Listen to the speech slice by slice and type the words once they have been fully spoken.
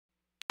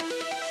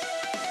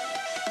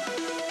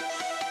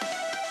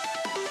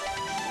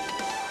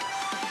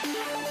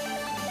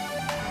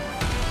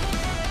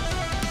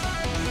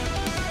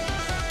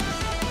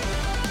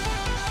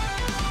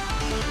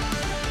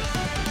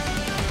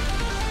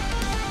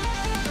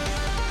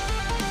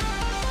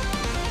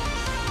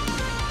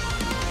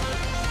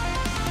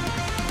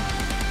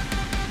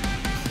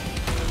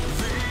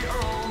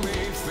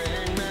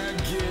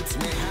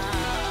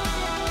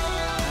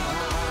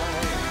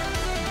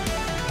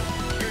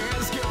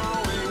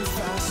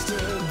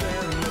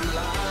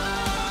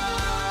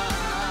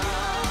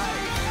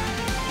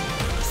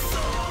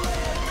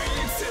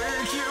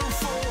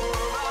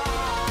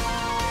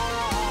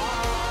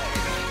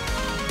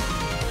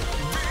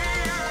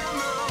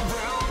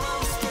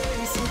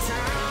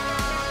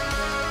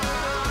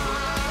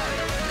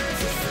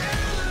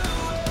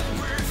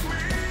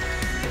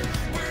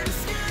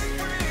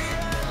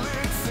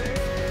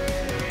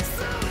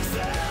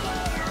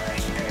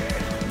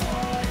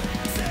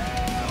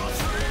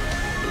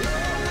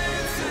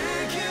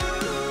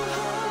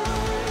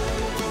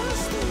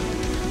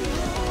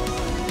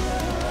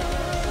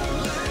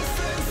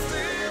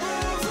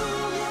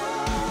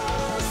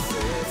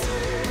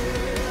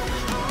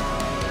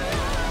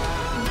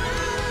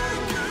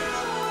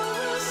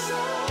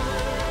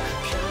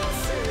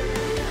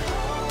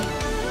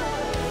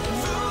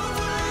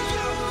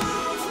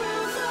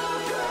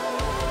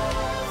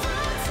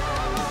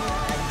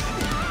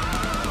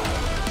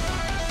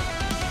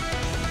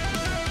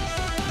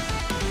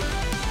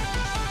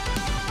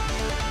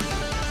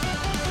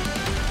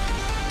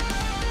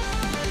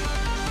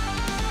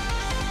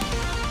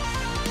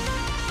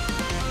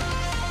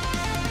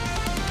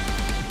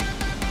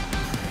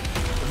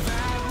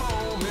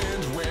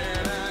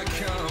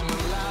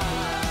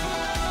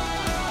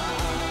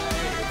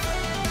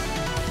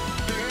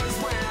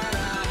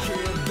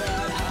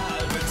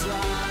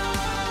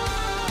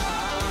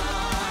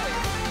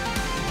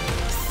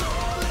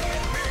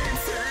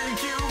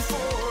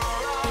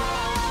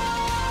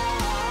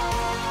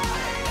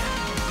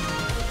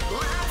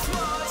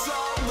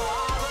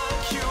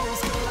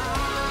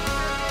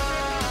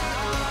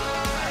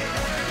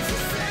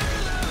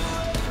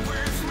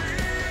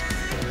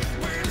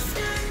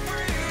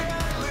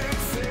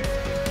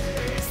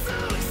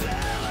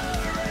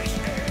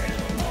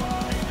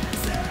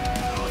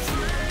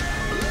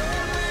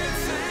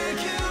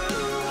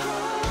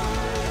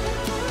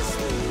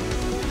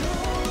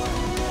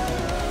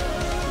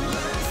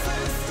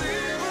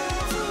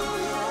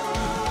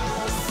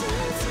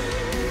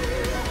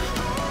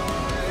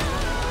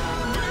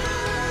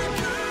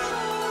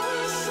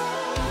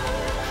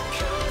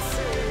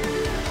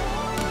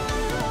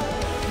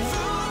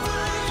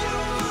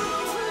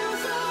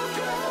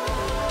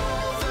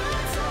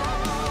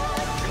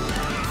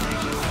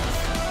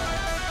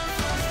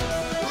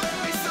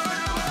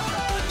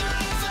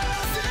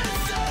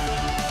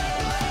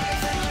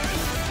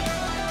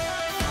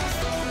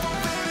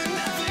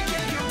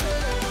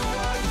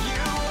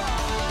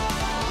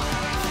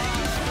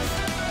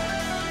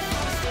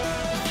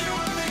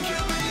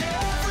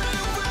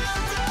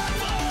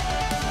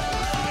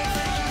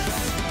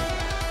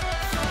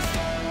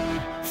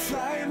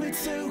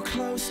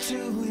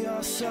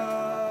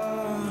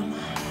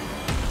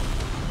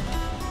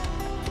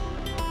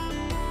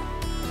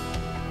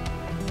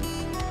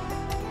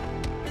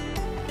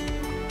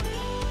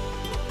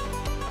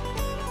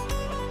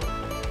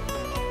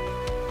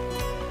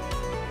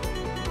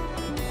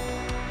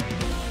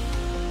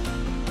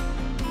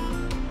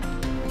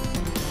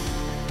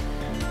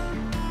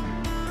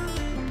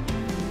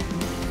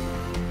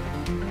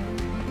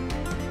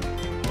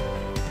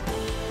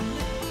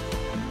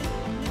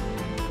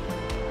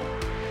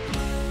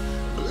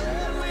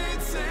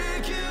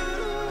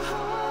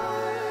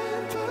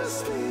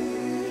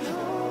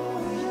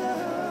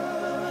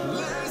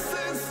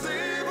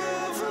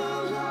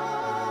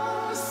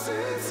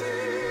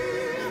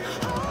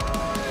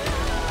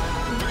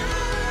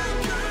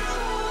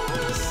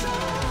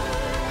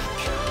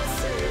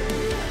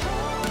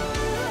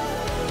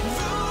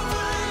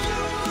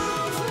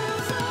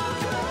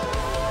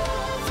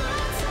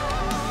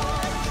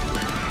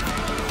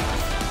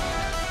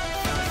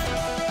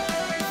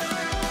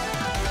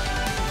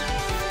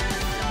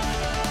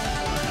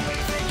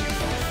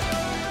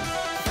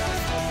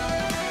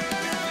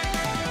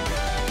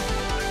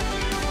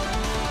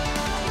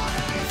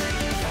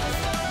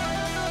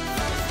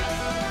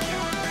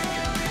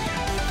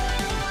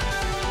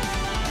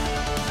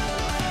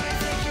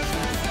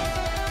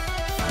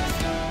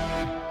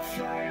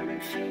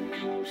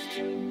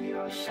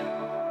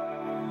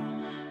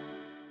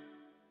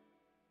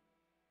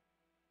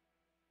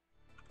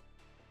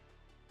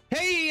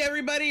Hey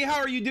everybody,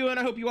 how are you doing?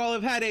 I hope you all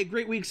have had a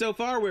great week so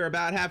far. We're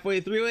about halfway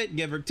through it,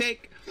 give or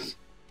take.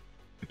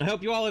 I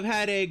hope you all have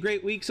had a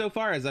great week so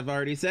far, as I've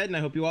already said, and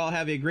I hope you all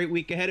have a great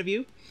week ahead of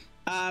you.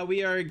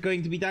 We are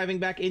going to be diving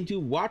back into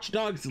Watch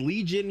Dogs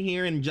Legion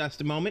here in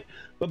just a moment.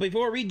 But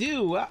before we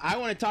do, I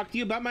want to talk to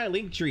you about my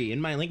link tree. In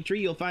my link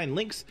tree, you'll find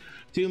links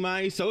to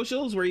my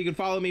socials where you can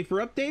follow me for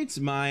updates.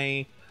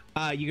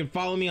 You can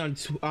follow me on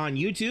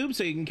YouTube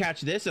so you can catch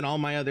this and all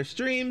my other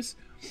streams.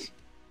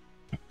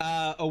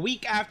 A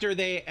week after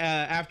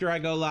I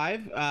go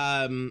live,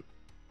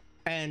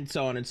 and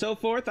so on and so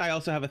forth. I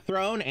also have a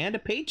throne and a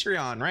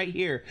Patreon right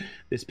here.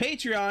 This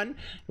Patreon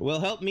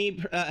will help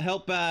me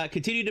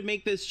continue to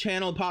make this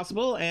channel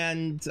possible,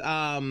 and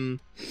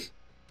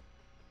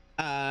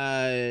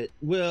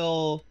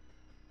will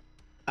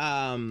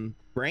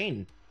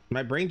brain.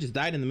 My brain just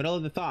died in the middle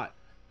of the thought.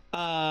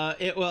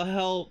 It will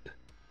help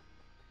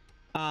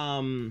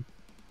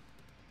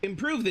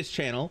improve this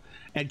channel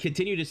and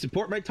continue to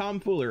support my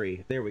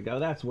tomfoolery. There we go.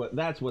 That's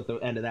what the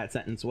end of that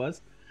sentence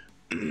was.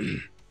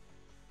 But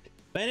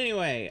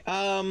anyway,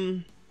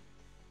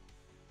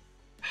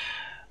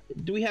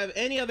 do we have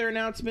any other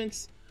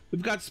announcements?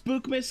 We've got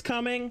Spookmas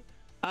coming.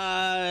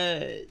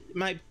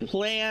 My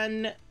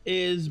plan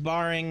is,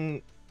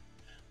 barring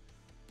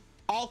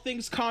all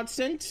things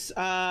constant,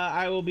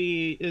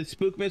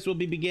 Spookmas will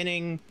be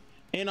beginning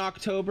in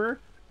October.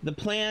 The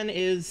plan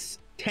is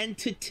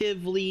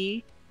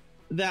tentatively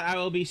that I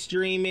will be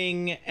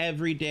streaming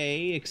every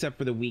day except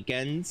for the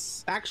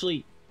weekends.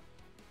 Actually,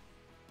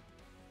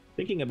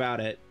 thinking about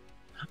it,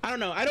 I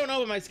don't know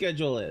what my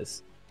schedule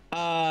is.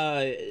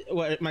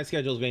 What my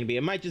schedule is going to be.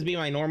 It might just be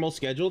my normal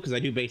schedule, because I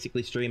do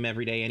basically stream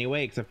every day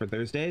anyway, except for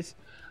Thursdays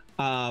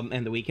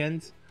and the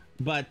weekends.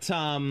 But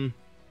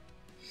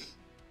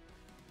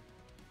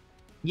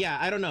yeah,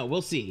 I don't know.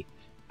 We'll see.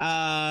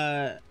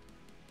 We'll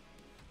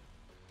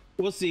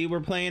see. We're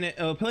playing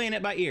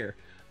it by ear.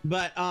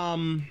 But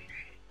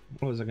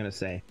what was I gonna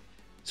say?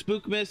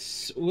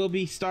 Spookmas will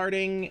be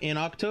starting in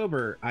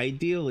October,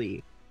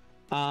 ideally.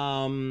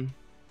 Now,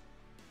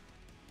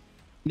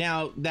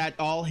 that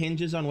all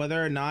hinges on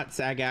whether or not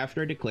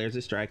SAG-AFTRA declares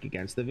a strike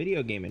against the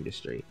video game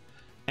industry.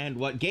 And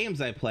what games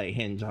I play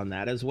hinge on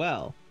that as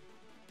well.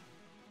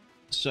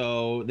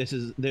 So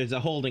there's a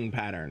holding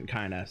pattern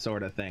kind of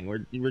sort of thing.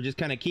 We're just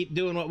kind of keep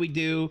doing what we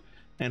do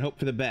and hope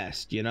for the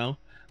best, you know?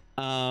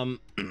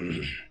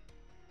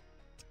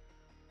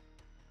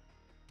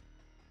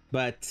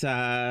 But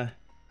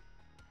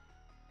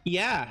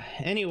yeah,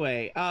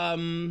 anyway,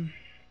 do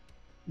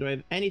I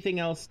have anything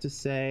else to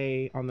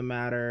say on the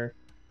matter?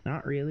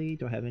 Not really.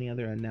 Do I have any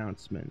other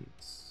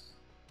announcements?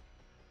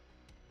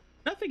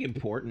 Nothing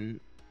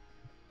important.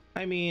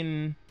 I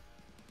mean,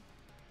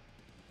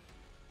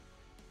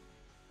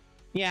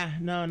 yeah,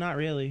 no, not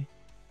really.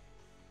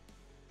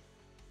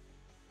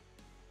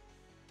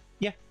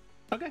 Yeah,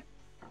 okay.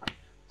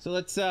 So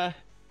let's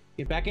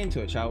get back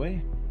into it, shall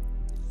we?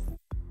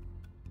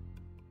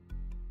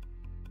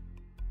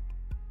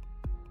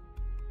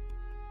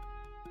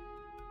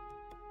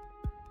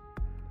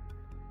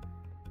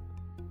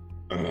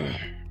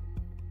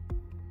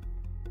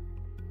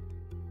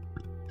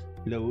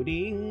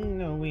 Loading.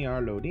 No, we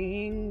are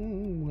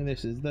loading.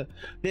 This is the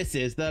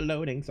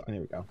loading song. There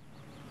we go.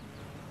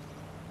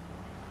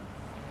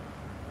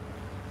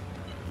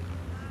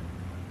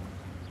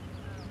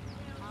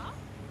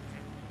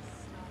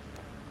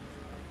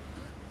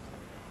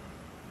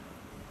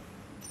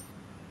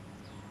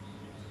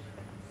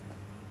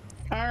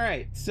 All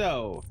right,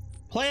 so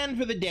plan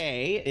for the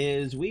day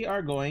is we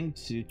are going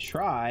to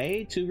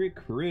try to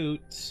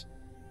recruit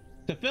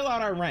to fill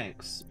out our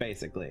ranks,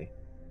 basically.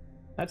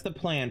 That's the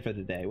plan for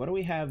today. What do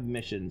we have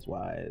missions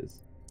wise?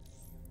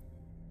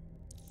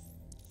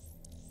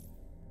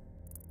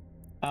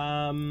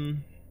 Okay.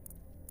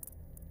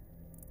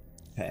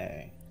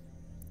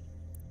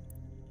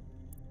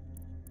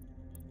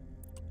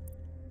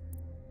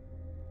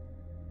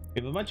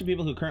 We have a bunch of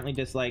people who currently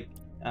dislike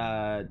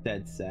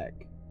DedSec,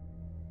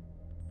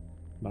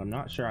 but I'm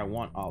not sure I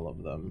want all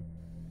of them.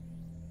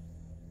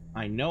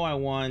 I know I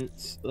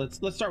want, let's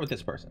start with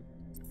this person.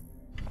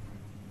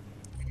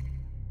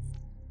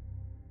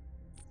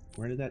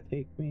 Where did that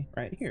take me?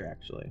 Right here,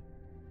 actually.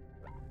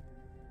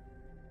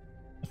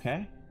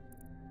 Okay.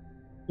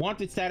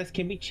 Wanted status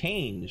can be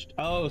changed.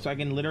 Oh, so I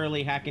can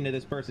literally hack into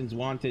this person's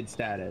wanted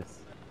status.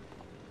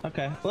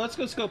 Okay, well, let's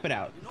go scope it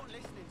out.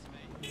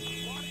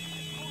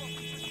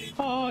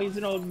 Oh, he's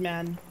an old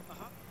man.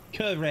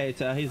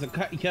 Curator. He's a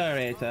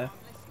curator.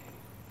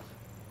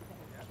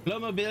 Low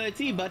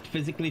mobility, but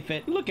physically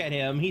fit. Look at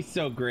him. He's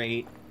so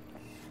great.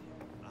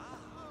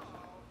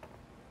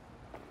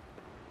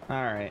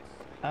 All right.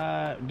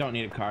 Don't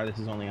need a car. This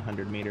is only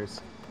 100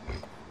 meters.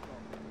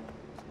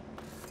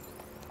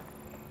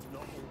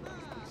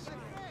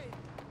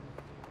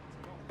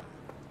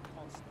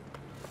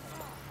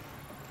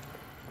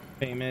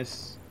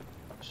 Famous,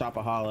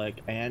 shopaholic,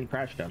 and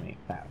crash dummy.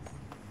 Pass.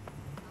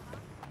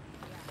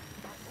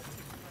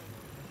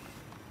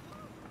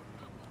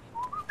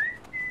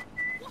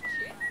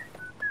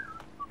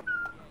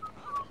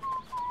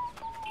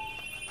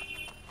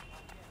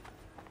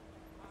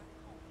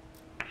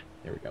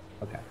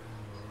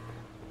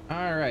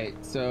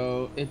 Right,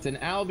 so it's an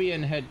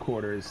Albion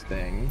headquarters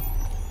thing.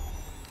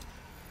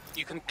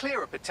 You can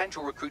clear a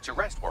potential recruit's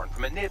arrest warrant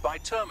from a nearby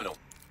terminal.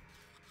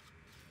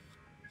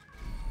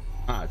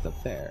 Ah, it's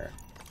up there.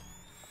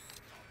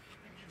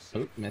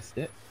 Oh, missed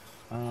it.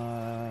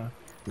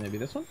 Maybe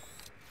this one?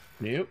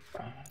 Nope.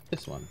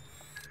 This one.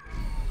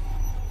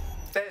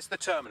 There's the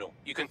terminal.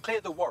 You can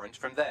clear the warrant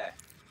from there.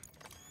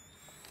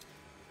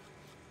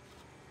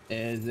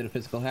 Is it a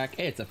physical hack?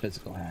 It's a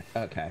physical hack.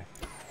 Okay.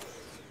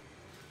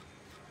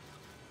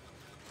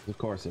 Of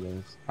course it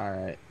is.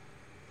 Alright.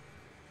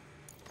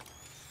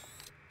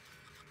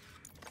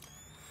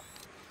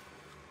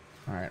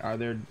 Alright, are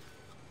there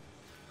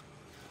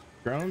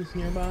drones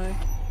nearby?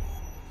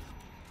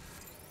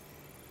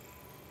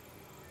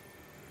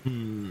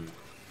 Hmm.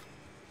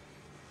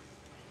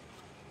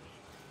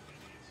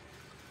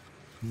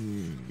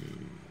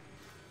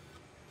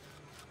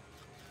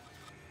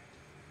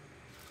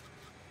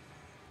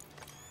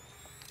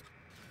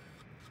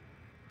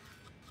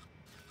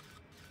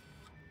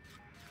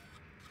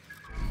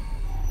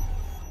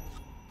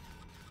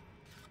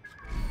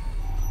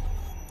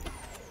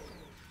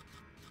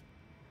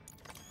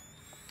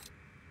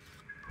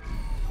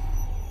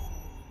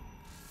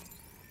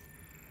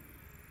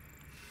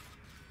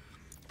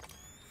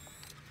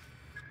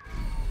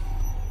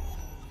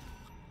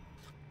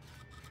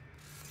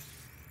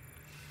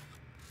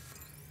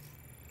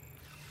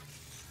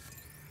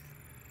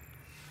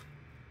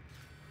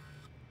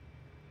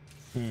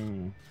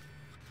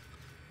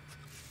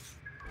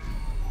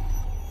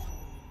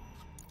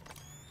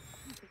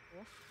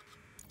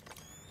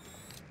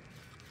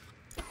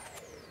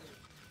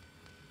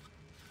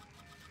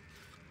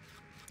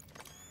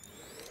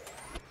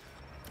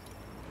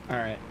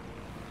 Alright.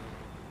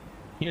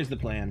 Here's the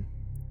plan.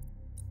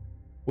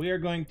 We are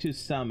going to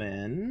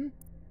summon...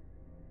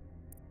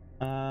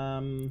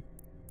 We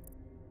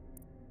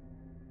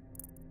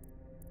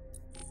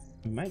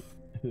might...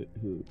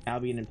 Who?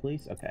 Albion and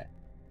police? Okay.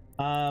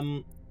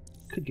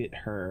 Could get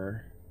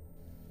her.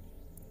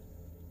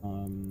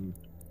 I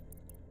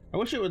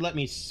wish it would let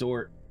me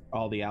sort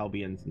all the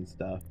Albions and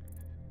stuff.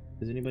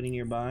 Is anybody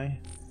nearby?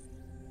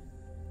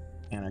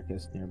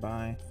 Anarchist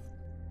nearby.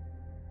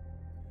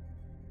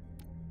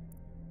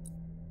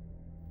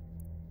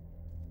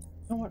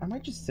 You know what? I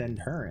might just send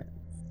her in.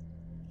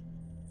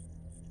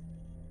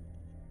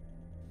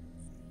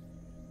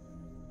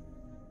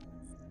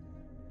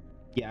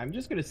 Yeah, I'm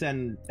just gonna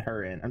send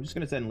her in. I'm just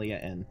gonna send Leah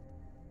in.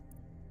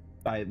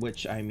 By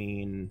which I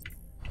mean...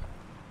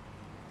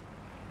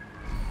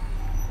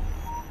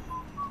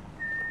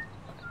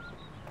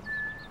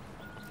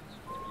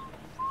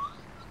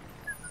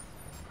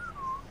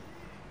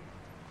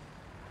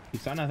 You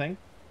saw nothing.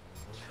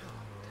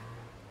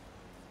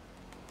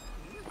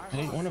 I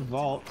didn't want to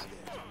vault.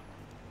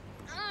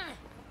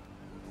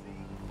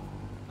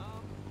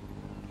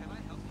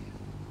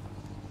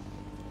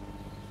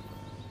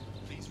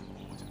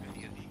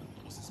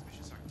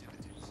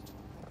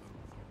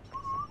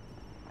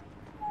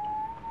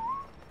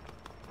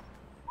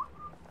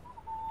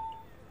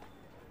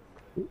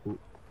 Ooh.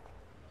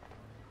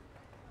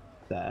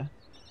 There.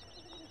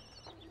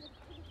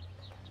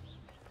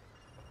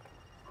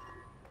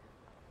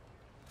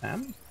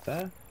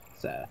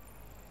 Sir.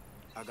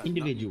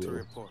 Individual. To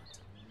report.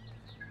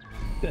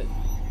 Good.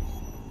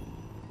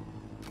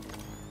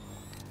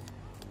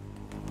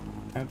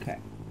 Okay.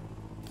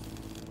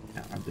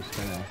 Now I'm just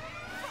gonna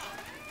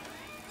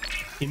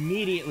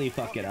immediately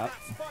fuck it up.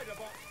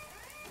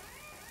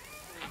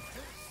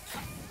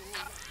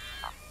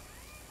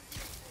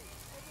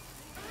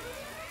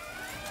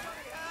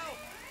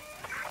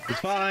 It's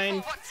fine.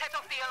 What set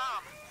off the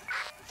alarm?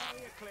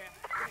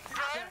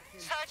 Drone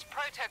search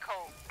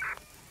protocol.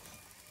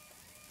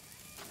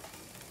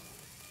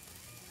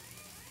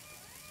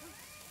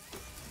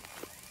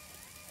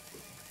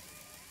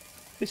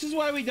 This is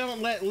why we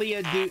don't let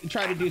Leah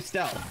try to do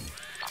stealth.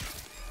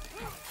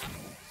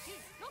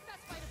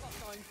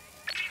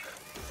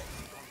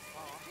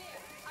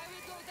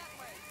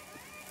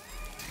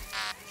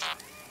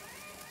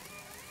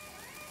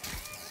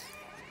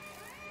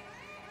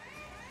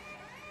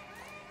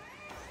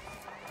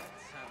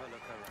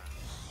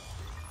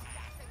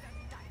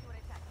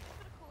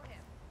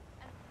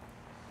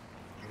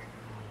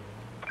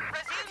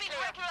 Resuming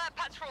regular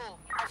patrol.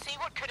 I'll see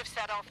what could have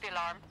set off the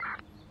alarm.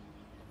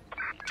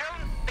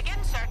 Drone,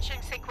 begin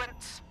searching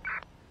sequence.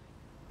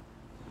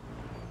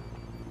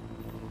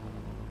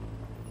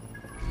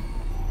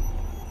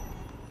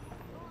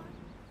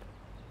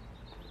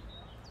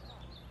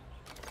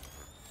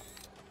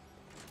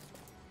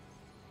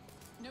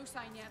 No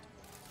sign yet.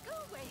 Go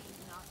away,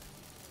 Enoch.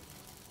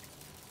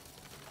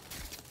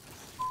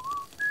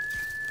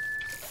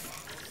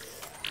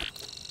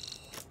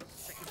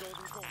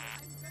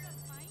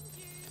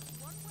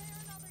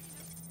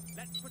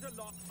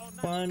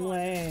 One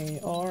way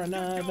or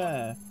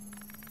another.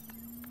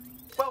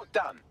 Well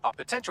done. Our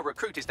potential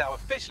recruit is now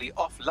officially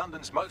off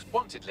London's most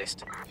wanted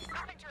list.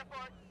 Nothing to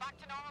report. Back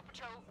to normal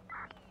patrol.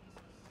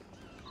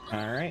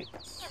 All right.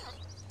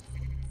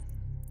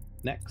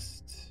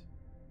 Next.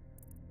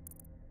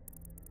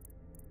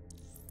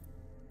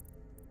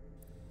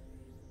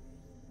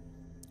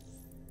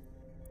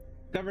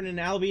 Govern an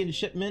Albion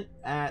shipment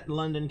at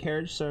London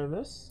Carriage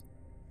Service.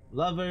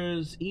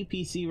 Lovers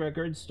EPC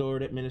records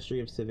stored at Ministry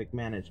of Civic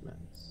Management.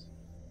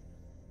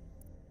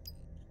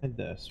 And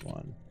this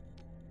one.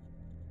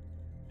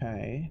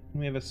 Okay,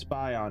 we have a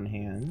spy on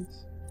hand.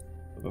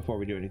 But before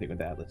we do anything with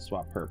that, let's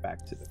swap her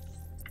back to the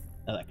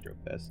Electro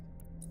Fist.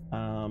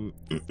 All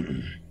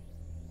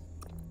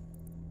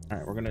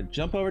right, we're gonna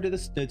jump over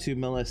to to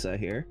Melissa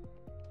here.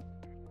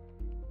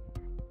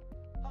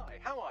 Hi,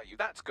 how are you?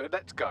 That's good.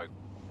 Let's go.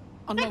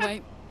 On my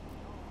way.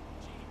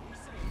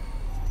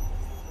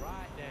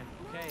 Right then.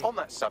 Okay. On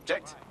that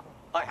subject,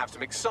 I have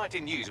some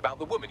exciting news about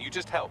the woman you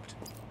just helped.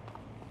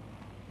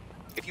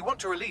 If you want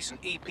to release an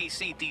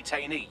EPC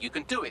detainee, you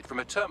can do it from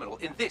a terminal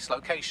in this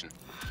location.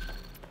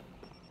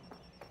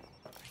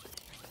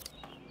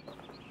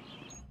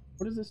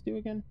 What does this do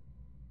again?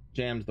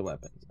 Jams the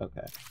weapons.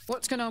 Okay.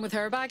 What's going on with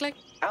her, Bagley?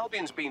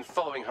 Albion's been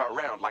following her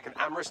around like an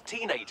amorous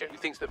teenager who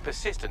thinks that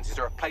persistence is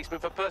a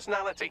replacement for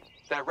personality.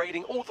 They're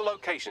raiding all the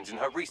locations in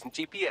her recent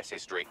GPS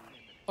history.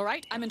 All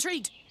right, I'm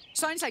intrigued.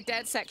 Sounds like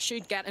DedSec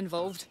should get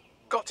involved.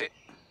 Got it.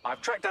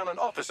 I've tracked down an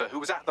officer who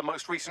was at the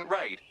most recent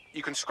raid.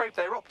 You can scrape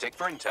their optic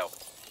for intel.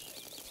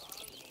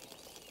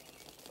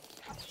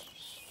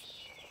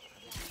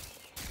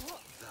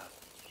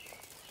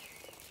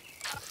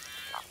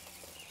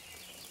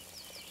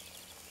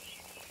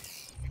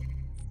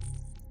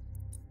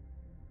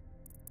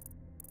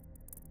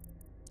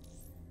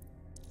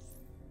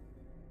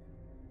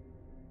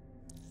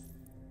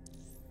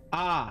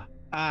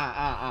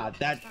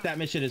 That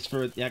mission is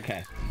for,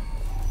 okay.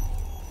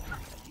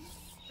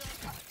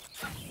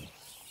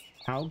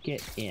 I'll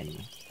get in.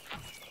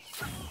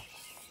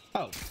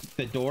 Oh,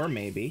 the door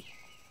maybe.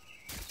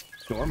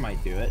 Door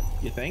might do it,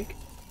 you think?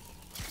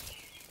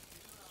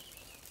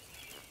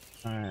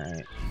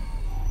 Alright.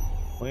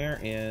 Where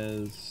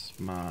is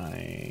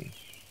my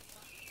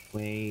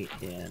way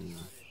in?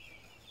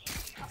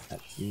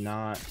 That's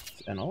not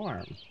an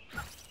alarm.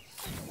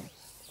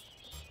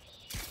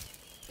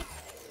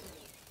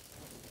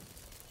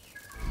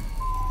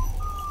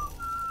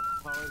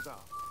 Powers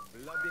up.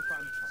 Bloody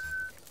fantastic.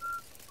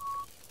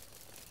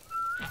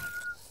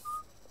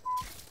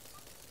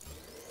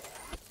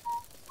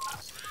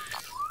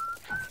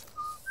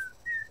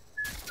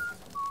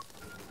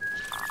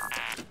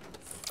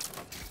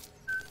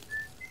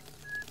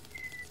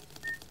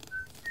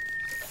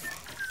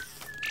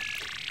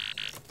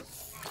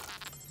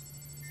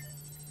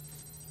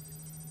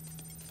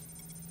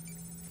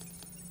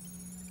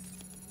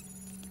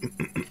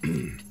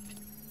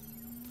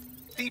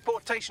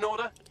 Deportation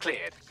order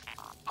cleared.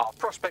 Our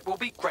prospect will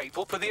be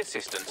grateful for the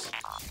assistance.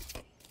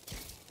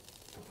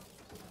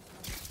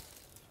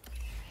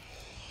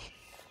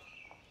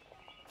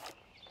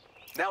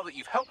 Now that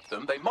you've helped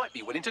them, they might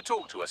be willing to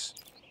talk to us.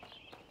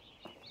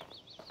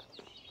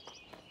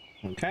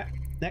 Okay,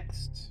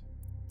 next.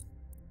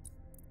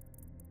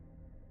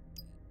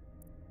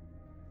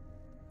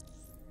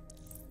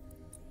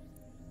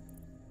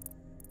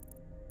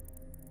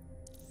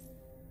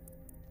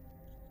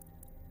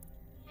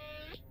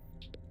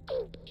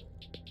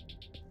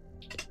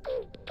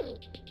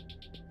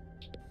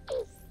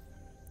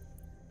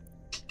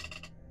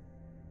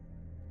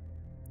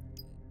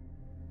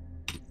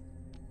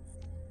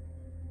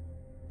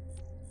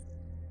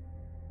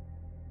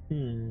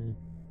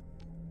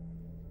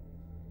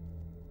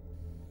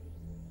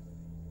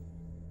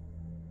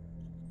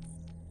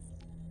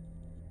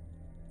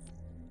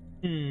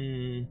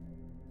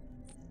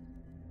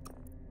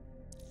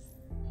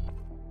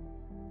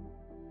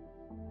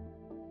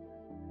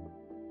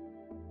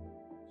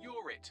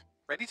 You're it.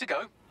 Ready to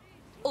go?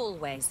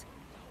 Always.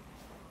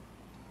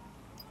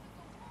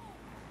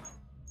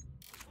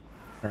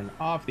 Turn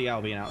off the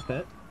Albion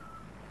outfit.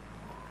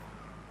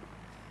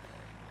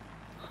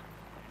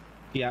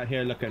 Be out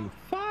here looking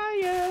fire.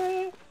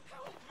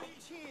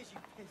 Cheers, you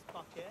piss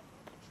bucket.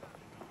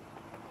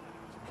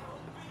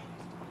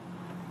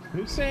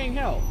 Who's saying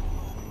help?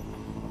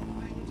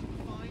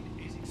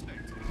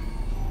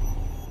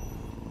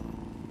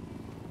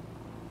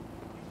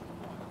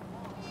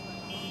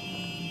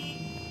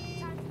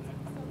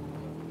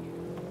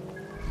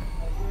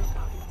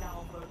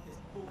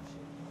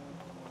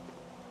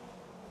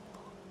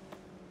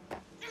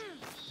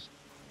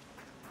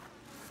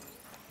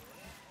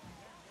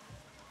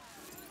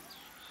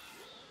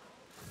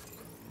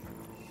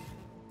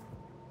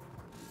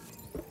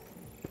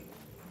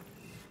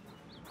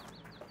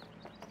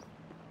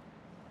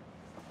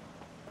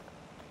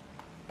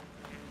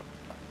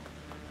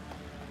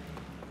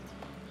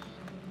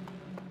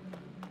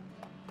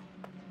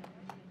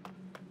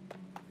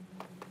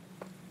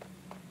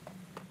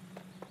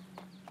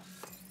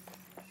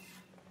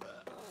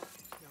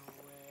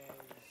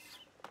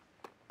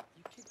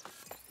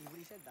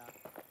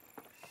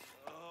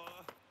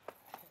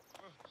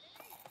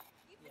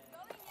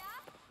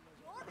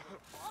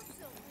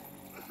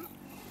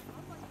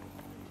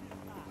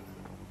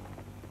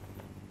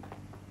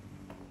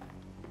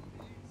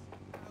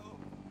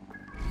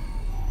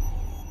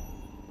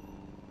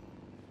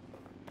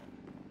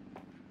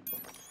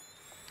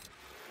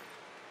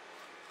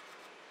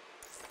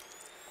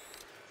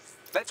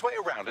 Let's wait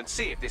around and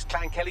see if this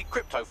Clan Kelly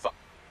crypto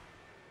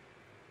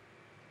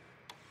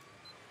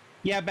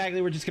Yeah,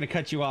 Bagley, we're just gonna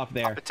cut you off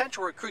there. A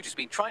potential recruit has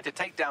been trying to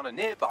take down a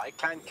nearby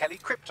Clan Kelly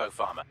crypto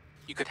farmer.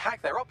 You could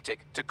hack their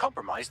optic to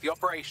compromise the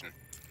operation.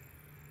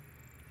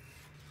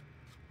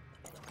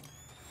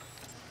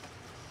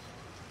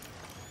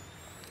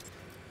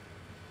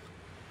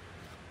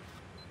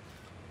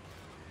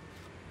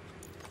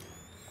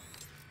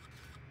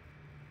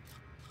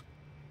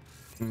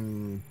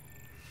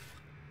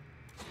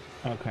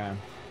 Okay.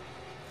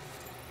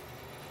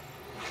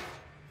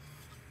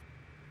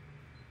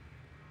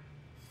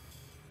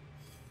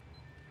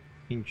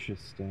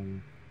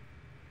 Interesting.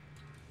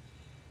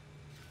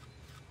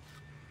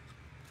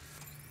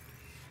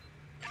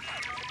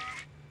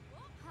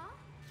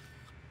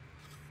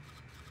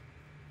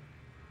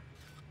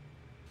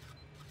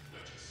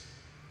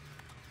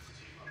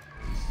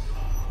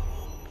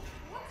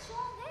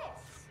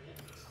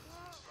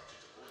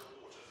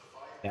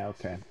 Yeah,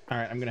 okay.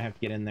 Alright, I'm gonna have to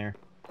get in there.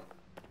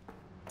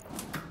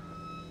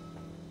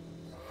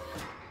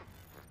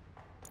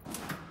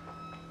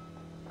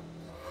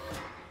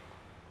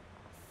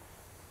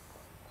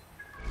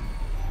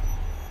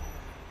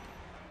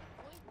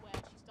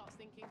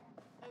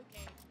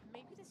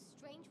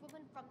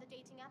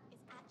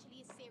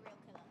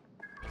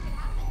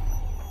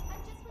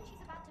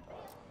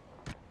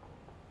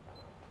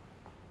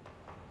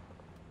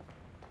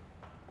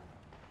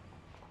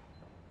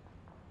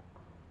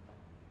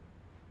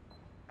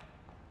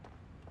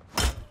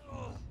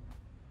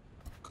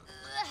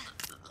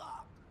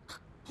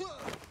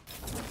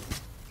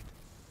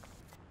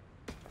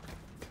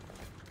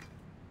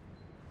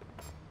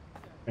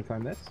 Can I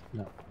climb this?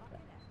 No.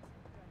 Okay.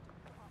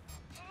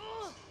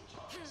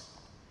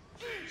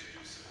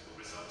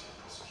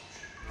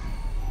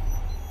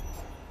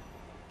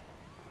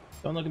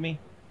 Don't look at me.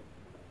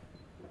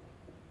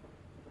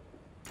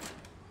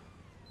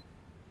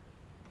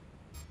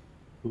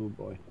 Oh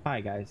boy.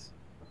 Hi guys.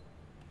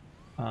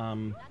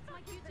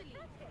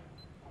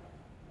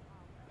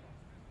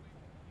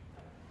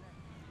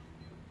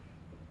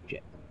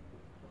 Shit.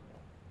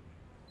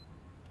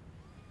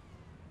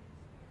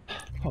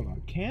 Hold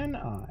on. Can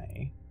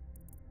I?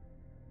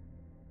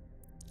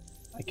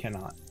 I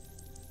cannot.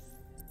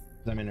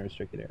 Because I'm in a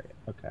restricted area.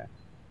 Okay.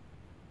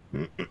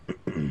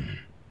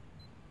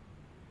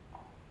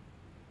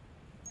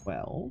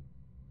 Well.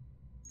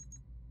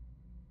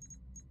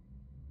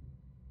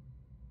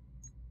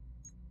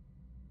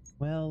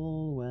 Well.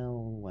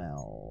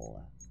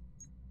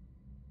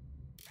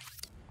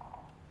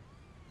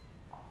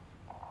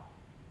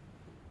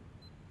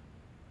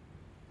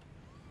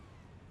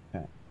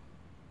 Okay.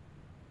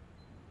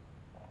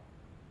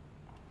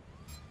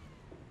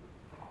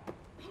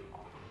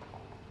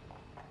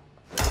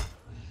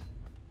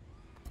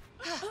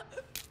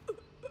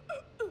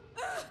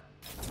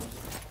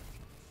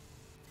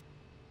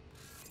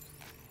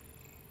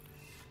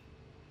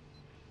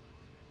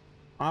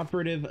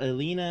 Operative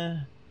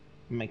Alina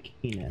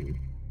McKinnon.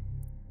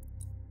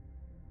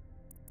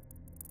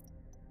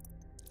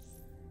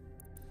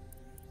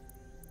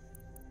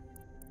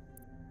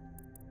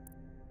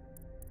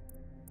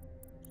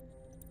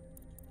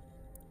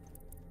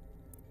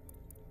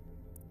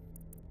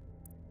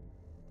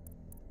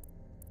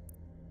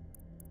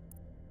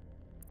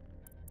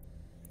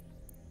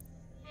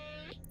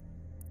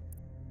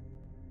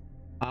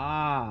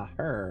 Ah,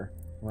 her.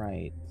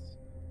 Right.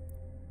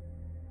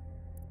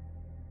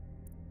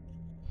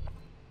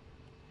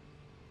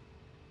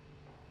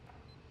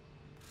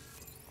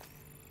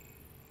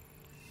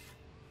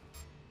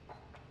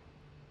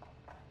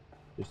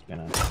 Just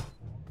gonna...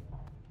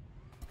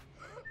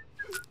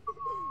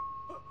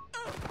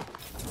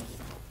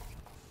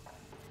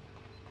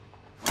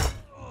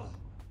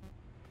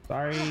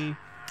 Sorry.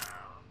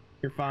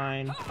 You're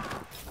fine.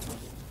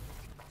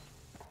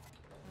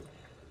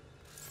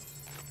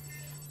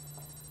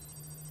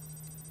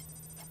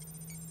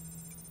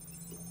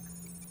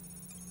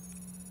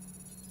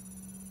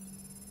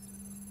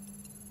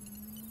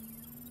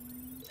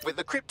 With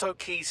the crypto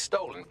keys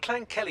stolen,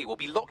 Clan Kelly will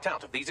be locked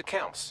out of these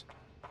accounts.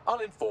 I'll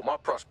inform our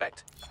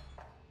prospect.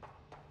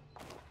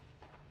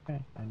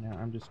 Okay, and now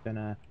I'm just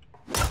gonna...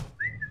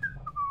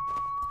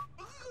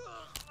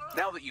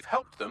 Now that you've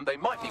helped them, they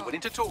might be willing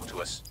to talk to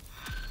us.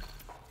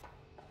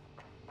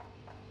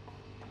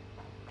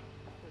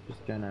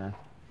 Just gonna...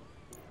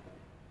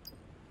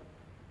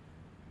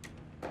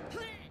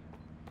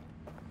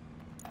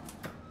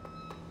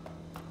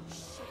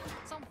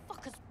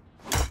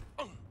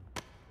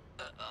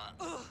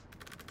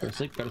 Go to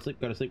sleep, go to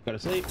sleep, go to sleep, go to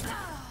sleep.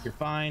 You're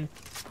fine.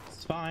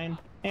 It's fine.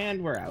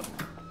 And we're out.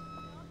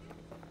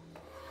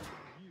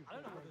 I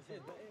don't know what this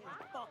is, but it's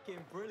fucking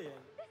brilliant.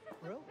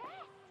 Real?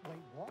 Wait,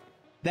 what?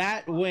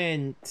 That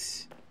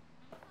went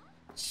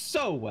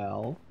so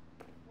well.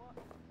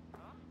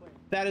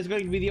 That is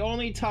going to be the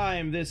only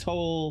time this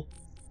whole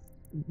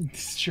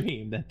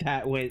stream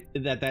that went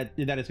that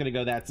is going to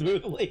go that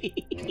smoothly.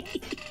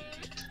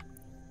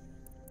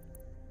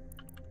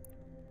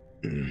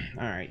 All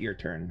right, your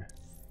turn.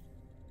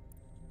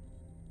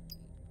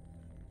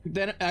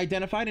 Then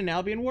identified an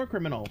Albion war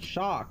criminal.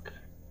 Shock.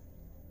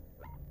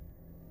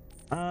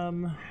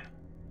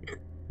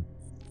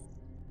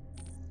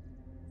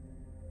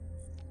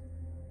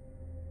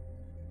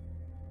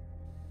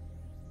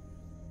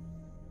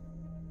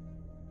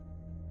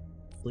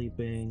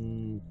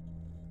 Sleeping.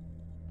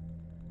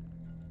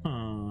 Huh.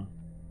 I'm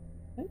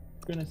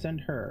gonna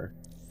send her.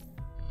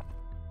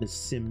 The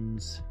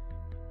Sims.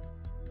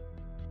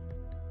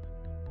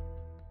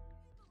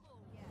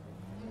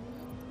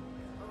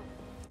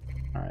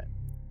 Alright.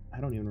 I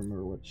don't even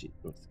remember what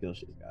skill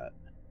she's got.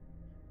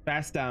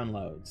 Fast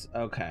downloads.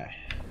 Okay.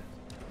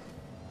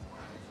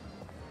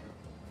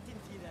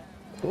 Didn't see that.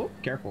 Oh,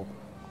 careful.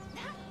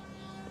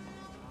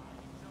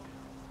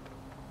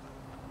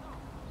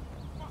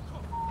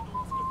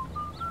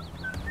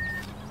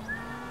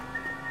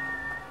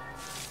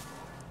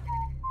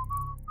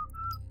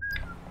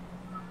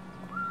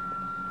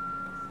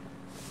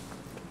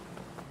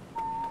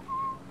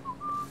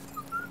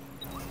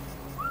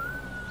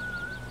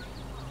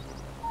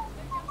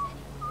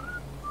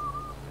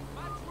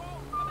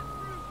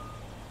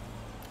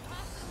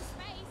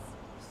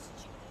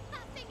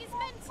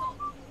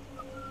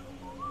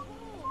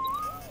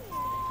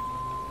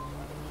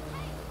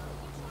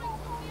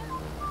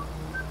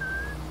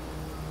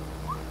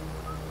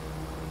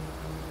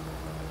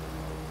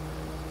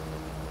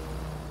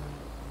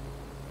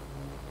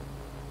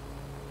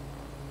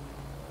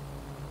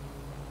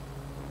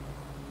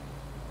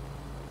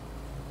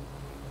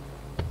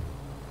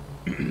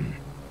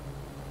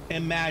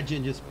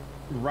 Imagine just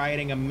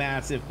riding a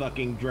massive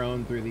fucking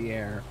drone through the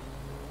air.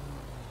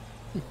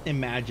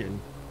 Imagine.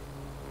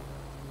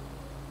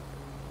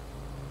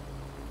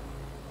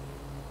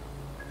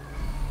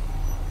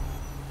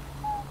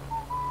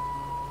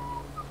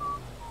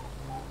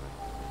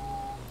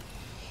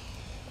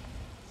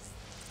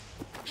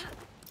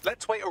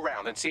 Let's wait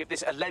around and see if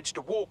this alleged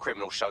war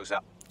criminal shows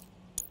up.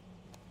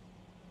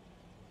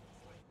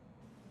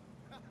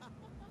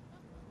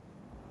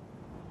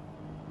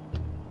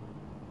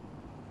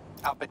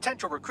 Our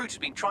potential recruit has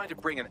been trying to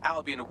bring an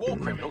Albion war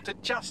criminal to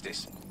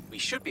justice. We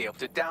should be able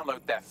to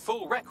download their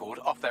full record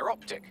off their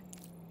optic.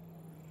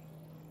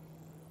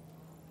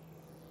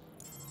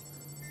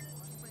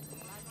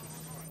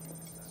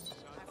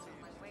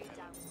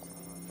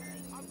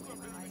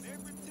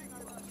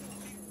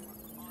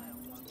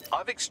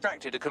 I've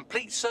extracted a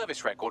complete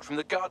service record from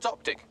the guard's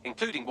optic,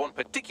 including one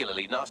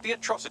particularly nasty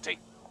atrocity.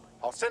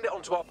 I'll send it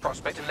on to our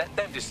prospect and let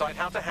them decide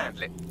how to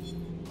handle it.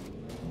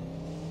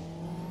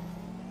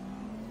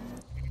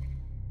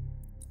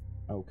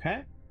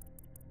 Okay.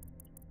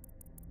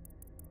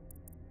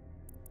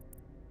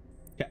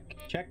 Check,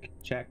 check,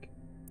 check,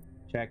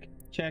 check,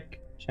 check,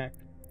 check.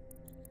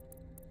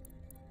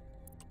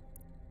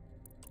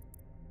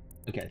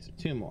 Okay, so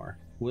two more.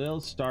 We'll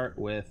start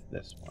with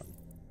this one.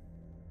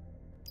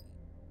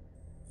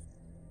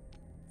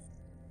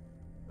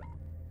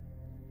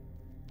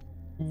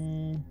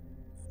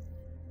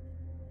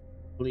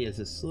 Leah's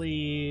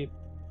asleep.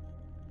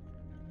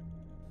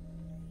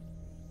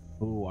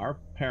 Ooh, our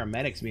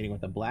paramedics meeting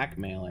with a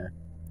blackmailer.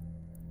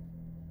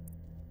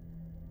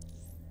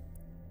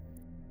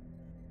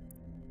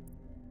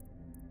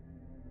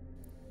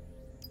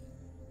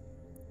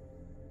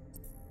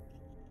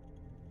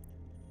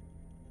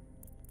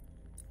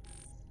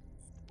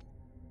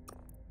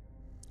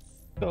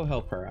 Go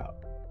help her out.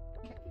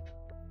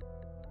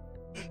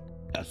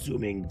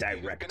 Assuming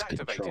direct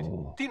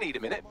control. Do you need a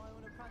minute?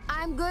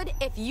 I'm good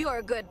if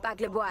you're good,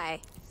 Bagler boy.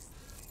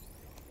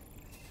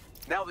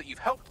 Now that you've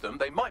helped them,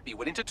 they might be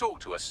willing to talk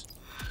to us.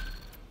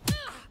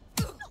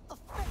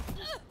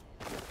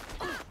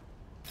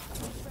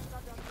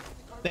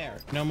 There,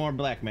 no more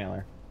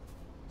blackmailer.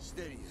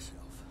 Steady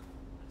yourself.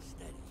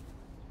 Steady.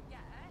 Yeah,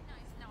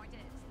 no, I did.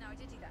 No, I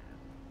did do that.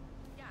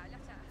 Yeah, I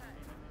left her at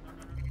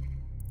home.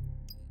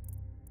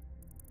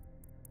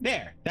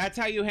 There, that's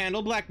how you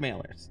handle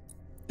blackmailers.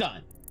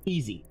 Done.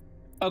 Easy.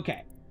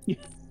 Okay. No.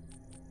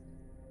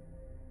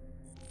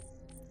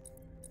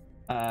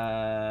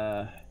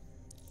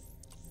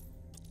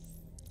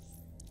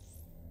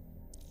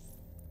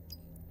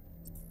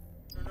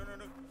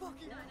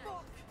 Fucking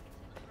fuck.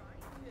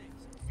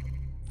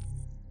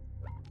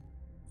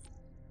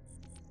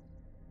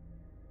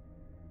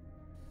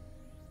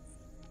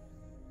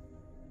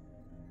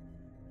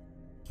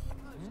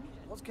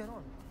 What's going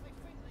on?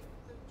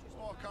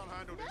 Oh, I can't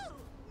handle this.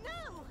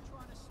 No!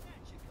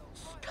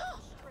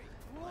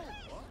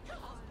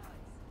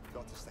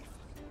 Got to stay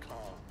fucking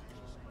calm.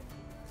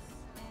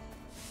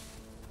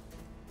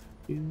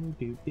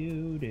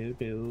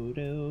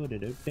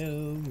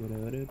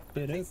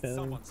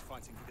 Someone's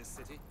fighting for this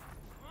city.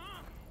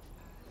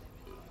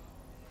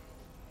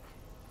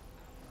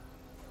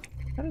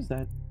 How does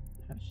that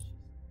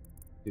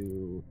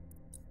do?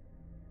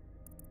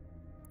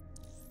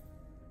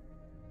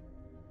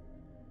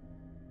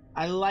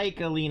 I like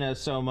Alina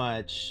so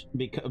much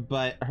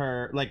but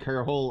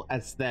her whole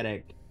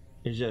aesthetic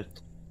is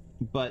just,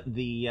 but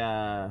the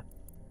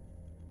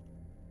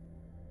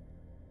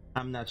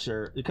I'm not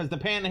sure because the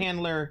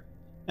panhandler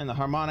And the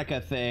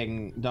harmonica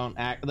thing, don't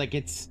act like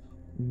it's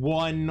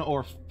 1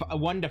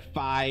 to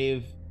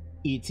 5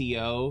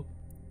 ETO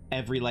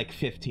every like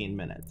 15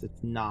 minutes.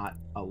 It's not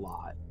a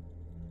lot.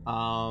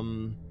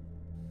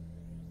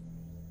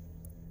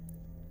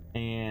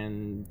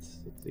 And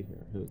let's see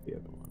here. Who's the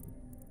other one?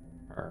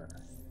 Her.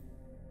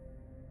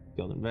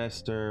 Guild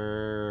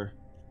Investor.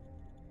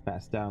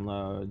 Fast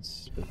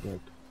downloads.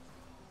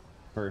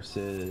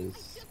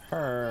 Versus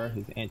her,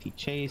 who's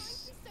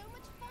anti-chase.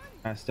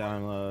 Fast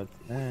downloads.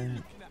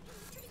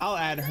 I'll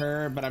add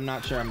her, but I'm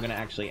not sure I'm gonna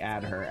actually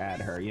add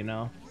her, you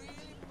know?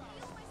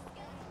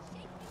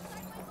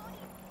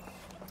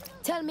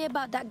 Tell me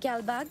about that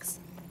gal Bugs.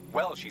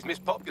 Well, she's Miss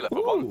Popular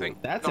for one thing.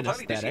 That's Not an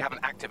only does she aesthetic. have an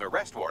active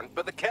arrest warrant,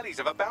 but the Kellys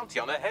have a bounty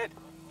on her head.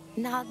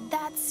 Now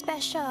that's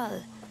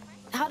special.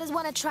 How does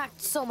one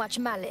attract so much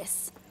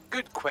malice?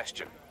 Good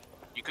question.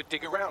 You could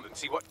dig around and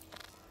see what...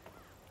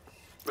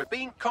 We're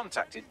being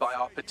contacted by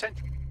our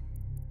potential...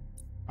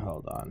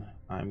 Hold on.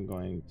 I'm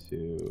going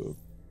to...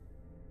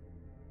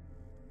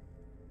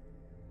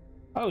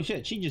 Oh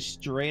shit, she just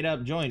straight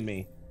up joined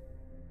me.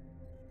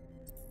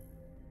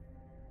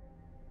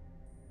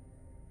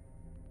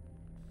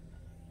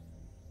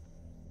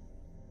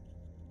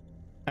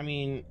 I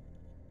mean...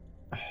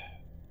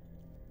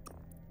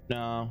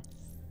 No.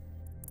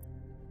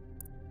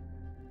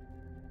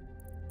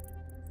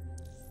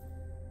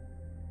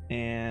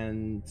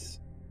 And...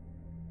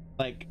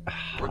 like...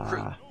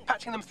 Recruit.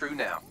 Patching them through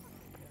now.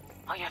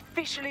 I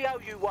officially owe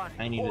you one,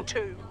 I need or it.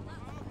 2.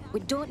 We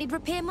don't need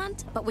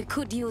repayment, but we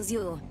could use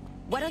you.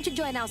 Why don't you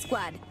join our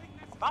squad?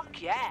 Fuck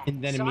yeah.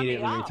 And then Sign me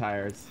immediately up.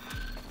 retires.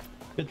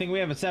 Good thing we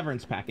have a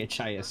severance package,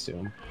 I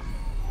assume.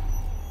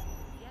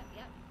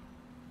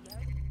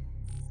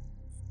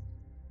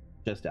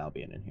 Just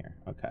Albion in here.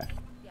 Okay.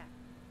 Yeah.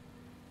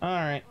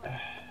 Alright.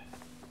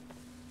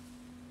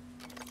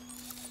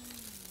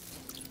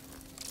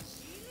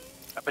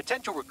 A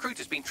potential recruit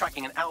has been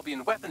tracking an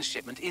Albion weapons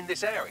shipment in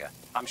this area.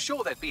 I'm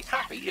sure they'd be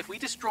happy if we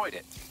destroyed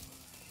it.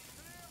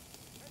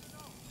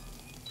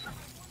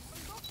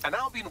 An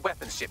Albion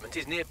weapons shipment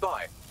is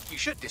nearby. You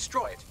should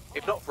destroy it.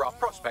 If not for our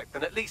prospect,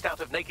 then at least out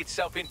of naked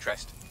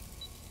self-interest.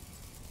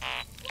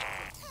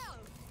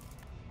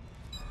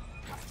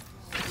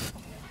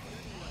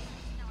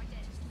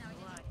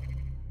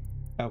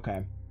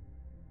 Okay.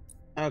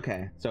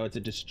 Okay, so it's a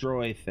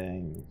destroy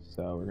thing.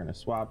 So we're gonna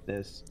swap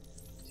this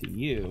to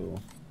you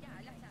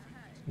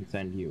and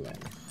send you in.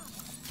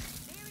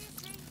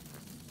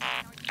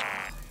 I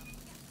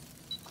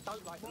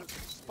don't like the look of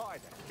a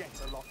spider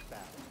gets a lockdown.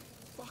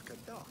 Fuck a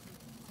duck.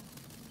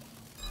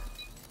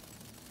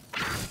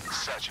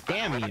 Search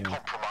Damn you.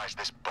 compromise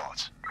this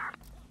bot.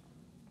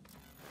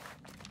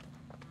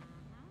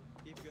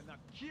 If you're not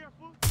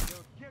careful,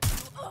 they'll get you.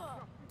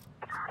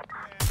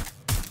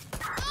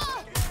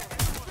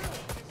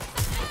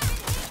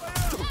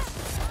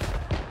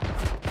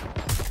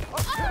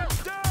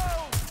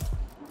 Down!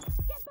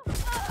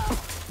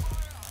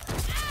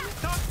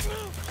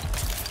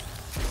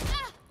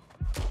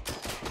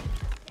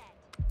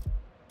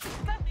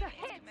 That's a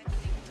hit!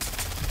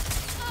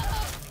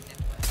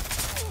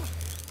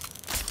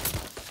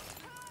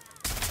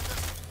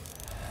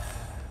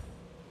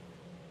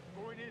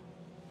 Going in.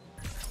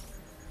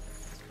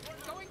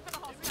 Going for the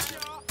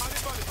hospital.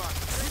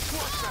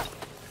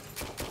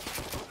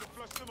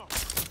 Flush them up.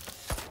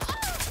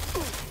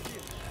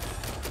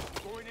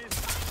 Going in.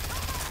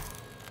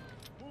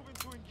 Moving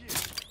to engage.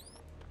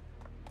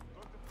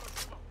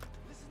 Flush them up.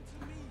 Listen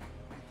to me.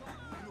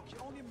 Look,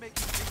 you're only making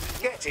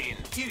things. Get in.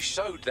 You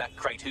showed that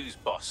crate who's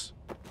boss.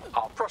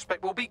 Our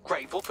prospect will be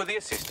grateful for the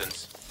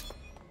assistance.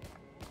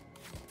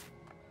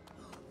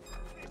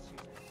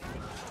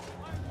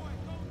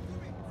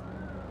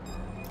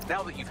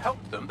 Now that you've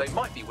helped them, they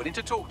might be willing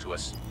to talk to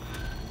us.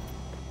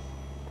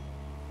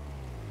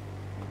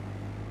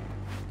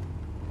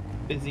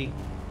 Busy.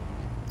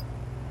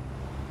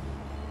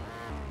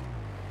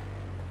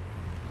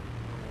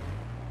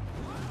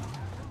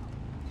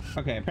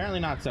 Okay, apparently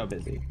not so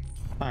busy.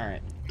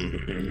 Alright.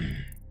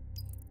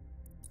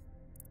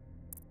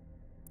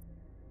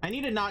 I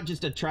need to not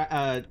just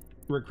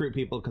recruit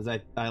people because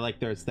I like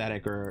their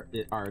aesthetic or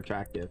are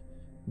attractive.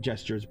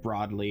 Gestures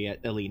broadly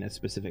at Alina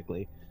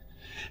specifically.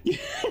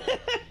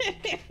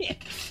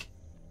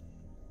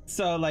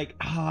 So like,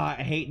 I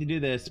hate to do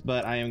this,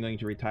 but I am going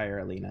to retire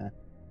Alina.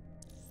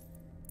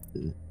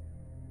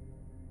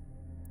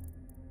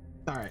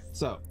 Alright,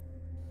 so.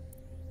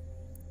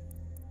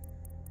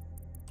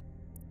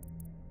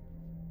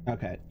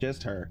 Okay,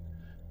 just her.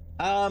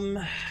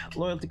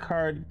 Loyalty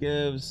card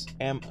gives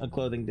a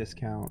clothing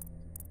discount.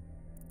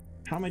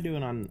 How am I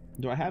doing on...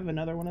 Do I have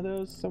another one of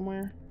those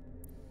somewhere?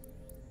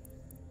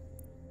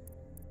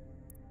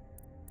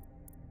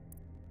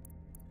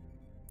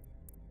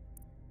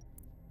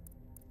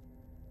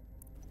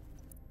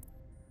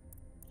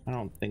 I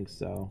don't think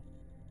so.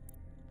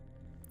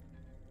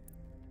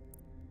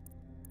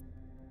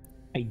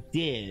 I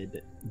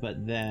did,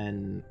 but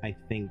then I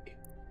think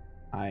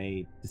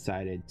I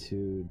decided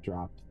to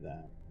drop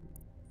them.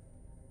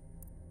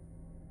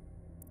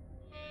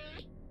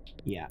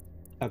 Yeah.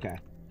 Okay.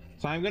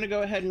 So I'm gonna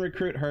go ahead and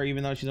recruit her,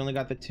 even though she's only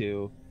got the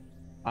 2.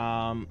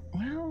 Well,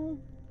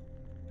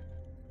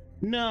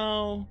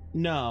 no,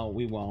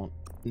 we won't.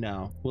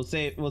 No, we'll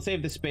save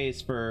the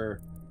space for,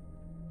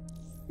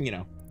 you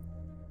know,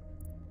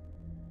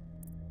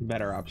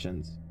 better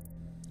options.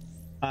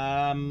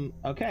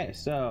 Okay,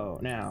 so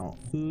now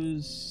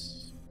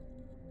who's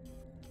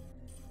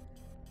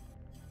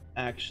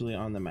actually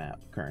on the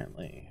map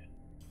currently?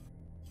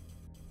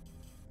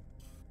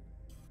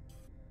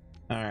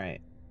 All right,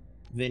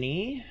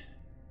 Vinny.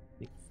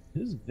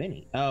 Who's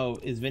Vinny? Oh,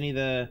 is Vinny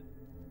the...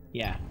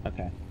 Yeah,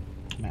 okay.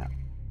 Map.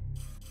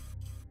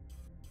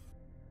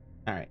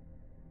 All right.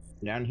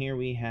 Down here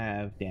we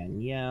have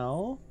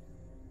Danielle.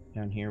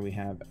 Down here we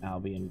have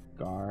Albion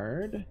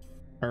Guard.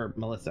 Or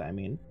Melissa, I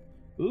mean.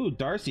 Ooh,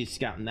 Darcy's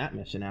scouting that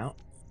mission out.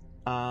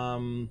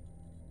 Our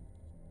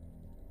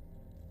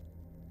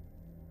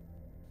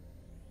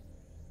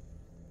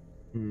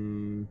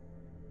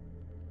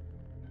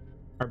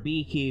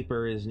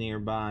beekeeper is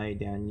nearby,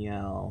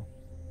 Danielle.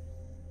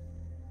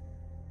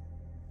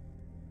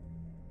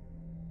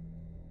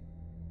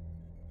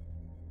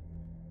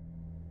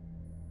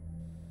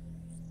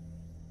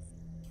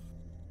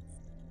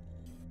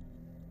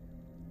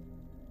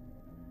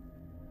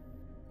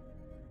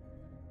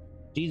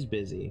 She's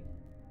busy.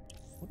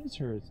 What is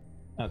hers?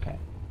 Okay.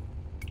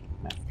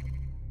 Map.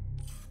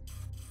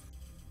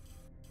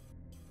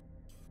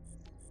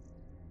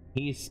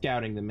 He's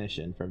scouting the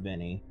mission for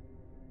Vinny.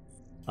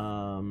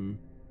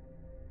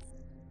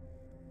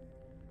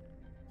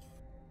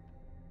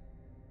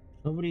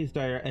 Nobody's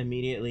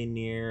immediately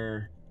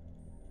near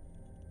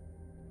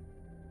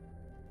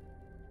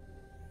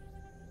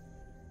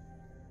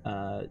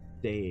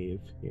Dave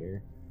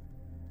here.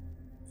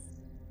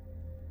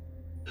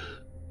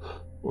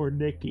 Or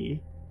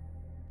Nikki.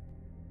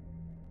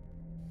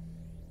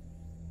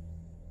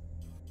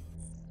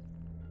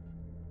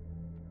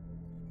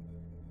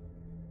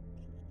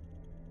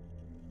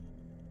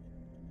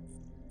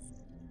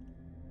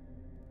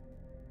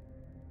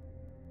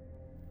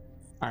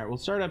 All right, we'll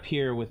start up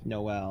here with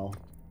Noelle.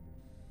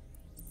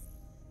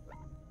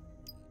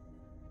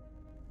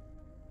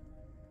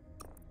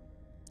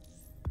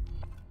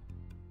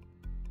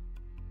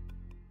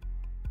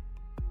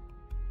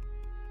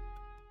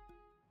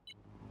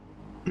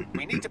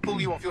 We need to pull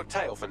you off your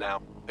tail for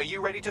now. Are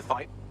you ready to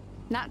fight?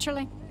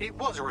 Naturally. It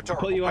was a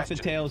rhetorical Pull you off question.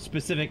 the tail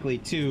specifically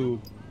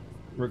to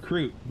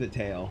recruit the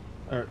tail,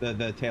 or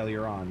the tail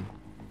you're on.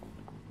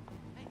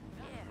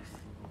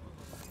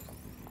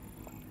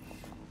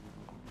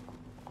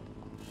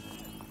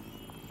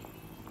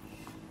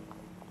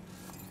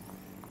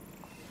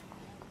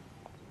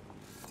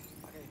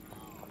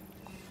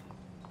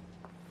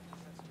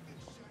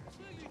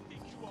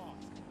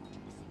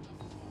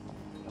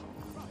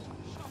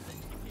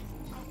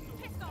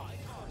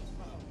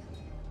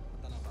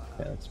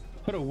 Okay, let's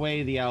put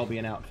away the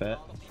Albion outfit.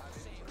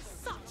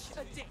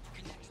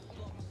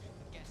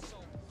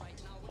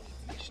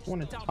 I just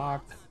want to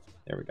talk.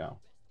 There we go.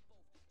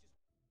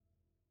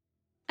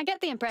 I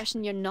get the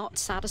impression you're not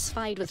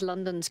satisfied with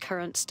London's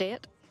current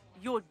state.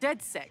 You're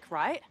dead sick,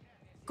 right?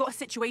 Got a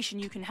situation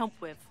you can help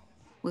with.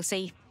 We'll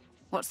see.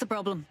 What's the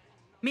problem?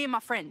 Me and my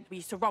friend, we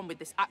used to run with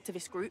this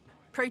activist group,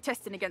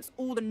 protesting against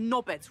all the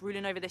knobheads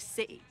ruling over this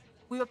city.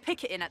 We were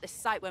picketing at this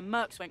site where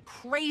mercs went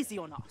crazy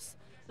on us.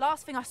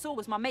 Last thing I saw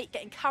was my mate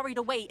getting carried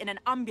away in an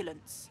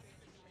ambulance.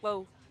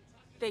 Well,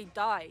 they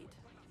died.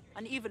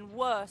 And even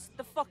worse,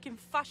 the fucking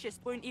fascists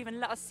won't even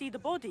let us see the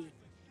body.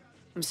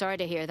 I'm sorry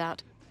to hear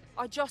that.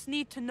 I just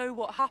need to know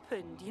what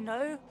happened, you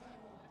know?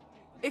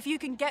 If you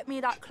can get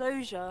me that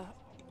closure,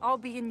 I'll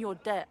be in your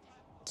debt.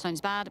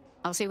 Sounds bad.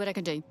 I'll see what I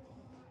can do.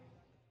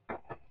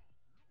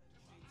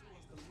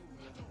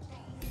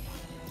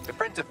 The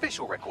friend's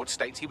official record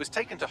states he was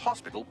taken to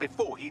hospital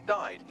before he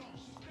died.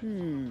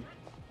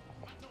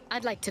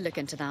 I'd like to look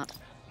into that.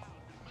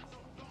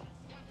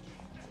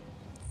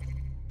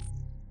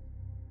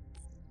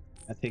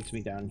 That takes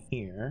me down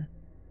here,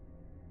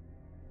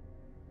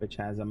 which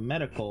has a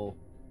medical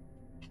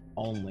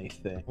only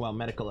thing. Well,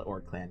 medical at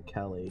Orc Clan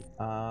Kelly.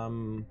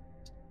 Who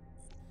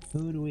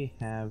do we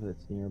have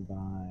that's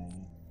nearby?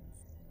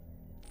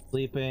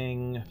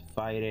 Sleeping,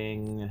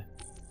 fighting,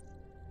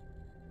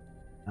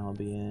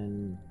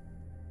 Albion,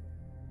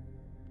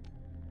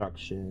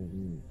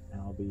 construction,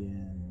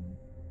 Albion.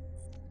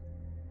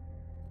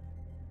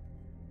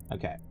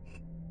 Okay.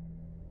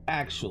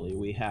 Actually,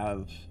 we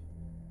have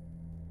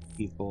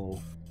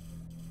people.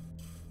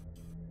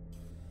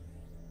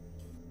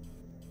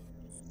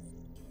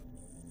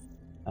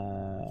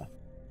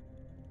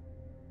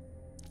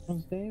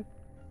 Who's Dave?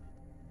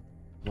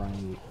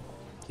 Right.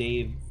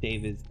 Dave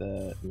is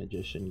the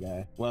magician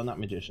guy. Well, not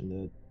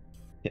magician,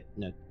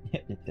 the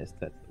hypnotist,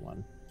 that's the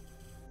one.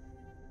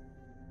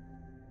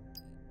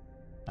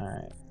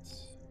 Alright.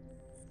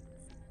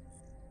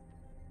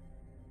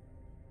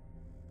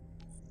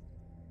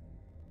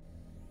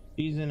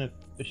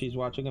 She's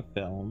watching a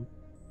film.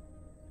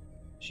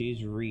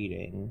 She's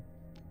reading.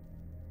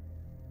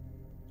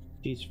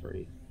 She's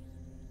free.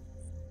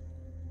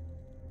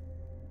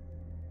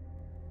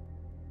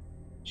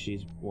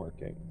 she's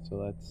working. So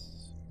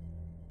let's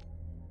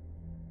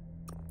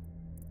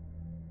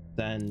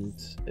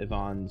send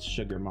Yvonne's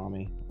sugar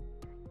mommy.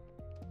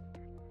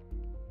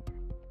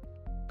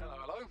 Hello,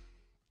 hello.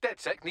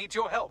 DedSec needs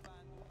your help.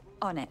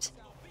 On it.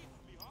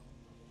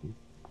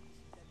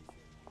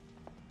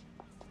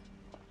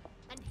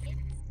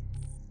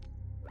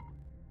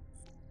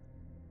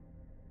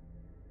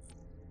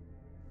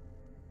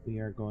 We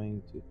are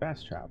going to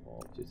fast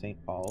travel to St.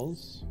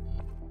 Paul's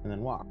and then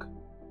walk.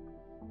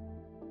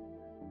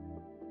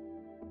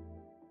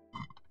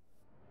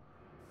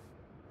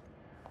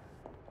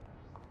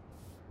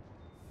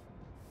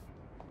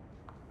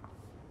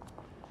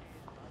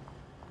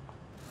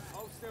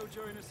 Hold still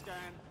during the scan.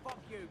 Fuck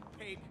you,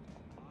 pig.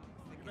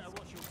 You better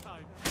watch your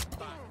tone.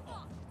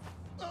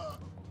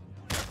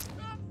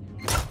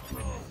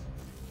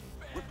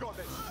 We've got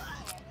this.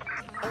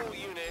 All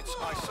units,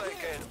 I say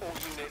again, all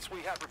units,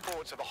 we have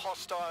reports of a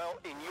hostile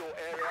in your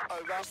area,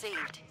 over.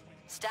 Received.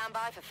 Stand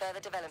by for further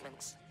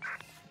developments.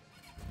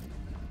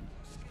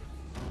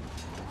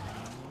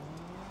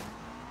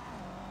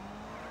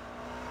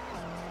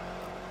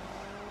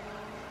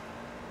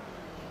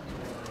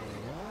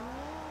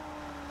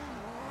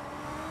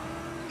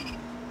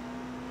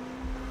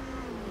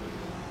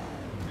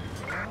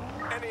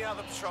 Any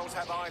other patrols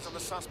have eyes on the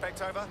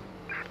suspect, over?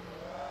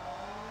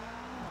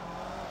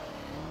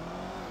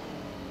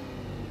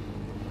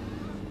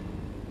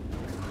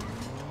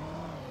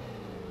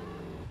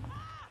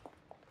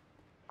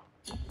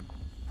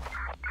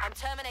 I'm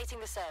terminating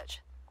the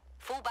search.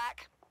 Fall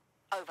back.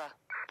 Over.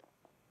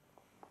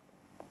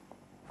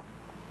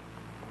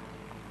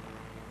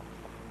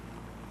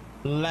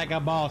 Like a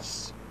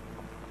boss.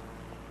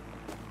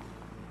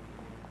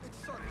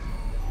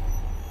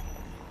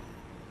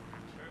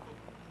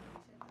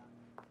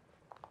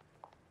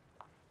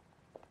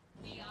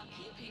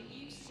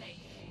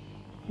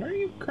 What are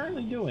you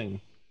currently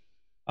doing?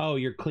 Oh,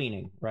 you're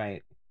cleaning,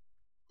 right?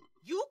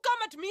 You come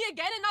at me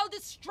again and I'll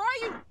destroy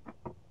you!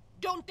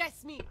 Don't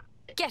test me!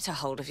 Get a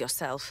hold of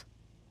yourself.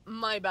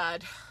 My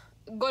bad.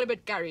 Got a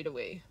bit carried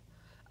away.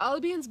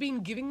 Albion's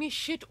been giving me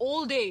shit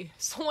all day,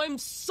 so I'm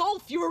so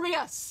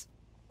furious!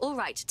 All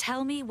right,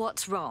 tell me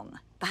what's wrong.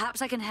 Perhaps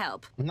I can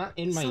help. I'm not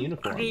in my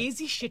uniform.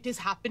 Crazy shit is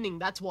happening,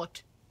 that's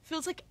what.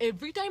 Feels like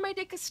every time I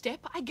take a step,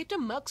 I get a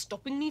merc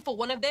stopping me for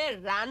one of their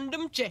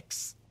random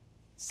checks.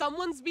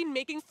 Someone's been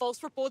making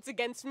false reports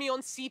against me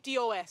on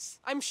CTOS.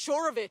 I'm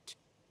sure of it.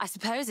 I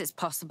suppose it's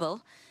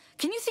possible.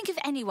 Can you think of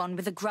anyone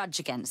with a grudge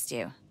against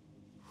you?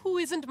 Who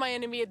isn't my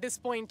enemy at this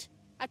point?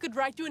 I could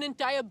write you an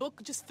entire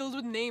book just filled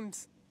with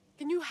names.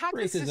 Can you hack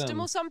the system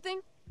or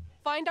something?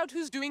 Find out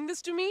who's doing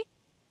this to me?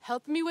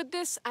 Help me with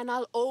this and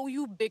I'll owe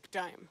you big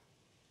time.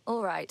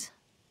 All right.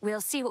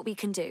 We'll see what we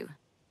can do.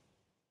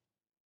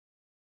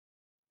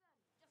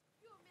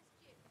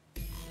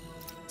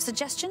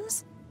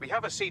 Suggestions? We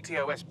have a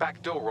CTOS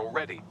backdoor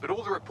already, but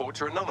all the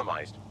reports are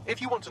anonymized.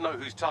 If you want to know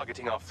who's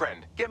targeting our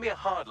friend, get me a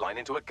hard line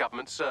into a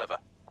government server.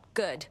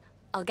 Good.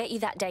 I'll get you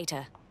that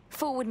data.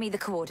 Forward me the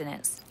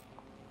coordinates.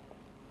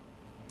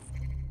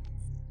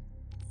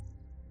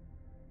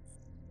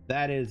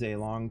 That is a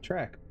long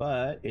trek,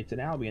 but it's an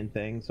Albion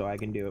thing, so I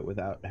can do it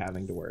without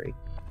having to worry.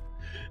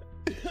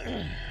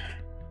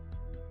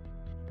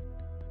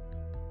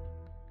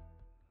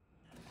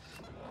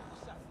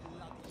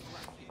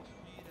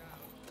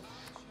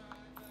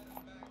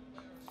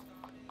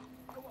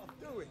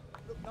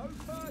 Look no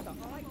further,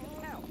 I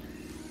can help.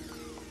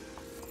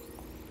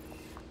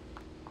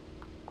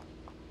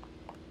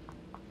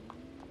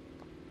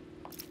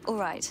 All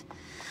right,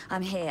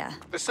 I'm here.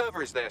 The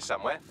server is there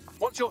somewhere.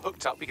 Once you're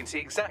hooked up, you can see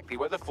exactly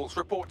where the false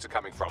reports are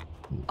coming from.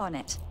 On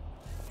it.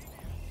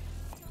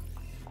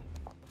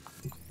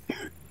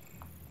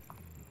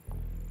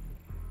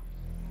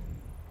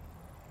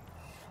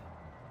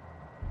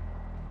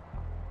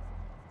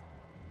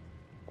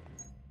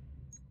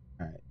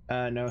 All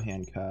right, no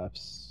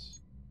handcuffs.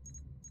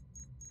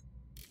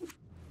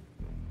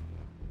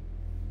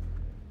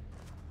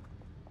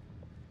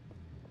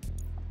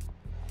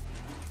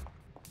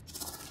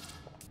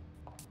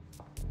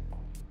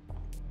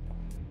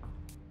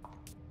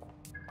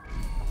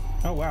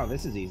 Oh wow,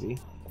 this is easy.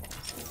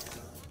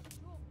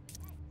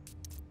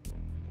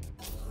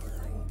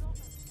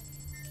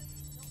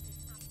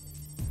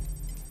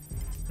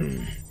 I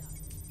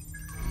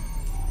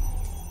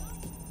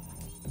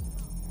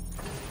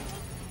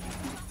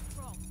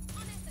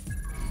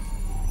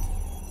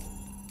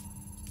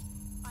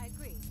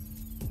agree.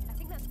 I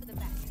think that's for the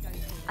best, don't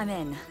you? I'm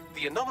in.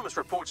 The anonymous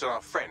reports on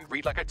our friend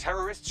read like a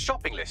terrorist's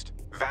shopping list.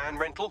 Van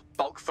rental,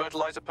 bulk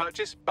fertilizer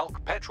purchase,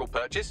 bulk petrol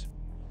purchase.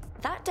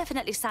 That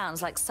definitely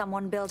sounds like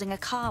someone building a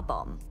car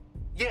bomb.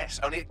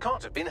 Yes, only it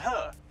can't have been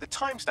her. The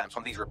timestamps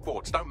on these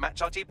reports don't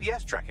match our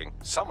GPS tracking.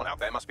 Someone out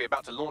there must be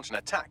about to launch an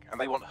attack,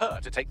 and they want her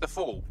to take the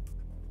fall.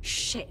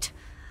 Shit.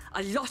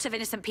 A lot of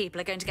innocent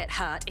people are going to get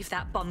hurt if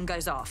that bomb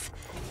goes off.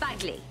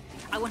 Bagley,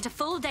 I want a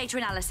full data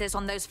analysis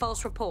on those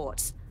false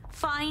reports.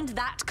 Find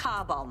that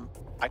car bomb.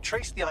 I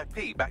traced the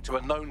IP back to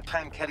a known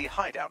Pan Kelly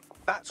hideout.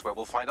 That's where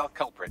we'll find our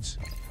culprits.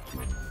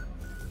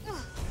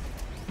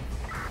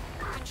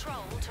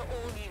 Control to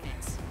all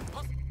units.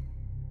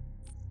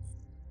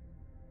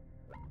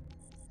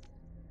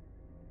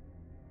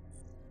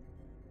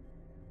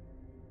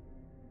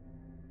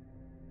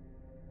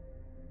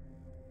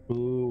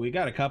 Ooh, we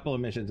got a couple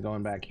of missions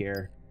going back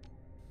here.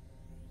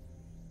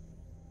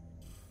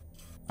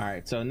 All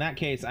right, so in that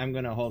case, I'm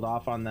gonna hold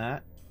off on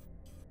that.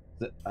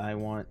 I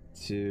want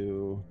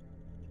to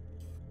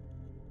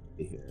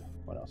see here.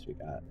 What else we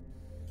got?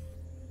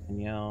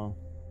 Danielle.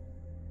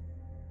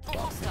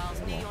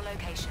 Hostiles near your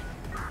location.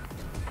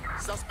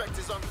 Suspect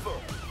is on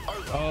foot.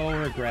 Over. Oh,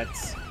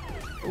 regrets.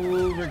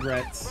 Ooh,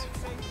 regrets.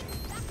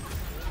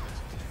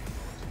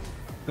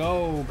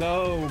 Go,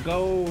 go,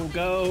 go,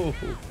 go.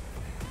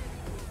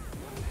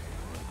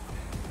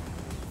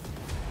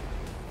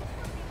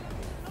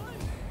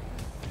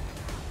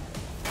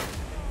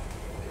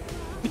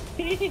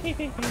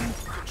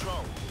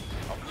 Control.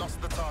 I've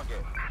lost the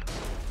target.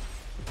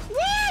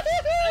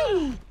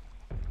 Woo-hoo-hoo!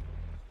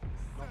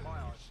 Not my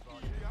eyes,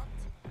 target.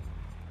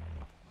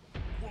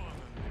 Go on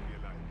and live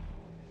your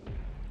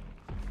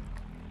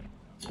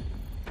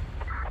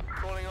life.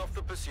 Calling off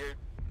the pursuit.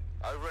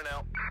 Over and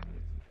out.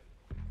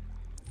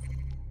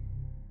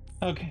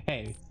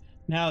 Okay,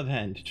 now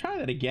then, to try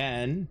that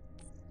again.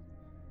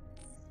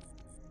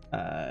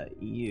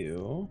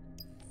 You.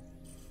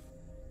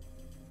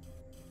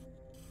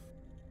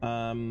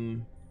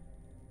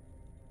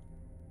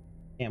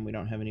 And we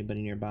don't have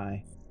anybody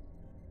nearby.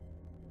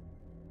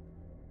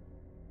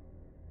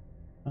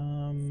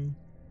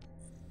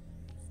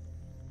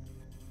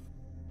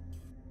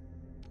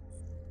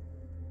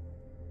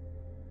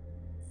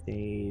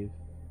 Dave.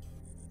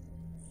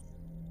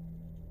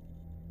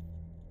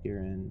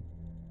 Kieran.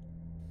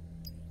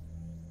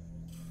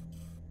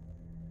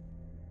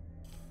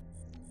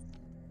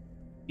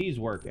 He's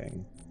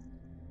working.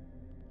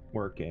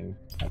 Working.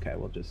 Okay,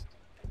 we'll just...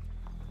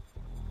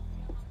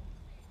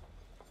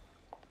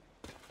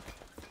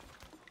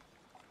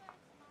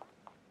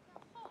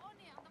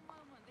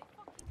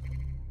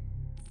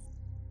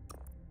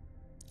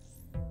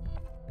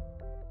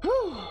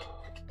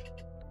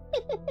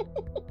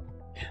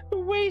 The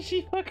way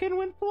she fucking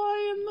went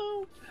flying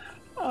though.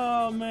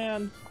 Oh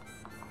man.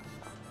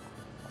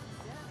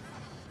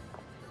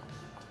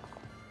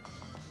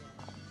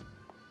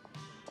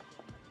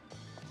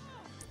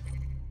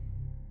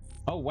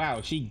 Oh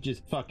wow, she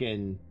just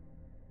fucking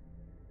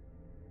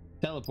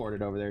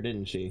teleported over there,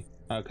 didn't she?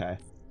 Okay.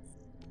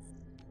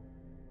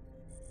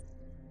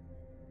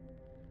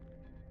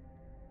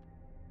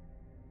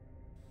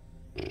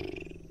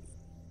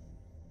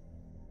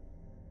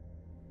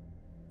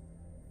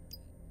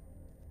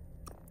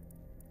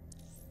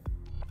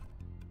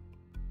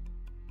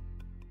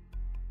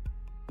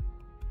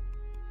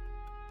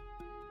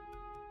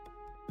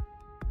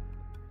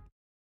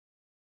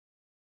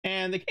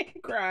 And the game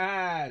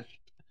crashed.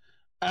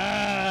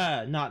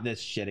 Not this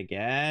shit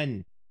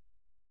again.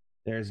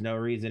 There's no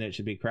reason it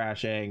should be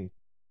crashing.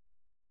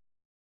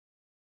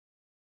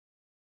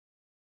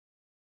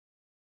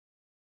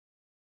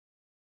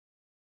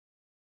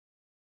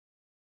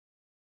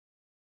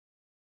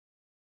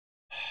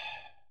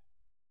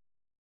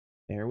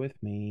 Bear with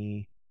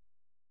me.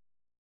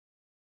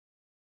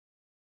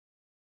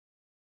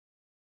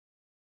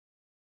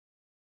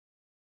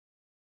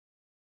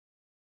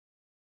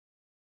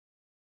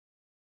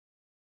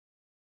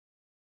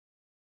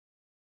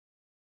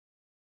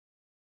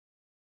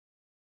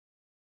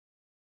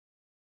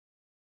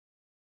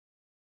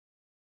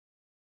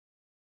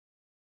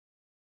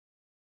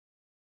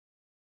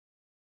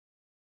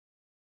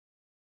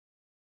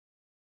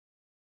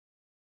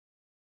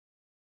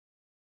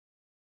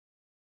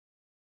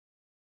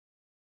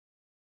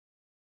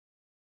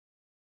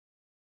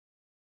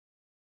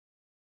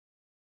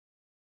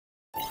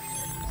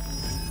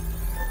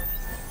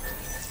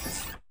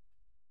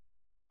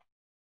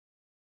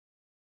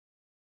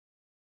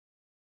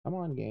 Come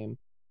on, game.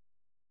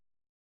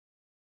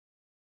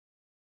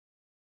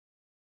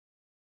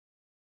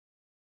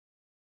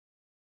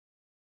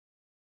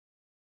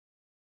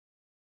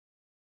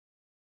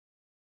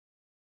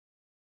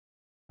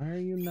 Why are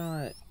you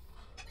not?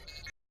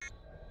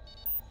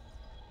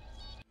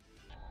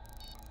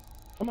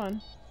 Come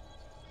on.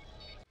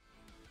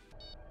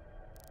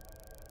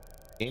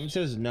 Game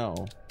says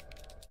no.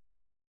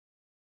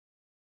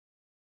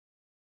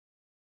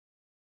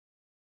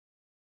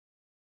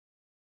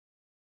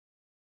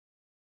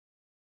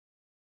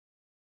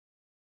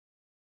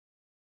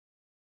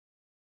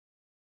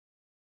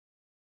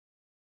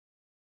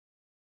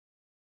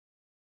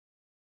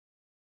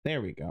 There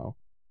we go.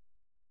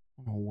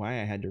 I don't know why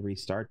I had to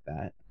restart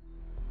that.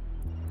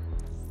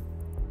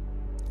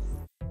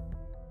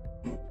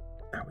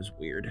 That was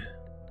weird.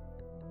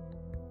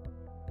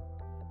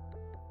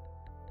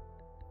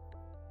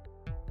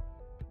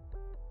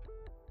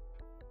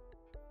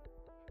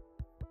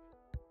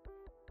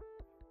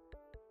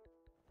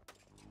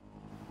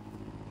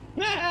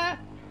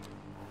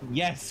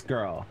 Yes,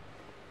 girl.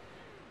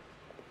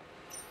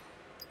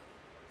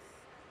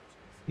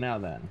 Now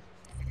then.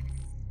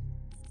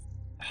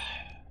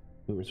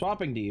 We were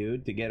swapping to you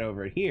to get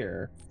over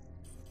here,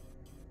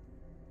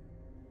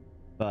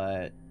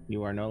 but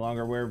you are no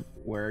longer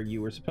where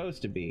you were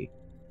supposed to be.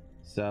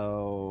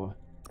 So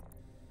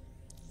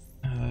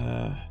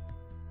Feeling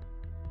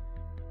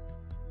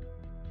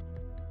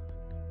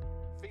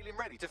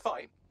ready to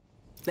fight?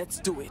 Let's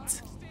do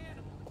it.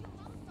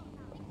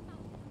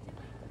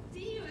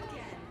 See you again.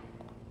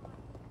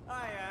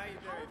 Hi, how you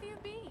doing? How have you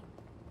been?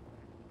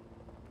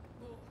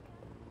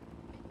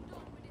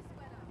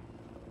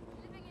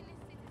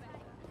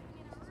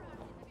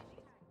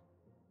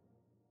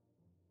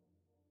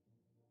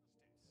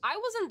 I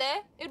wasn't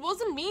there. It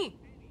wasn't me.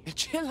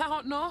 Chill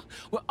out, no?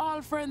 We're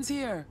all friends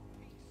here.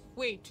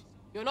 Wait,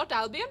 you're not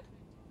Albion?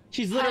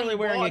 she's literally Thank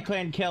wearing a God.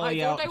 Clan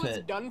Kelly I thought outfit. I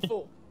was done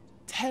for.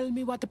 Tell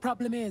me what the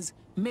problem is.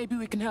 Maybe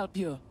we can help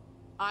you.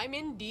 I'm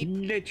in deep.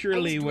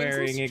 Literally I was doing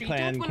wearing some a street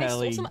Clan art when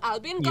Kelly I saw some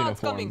Albion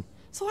guards uniform. coming,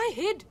 so I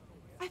hid.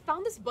 I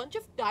found this bunch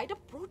of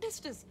tied-up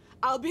protesters.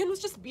 Albion was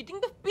just beating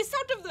the piss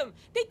out of them,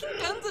 taking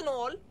turns and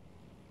all.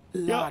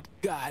 Lord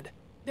God.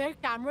 There are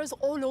cameras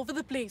all over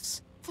the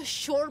place. For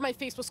sure my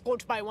face was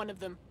caught by one of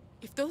them.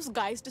 If those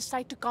guys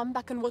decide to come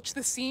back and watch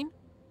the scene,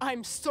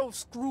 I'm so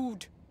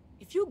screwed.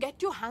 If you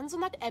get your hands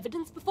on that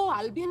evidence before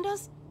Albion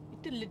does,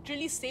 it'll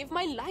literally save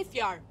my life,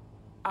 Yar.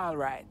 All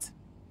right.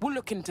 We'll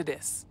look into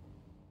this.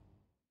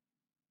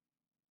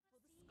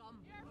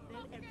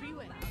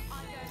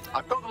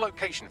 I've got the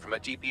location from her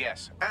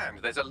GPS, and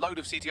there's a load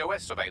of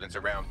CTOS surveillance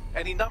around.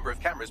 Any number of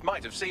cameras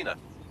might have seen her.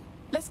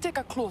 Let's take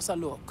a closer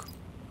look.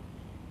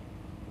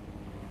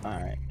 All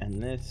right,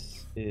 and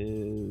this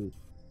is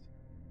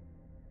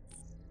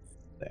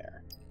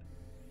there.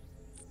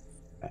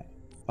 Okay.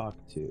 Talk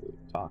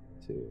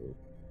to,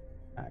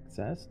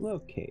 access,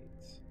 locate,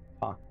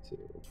 talk to,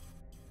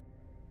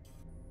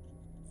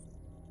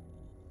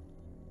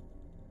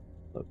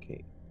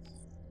 locate.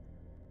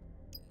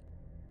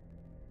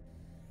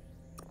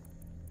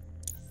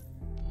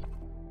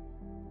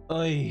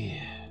 Oy.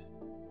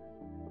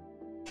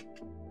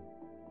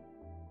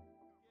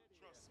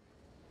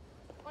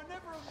 I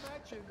never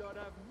imagined I'd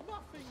have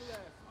nothing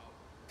left.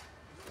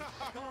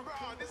 Bro,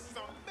 this is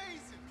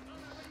amazing.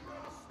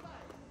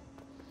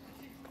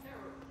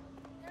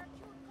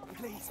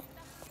 Please.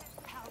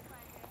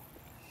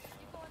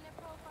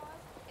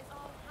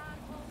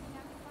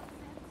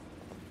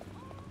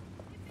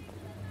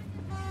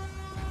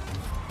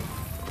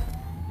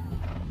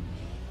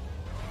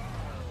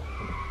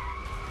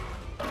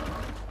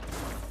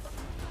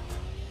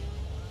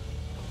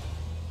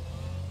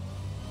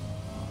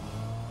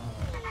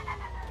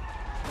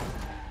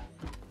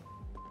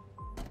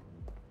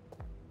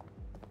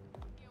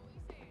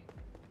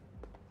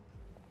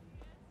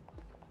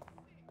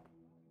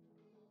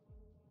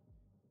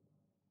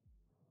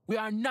 We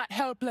are not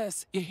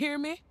helpless, you hear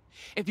me?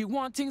 If you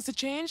want things to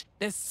change,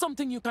 there's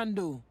something you can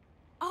do.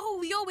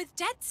 Oh, you're with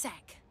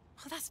DedSec.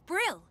 Oh, that's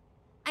brill.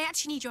 I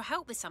actually need your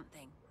help with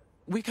something.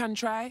 We can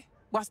try.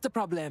 What's the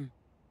problem?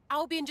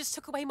 Albion just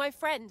took away my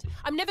friend.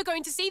 I'm never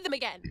going to see them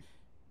again.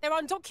 They're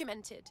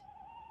undocumented.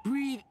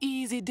 Breathe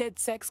easy,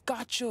 DedSec's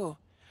got you.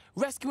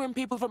 Rescuing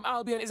people from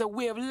Albion is a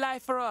way of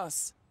life for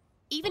us.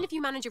 Even if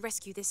you manage a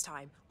rescue this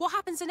time, what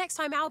happens the next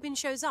time Albion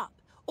shows up?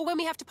 Or when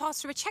we have to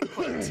pass through a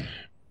checkpoint?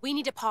 We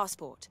need a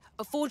passport,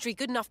 a forgery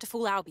good enough to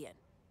fool Albion.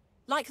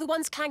 Like the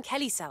ones Clan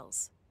Kelly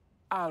sells.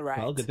 All right.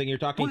 Well, good thing you're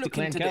talking to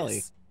Clan Kelly.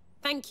 This.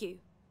 Thank you.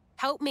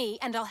 Help me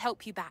and I'll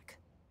help you back.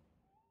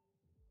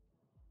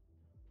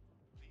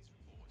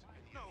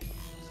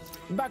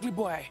 Bagley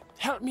boy,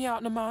 help me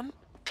out, man.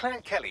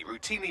 Clan Kelly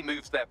routinely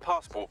moves their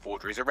passport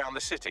forgeries around the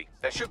city.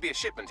 There should be a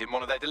shipment in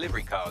one of their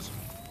delivery cars.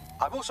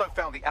 I've also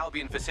found the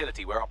Albion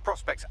facility where our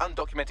prospect's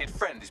undocumented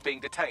friend is being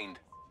detained.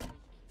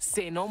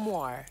 Say no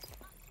more.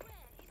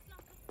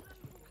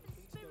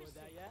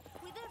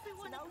 With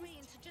everyone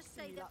agreeing to just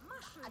say that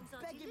mushrooms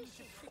are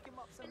delicious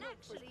and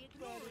actually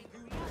ignoring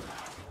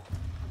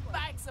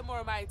Thanks, some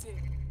more mighty.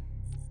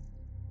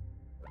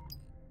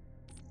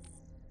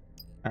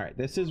 All right,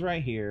 this is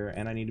right here,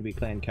 and I need to be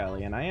Clan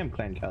Kelly, and I am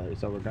Clan Kelly,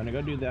 so we're gonna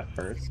go do that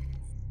first.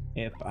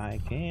 If I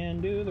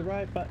can do the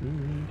right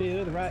button,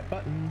 do the right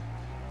button,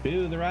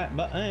 do the right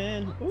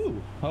button.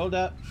 Ooh, hold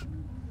up.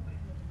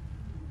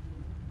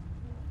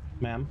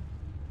 Ma'am.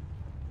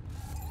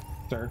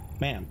 Sir,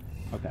 ma'am.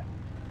 Okay.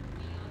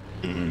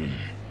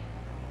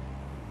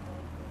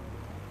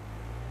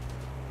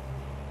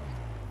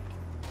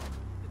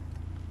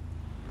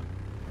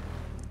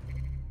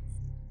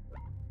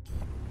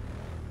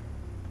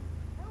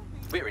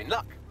 We're in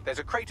luck. There's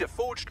a crate of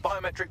forged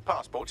biometric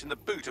passports in the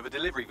boot of a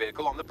delivery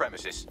vehicle on the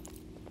premises.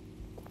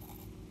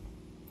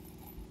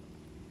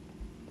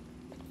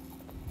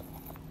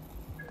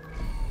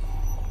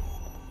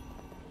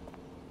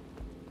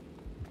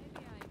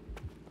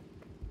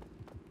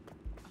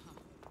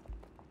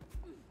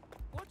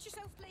 Watch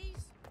yourself, please.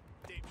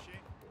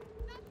 Dipshit.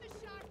 Not the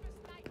sharpest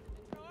knife in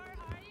the drawer,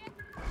 are you?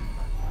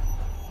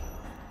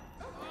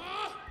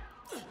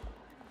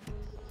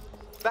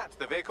 That's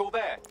the vehicle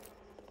there.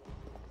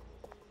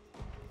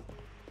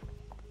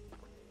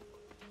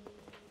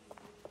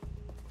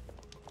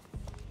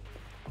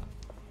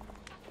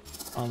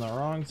 On the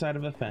wrong side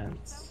of a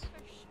fence.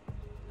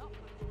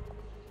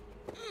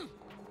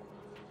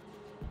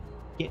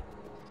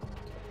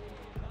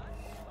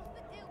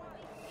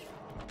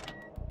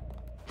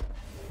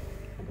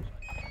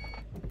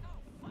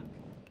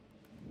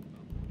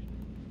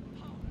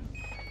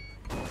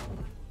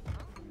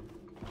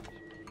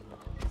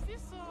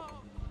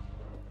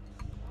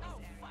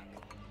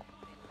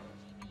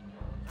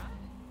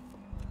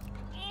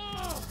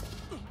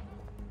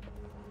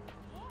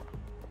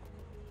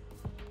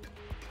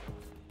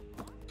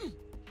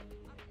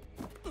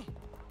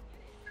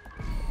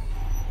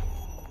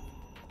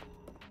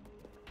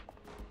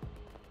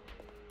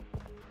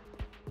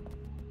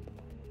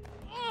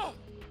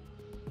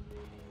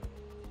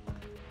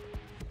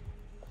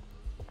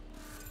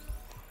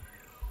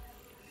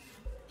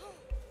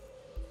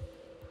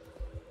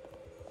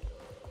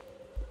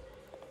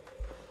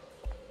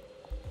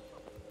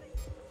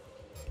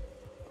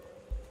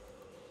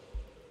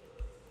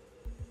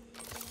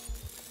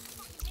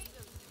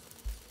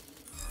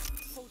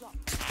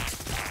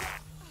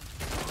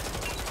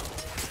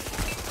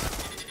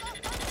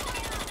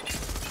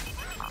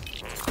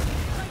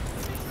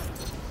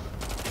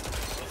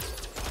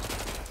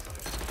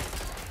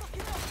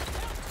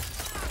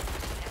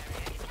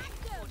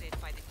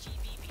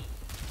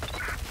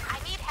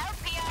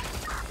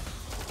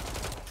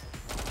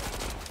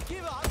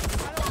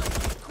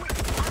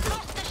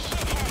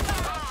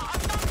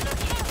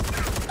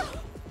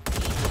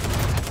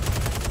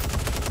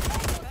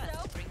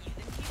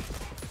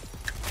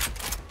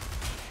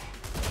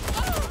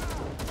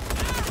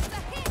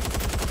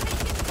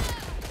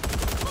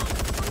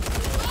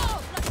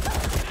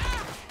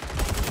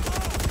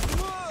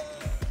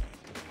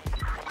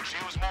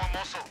 could use more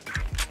muscle.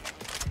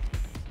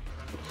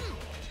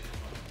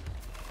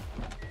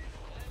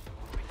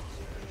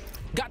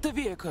 Got the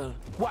vehicle.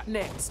 What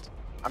next?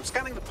 I'm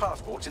scanning the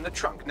passports in the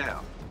trunk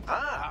now.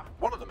 Ah,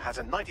 one of them has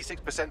a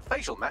 96%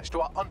 facial match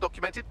to our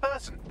undocumented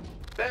person.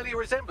 Barely a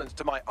resemblance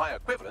to my eye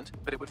equivalent,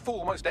 but it would fool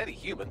almost any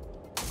human.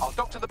 I'll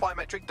doctor the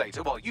biometric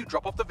data while you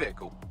drop off the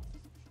vehicle.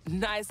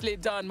 Nicely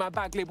done, my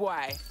Bagley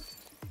boy.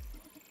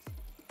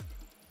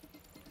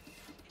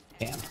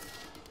 Damn.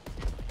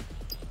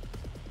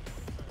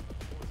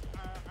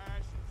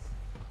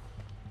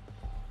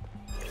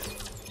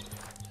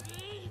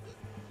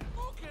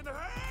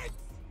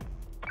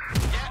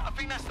 Yeah, I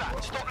think that's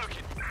that. Stop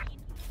looking.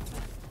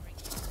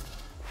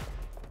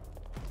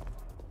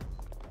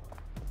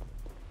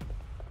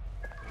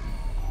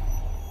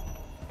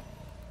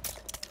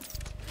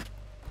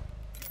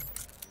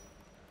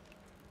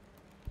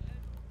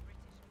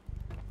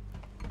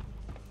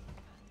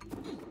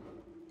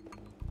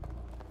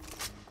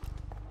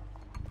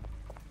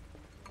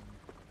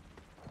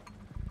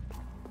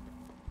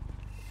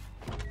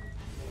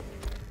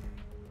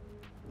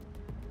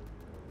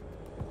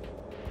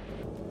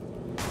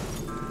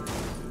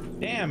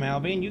 Damn,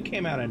 Albion, you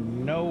came out of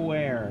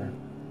nowhere.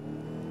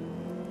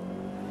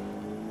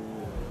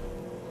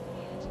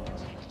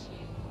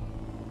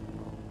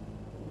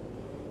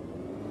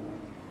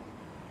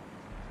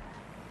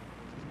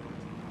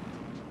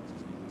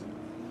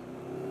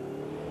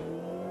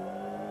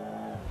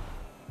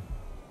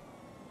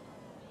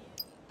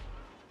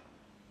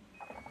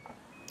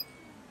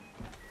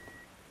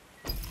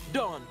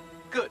 Done.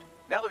 Good.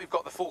 Now that we've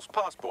got the false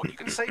passport, you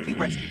can safely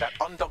rescue that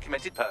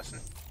undocumented person.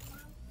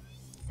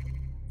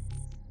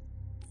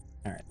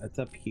 All right, that's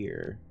up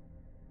here.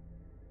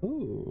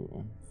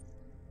 Ooh.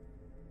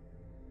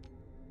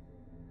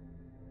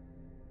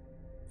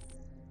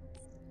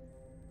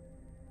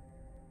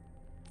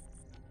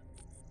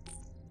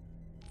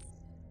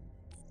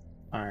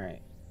 All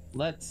right,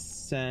 let's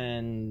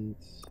send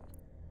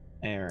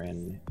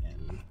Aaron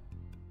in.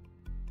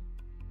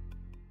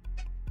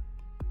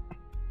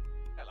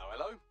 Hello,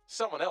 hello.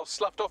 Someone else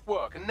sloughed off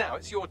work, and now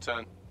it's your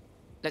turn.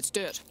 Let's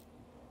do it.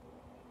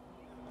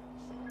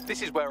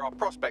 This is where our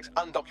prospect's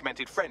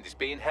undocumented friend is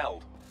being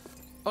held.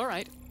 All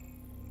right.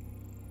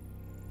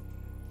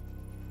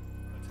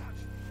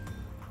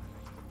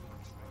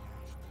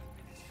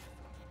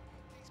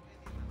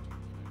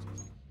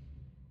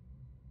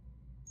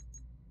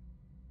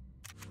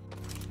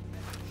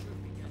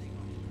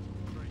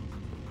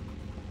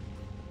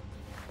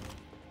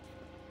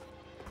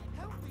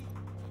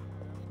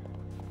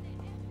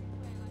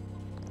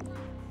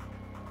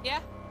 Yeah?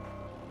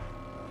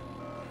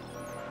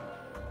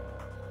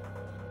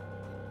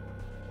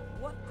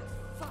 What the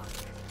fuck?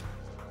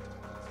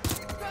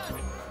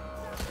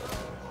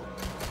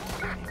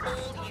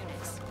 All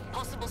units.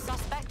 Possible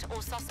suspect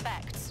or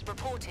suspects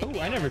reported. Oh,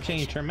 I never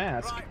changed her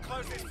mask. Right,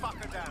 close this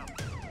fucker down.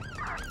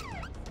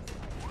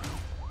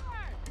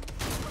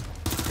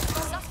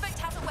 Suspect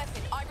has a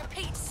weapon. I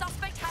repeat,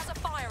 suspect has a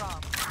firearm.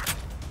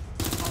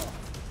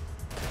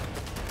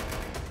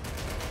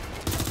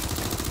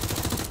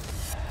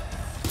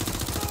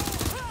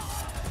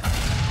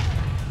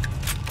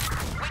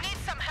 We need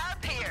some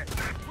help here.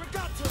 We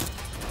got to.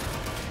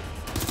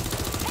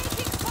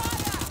 Taking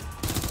fire.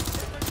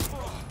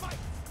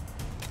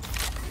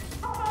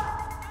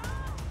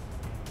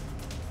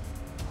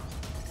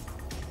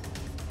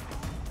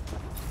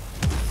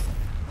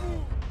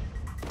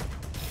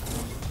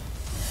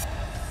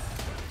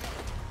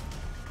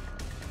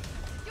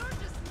 You're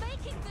just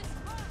making this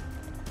fun.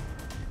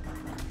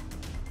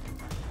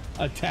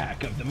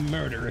 Attack of the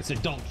murderous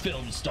adult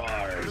film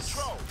stars.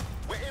 Patrol,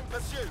 we're in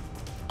pursuit.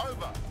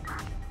 Over.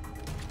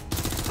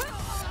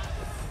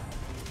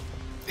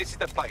 This is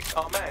the place.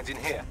 Our man's in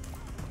here.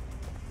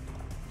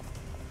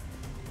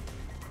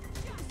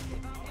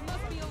 It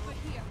must be over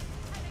here.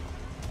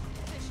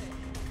 Position.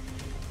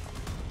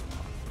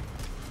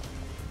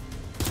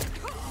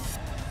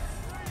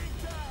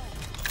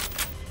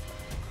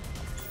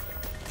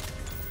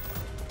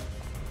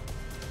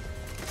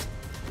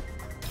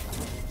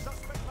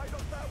 Suspect laid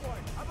off that way.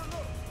 Have a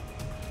look.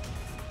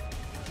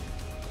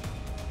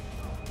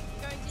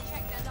 Going to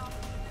check that off.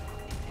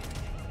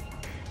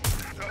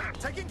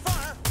 Taking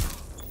fire.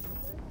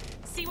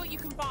 See what you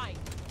can find.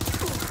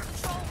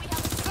 Patrol, we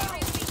have a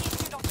seriously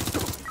injured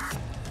officer.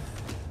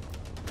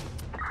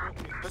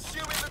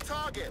 Pursuing the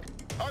target.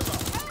 Over.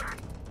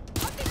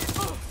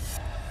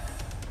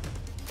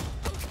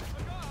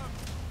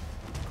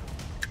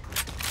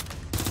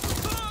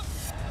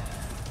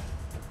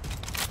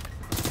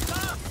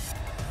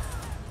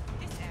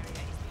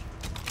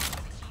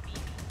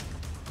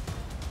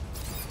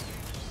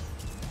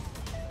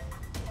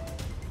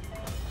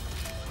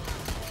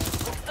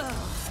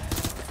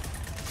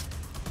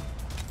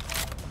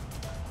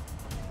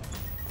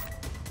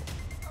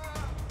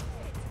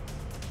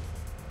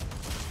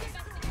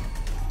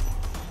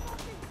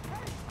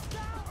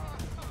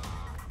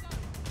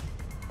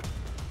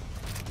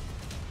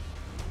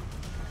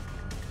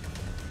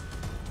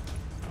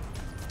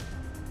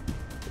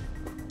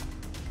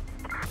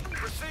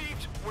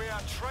 We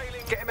are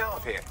trailing. Get him out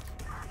of here.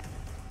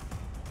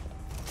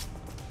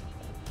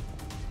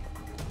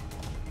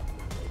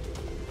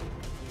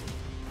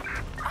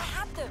 I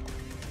had them.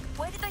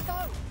 Where did they go?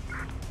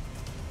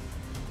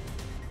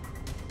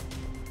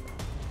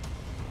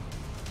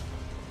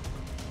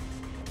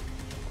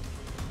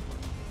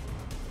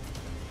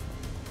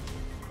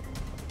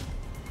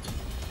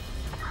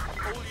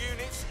 All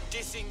units,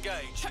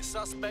 disengage.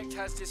 Suspect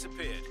has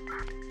disappeared.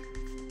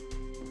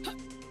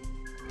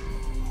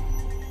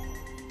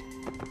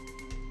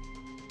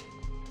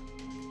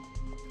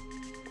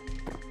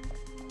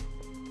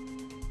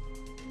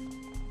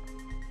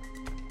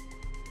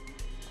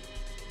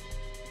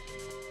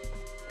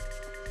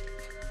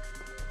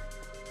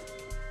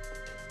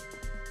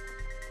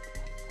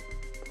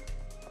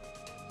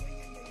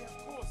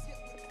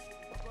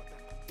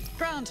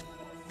 Grand.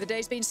 The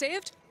day's been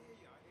saved.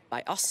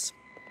 By us.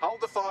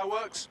 Hold the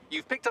fireworks.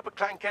 You've picked up a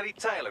Clankelly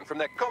tale, and from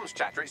their comms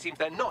chatter, it seems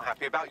they're not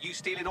happy about you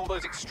stealing all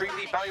those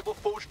extremely valuable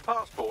forged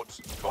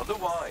passports. Wonder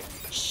why?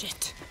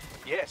 Shit.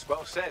 Yes,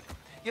 well said.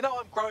 You know,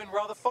 I'm growing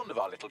rather fond of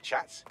our little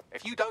chats.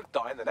 If you don't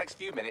die in the next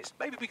few minutes,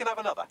 maybe we can have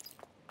another.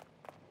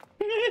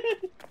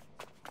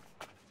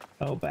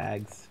 Oh,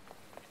 bags.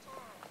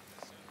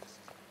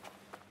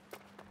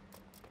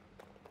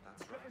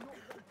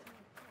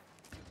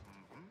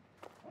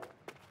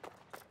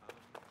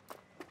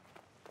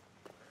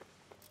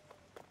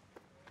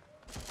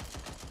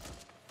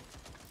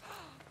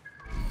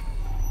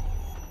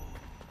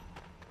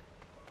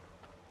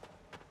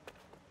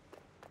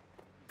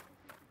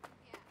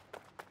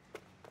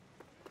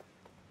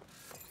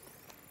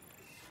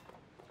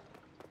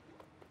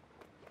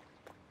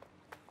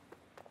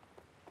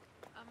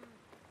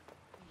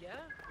 Yeah?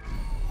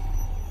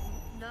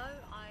 No,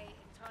 I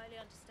entirely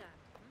understand.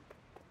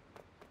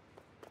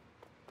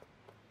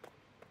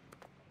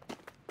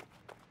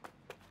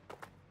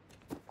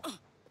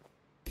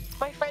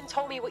 My friend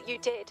told me what you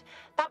did.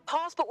 That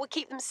passport will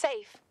keep them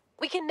safe.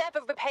 We can never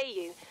repay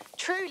you.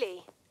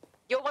 Truly,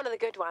 you're one of the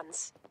good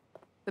ones.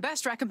 The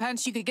best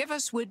recompense you could give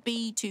us would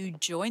be to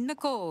join the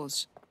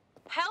cause.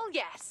 Hell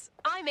yes,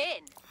 I'm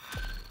in.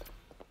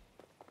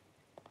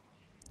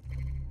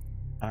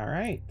 All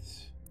right.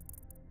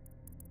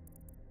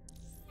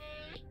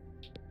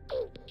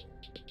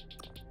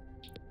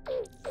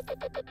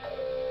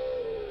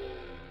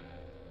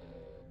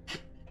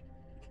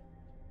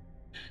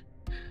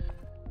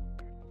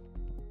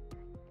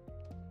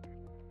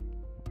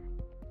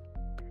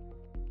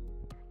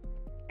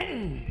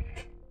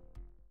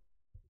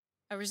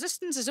 A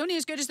resistance is only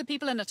as good as the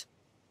people in it.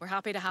 We're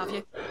happy to have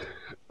you.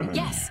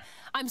 Yes,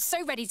 I'm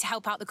so ready to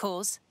help out the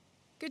cause.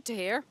 Good to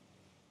hear.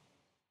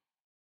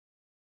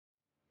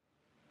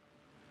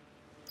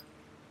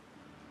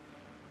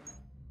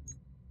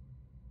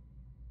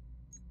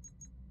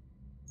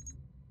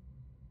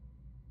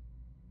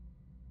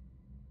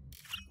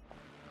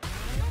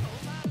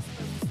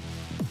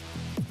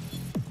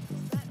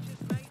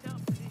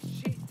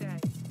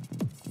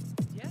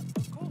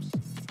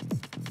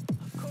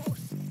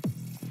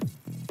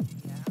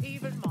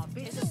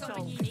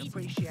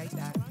 Appreciate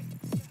that.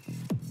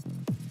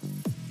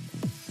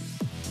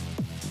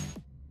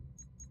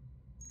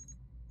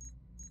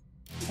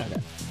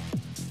 Okay.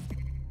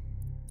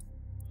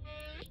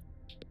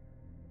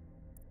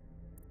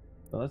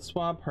 So let's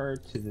swap her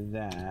to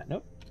that.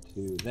 Nope.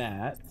 To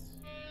that.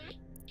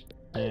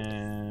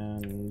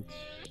 And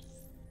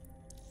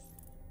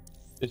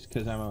just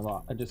because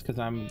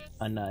I'm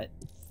a nut.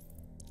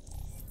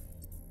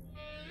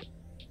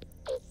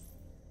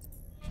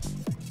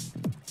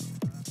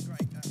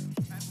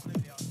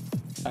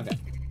 Okay.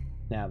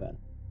 Now then.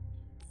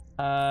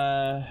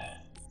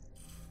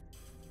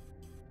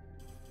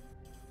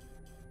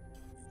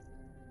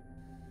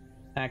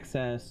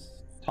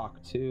 Access,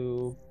 talk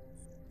to,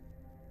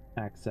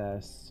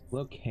 access,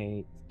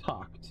 locate,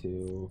 talk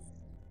to,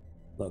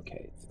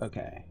 locate.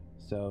 Okay.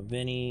 So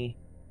Vinny,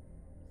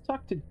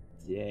 talk to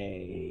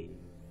Dave.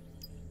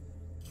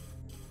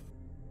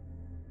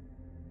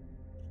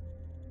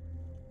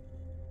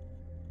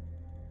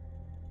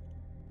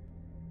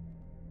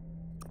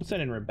 We'll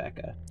send in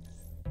Rebecca.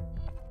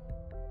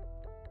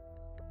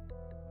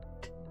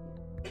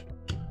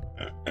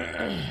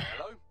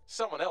 Hello?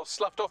 Someone else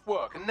sloughed off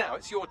work, and now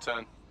it's your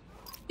turn.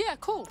 Yeah,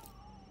 cool.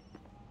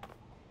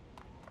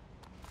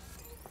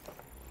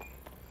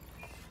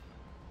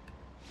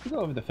 You go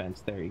over the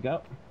fence. There you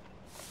go.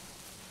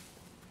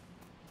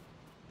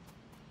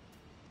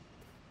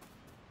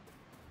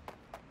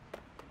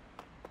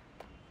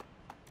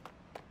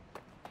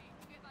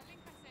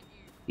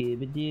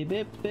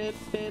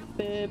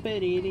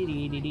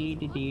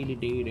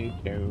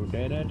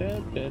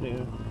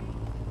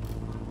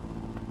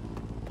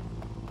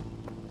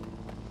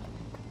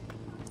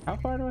 How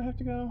far do I have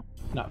to go?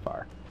 Not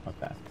far.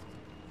 Okay.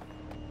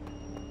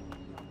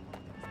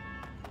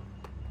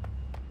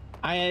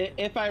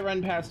 If I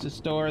run past a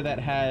store that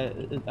has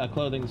a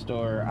clothing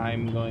store,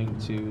 I'm going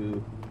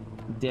to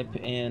dip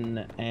in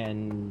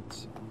and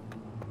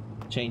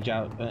change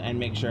out and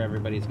make sure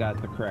everybody's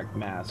got the correct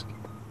mask.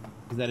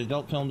 That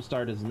adult film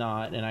star does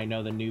not, and I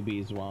know the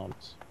newbies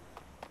won't.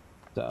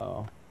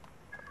 So.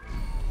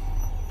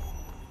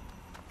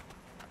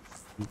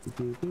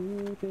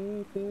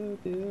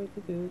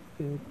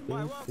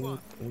 What?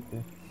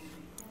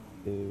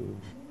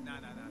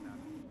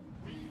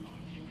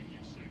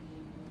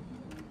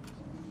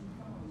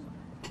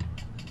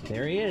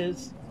 There he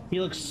is. He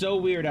looks so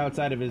weird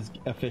outside of his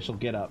official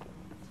getup.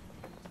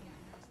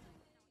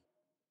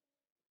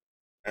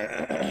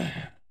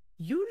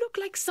 You look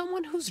like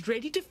someone who's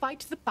ready to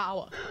fight the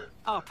power.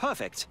 Ah,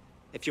 perfect.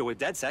 If you're with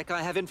DedSec,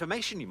 I have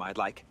information you might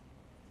like.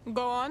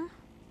 Go on.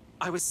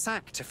 I was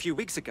sacked a few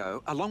weeks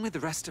ago, along with the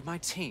rest of my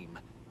team.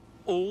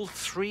 All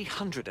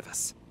 300 of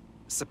us.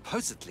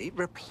 Supposedly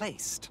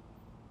replaced.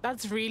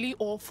 That's really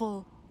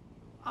awful.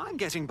 I'm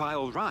getting by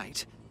all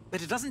right,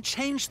 but it doesn't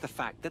change the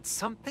fact that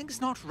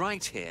something's not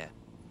right here.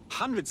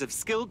 Hundreds of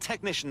skilled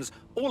technicians,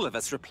 all of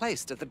us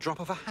replaced at the drop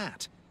of a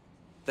hat.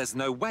 There's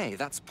no way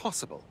that's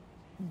possible.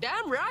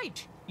 Damn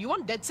right. You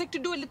want DedSec to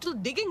do a little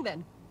digging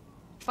then?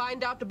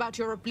 Find out about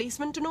your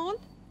replacement and all?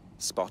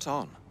 Spot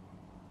on.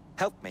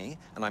 Help me,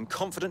 and I'm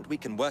confident we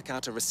can work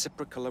out a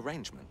reciprocal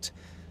arrangement.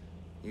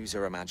 Use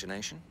your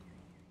imagination.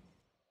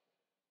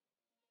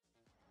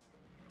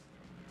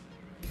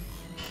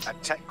 A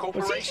tech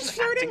corporation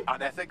acting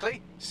unethically?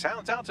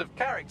 Sounds out of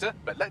character,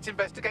 but let's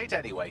investigate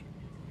anyway.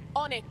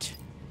 On it.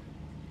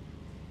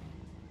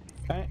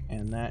 Okay,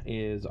 and that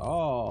is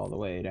all the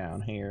way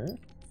down here.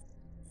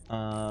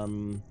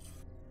 And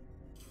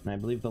I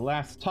believe the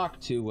last talk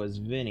to was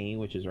Vinny,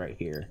 which is right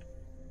here.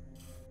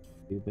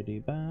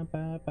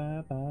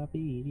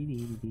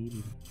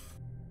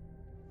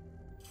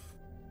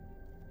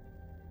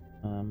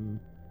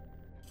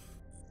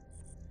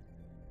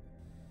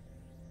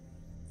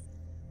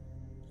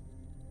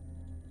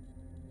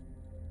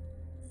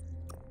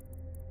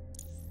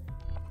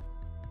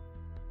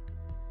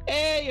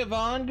 Hey,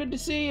 Yvonne, good to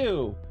see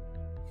you.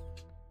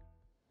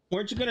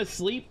 Weren't you gonna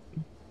sleep?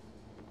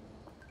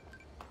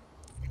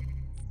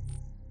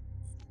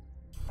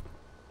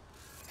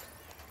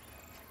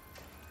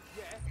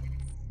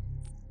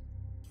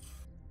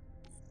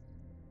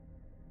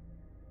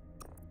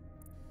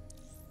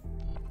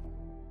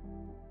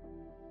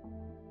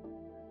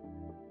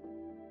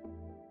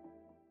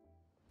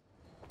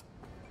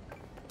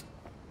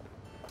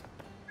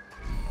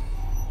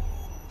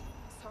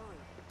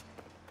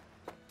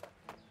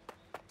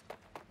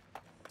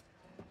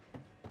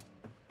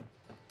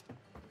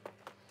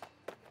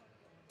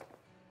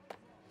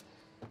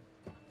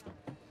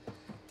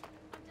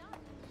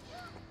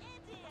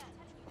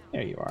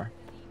 There you are.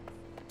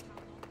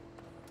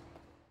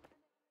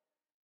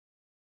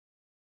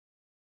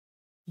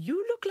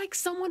 You look like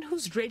someone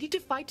who's ready to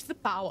fight the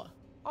power.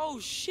 Oh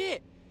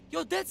shit!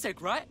 You're DedSec,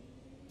 right?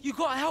 You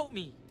gotta help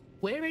me.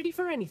 We're ready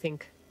for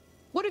anything.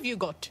 What have you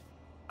got?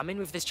 I'm in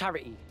with this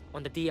charity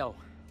on the DL.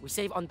 We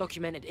save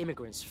undocumented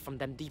immigrants from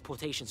them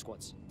deportation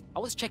squads. I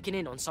was checking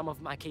in on some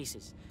of my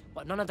cases,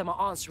 but none of them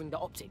are answering the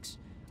optics.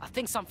 I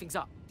think something's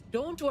up.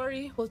 Don't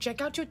worry, we'll check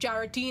out your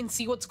charity and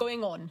see what's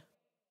going on.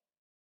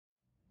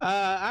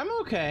 I'm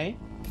okay.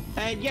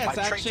 And yes,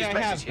 I actually, I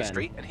have been.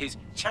 History, and his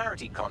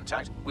charity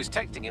contact was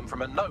texting him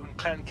from a known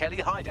Clan Kelly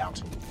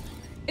hideout.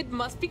 It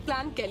must be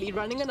Clan Kelly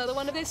running another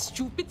one of their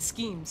stupid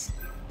schemes.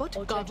 But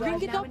covering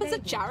it up as a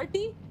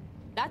charity?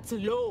 That's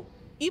low,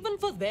 even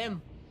for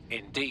them.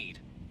 Indeed.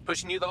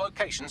 Pushing you the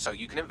location so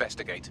you can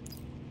investigate.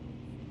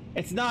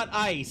 It's not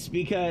ICE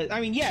because, I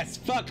mean, yes,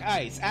 fuck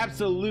ICE,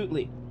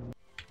 absolutely.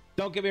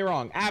 Don't get me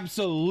wrong,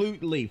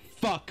 absolutely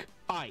fuck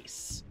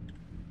ICE.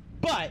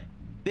 But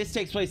this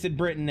takes place in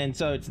Britain, and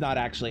so it's not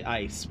actually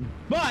ICE.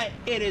 But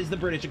it is the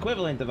British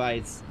equivalent of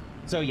ICE,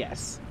 so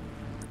yes.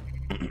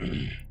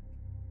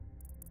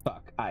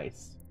 Fuck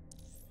ICE.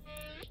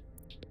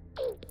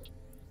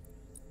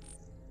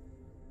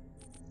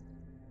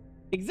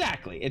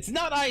 Exactly. It's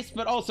not ICE,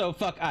 but also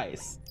fuck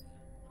ICE.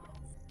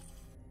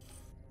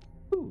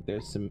 Ooh,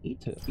 there's some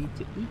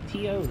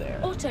ETO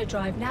there. Auto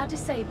drive now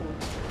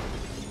disabled.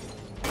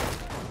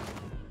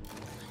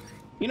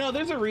 You know,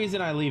 there's a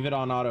reason I leave it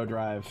on auto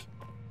drive.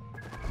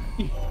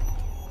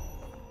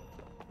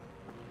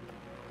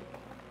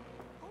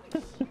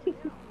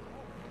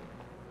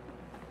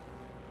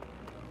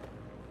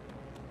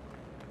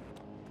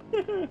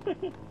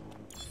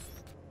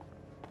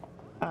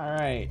 All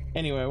right.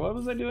 Anyway, what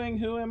was I doing?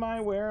 Who am I?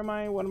 Where am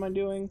I? What am I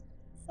doing?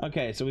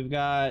 Okay, so we've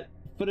got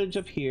footage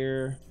up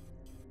here.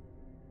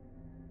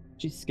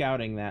 She's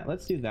scouting that.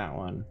 Let's do that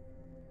one.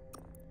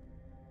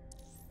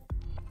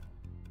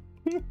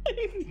 You're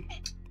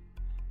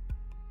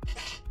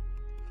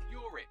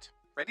it.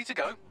 Ready to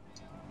go?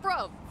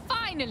 Bro,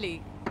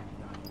 finally!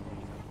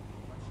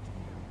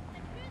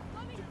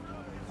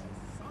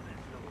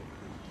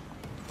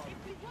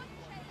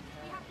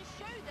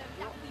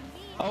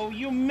 Oh,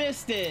 you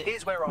missed it.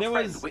 Here's where our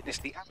friend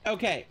witnessed the.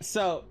 Okay,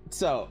 so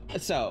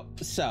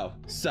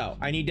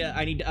I need to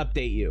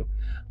update you.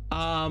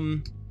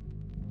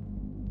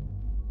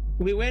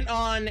 We went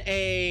on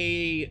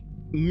a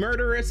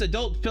murderous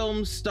adult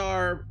film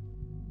star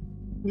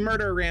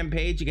murder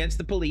rampage against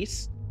the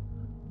police.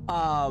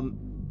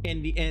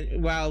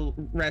 while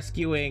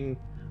rescuing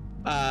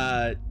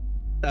a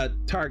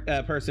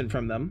person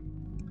from them.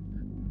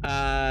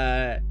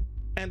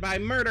 And by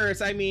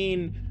murderous, I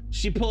mean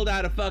she pulled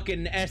out a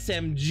fucking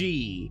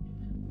SMG.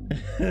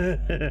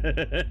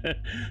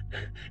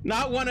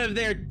 Not one of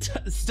their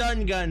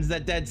stun guns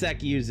that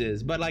DedSec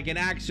uses, but like an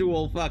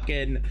actual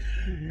fucking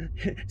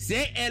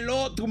say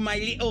hello to my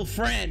little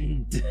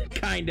friend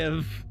kind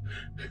of.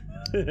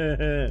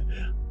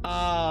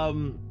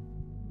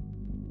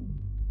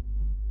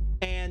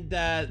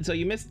 And so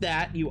you missed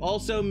that. You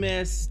also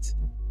missed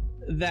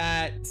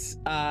that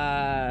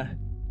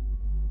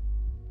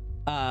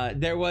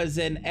there was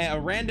a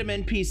random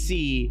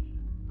NPC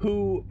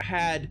who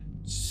had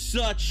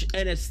such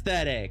an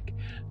aesthetic,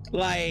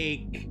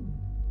 like,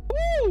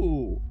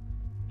 woo!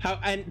 How,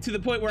 and to the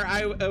point where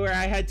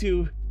I had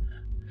to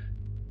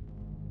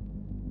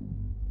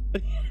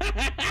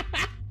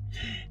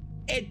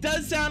it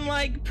does sound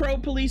like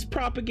pro-police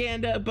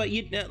propaganda, but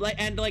you like,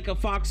 and like a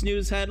Fox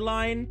News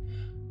headline,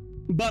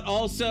 but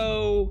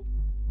also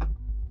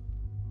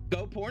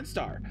go porn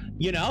star,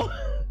 you know?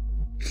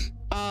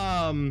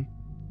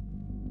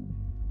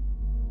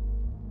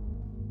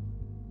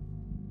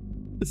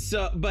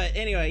 So, but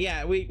anyway,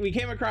 yeah, we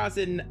came across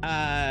an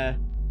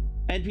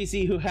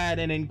NPC who had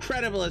an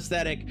incredible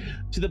aesthetic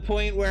to the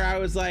point where I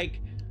was like,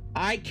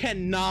 I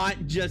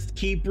cannot just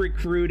keep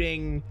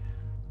recruiting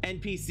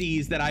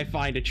NPCs that I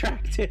find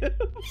attractive.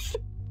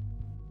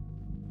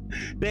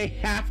 They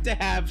have to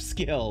have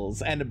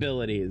skills and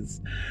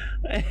abilities,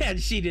 and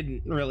she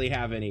didn't really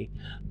have any.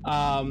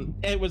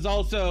 That was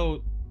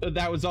also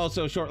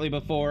shortly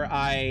before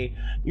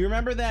you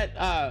remember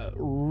that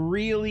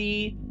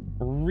really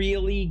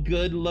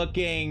good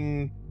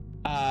looking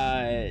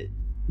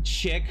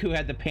chick who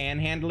had the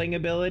panhandling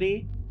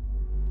ability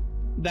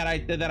that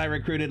I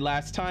recruited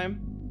last time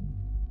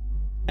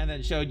and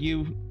then showed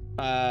you.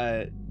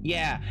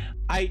 Yeah,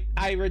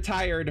 I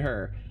retired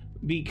her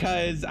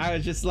because I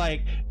was just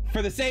like,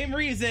 for the same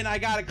reason I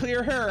gotta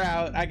clear her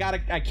out,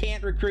 I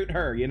can't recruit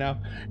her, you know?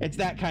 It's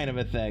that kind of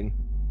a thing.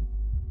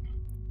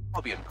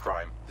 Albion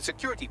crime. The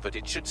security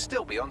footage should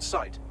still be on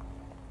site.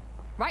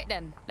 Right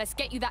then, let's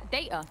get you that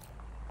data.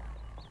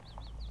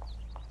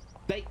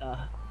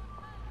 Data.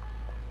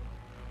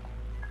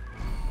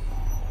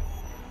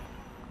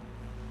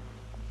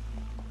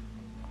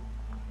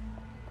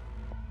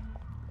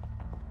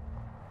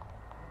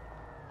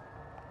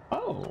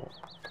 Oh.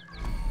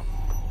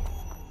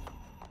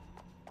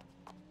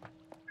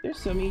 There's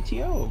some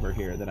ETO over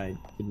here that I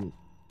didn't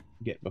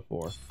get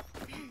before.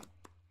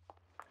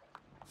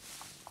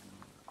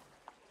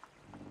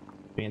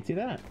 Fancy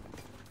that.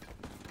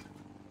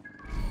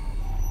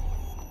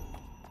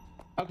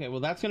 Okay, well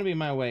that's gonna be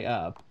my way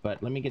up,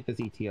 but let me get this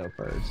ETO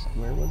first.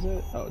 Where was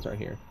it? Oh, it's right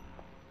here.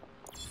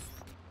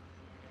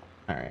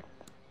 All right.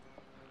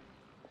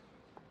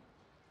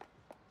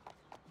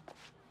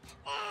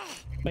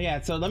 But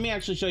yeah, so let me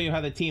actually show you how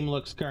the team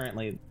looks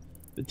currently.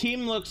 The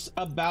team looks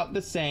about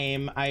the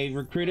same. I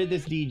recruited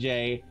this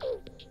DJ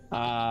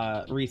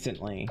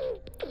recently.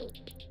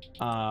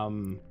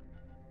 And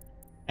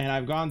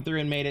I've gone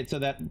through and made it so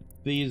that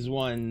these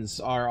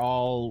ones are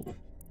all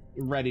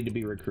ready to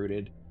be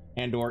recruited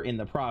and or in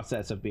the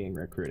process of being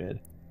recruited,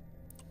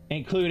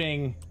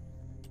 including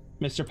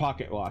Mr.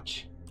 Pocket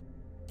Watch.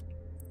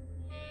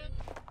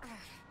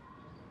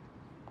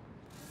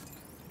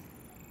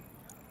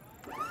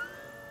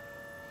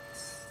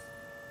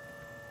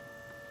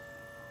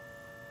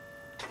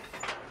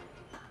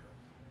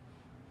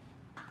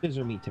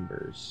 Scissor me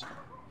timbers.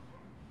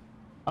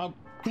 Oh,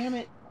 damn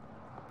it.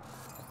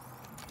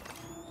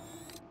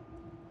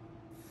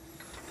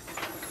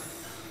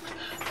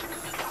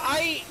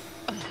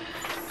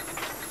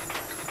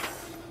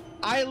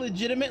 I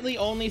legitimately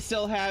only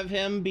still have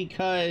him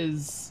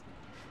because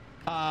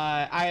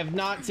I have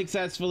not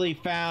successfully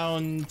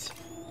found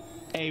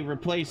a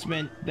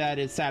replacement that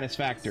is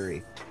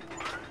satisfactory.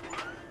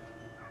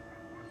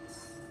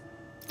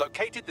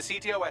 Located the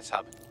CTOS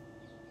hub.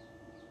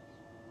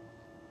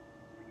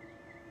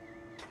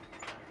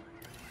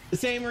 The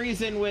same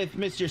reason with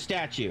Mr.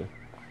 Statue.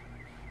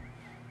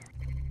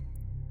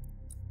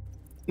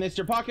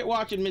 Mr. Pocket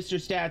Watch and Mr.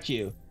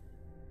 Statue.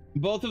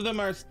 Both of them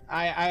are...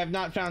 I have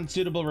not found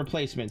suitable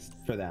replacements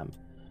for them.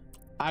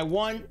 I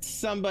want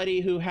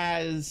somebody who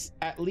has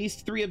at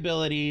least 3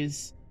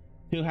 abilities,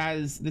 who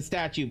has the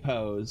statue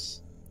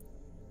pose.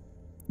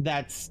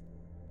 That's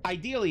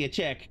ideally a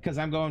chick, because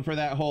I'm going for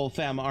that whole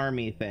femme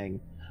army thing.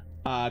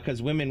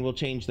 Because women will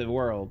change the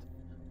world.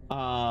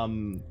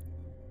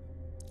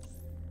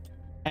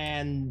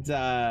 And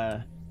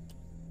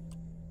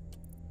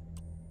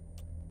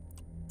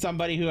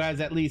somebody who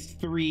has at least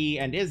 3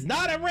 and is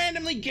not a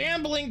randomly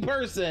gambling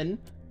person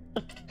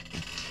who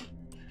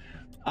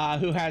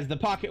has the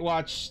Pocket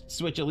Watch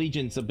Switch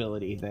Allegiance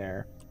ability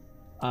there,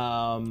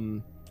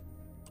 but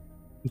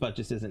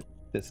just isn't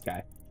this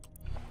guy.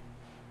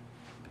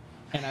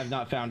 And I've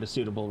not found a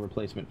suitable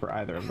replacement for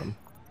either of them.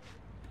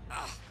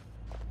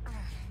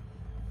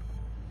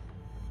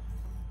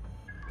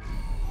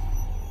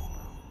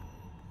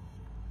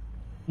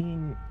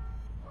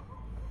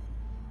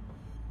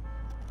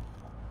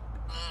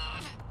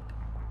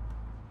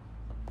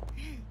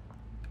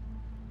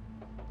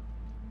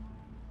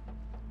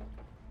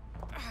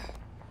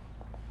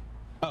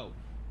 Oh.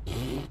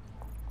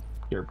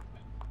 Here.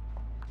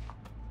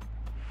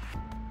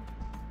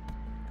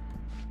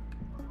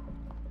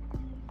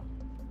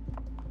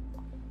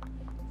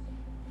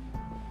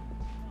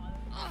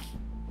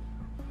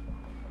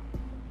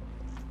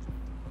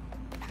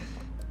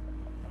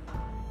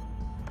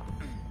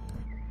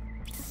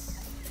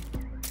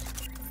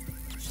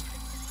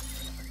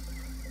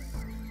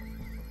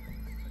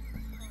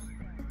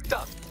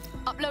 Done.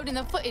 Uploading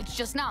the footage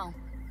just now.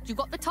 You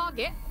got the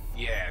target?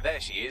 Yeah, there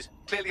she is.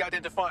 Clearly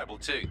identifiable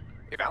too.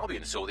 If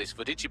Albion saw this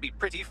footage, she'd be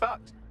pretty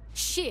fucked.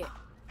 Shit.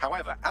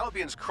 However,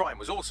 Albion's crime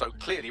was also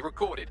clearly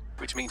recorded,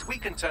 which means we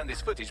can turn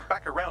this footage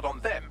back around on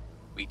them.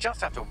 We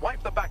just have to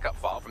wipe the backup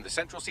file from the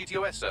central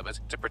CTOS servers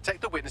to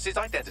protect the witness's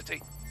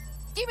identity.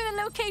 Give me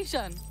the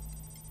location.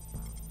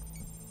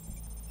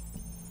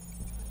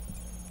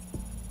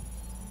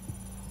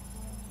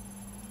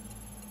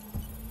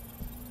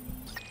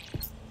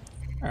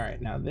 All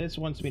right, now this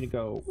wants me to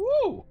go.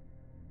 Woo!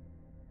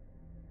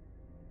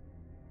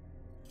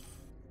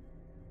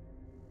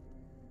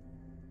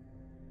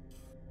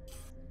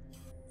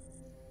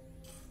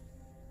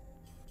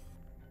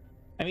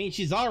 I mean,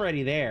 she's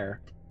already there.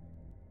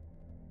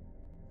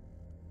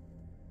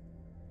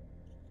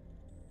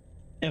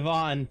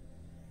 Yvonne,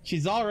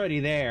 she's already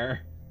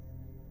there.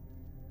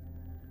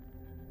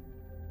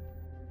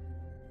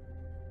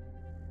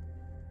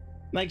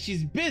 Like,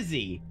 she's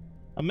busy.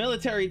 A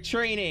military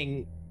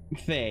training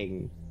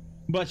thing.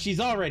 But she's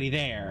already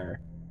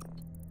there.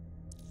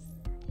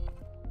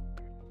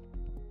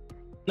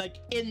 Like,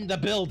 in the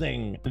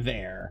building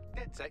there.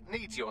 DedSec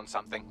needs you on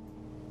something.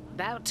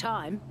 About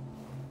time.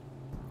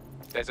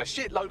 There's a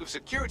shitload of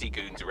security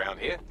goons around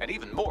here, and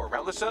even more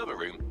around the server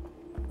room.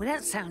 Well,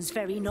 that sounds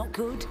very not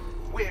good.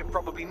 We're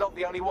probably not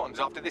the only ones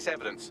after this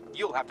evidence.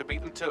 You'll have to beat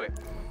them to it.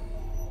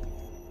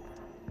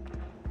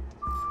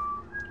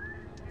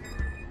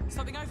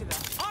 Something over there.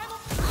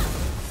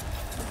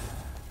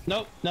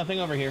 Nope, nothing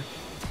over here.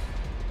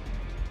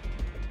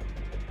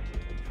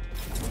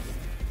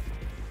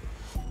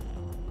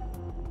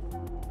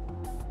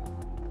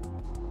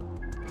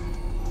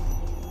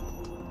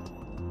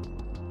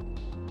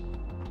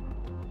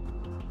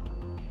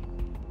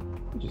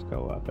 Just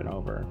go up and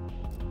over.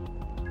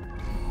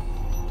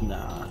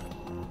 Nah.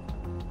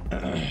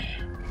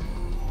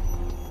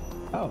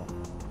 Oh.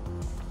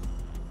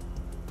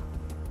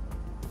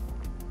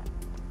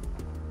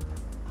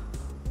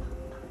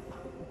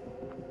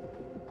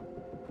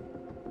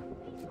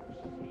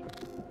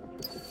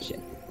 Shit.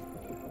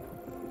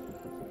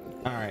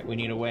 All right, we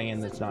need a way in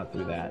that's not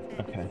through that.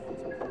 Okay.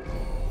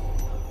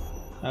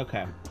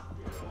 Okay.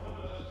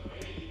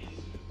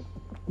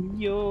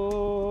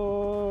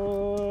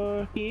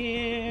 You're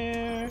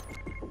here.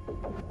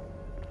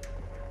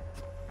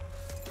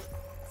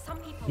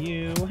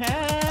 You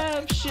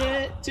have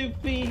shit to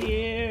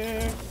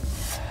fear.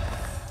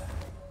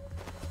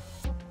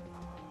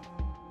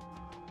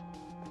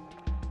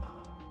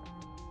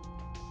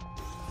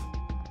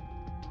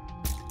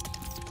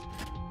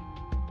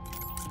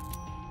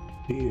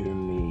 Fear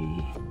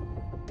me.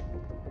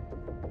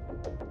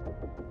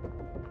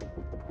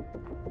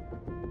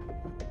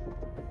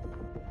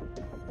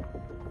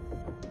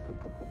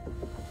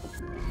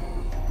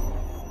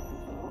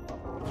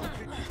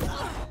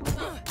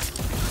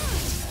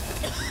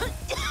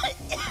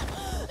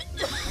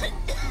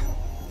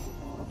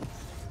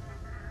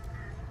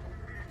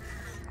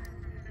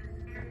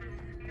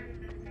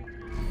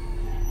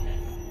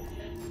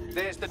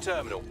 There's the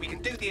terminal. We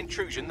can do the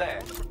intrusion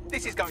there.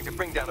 This is going to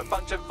bring down a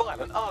bunch of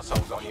violent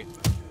arseholes on you.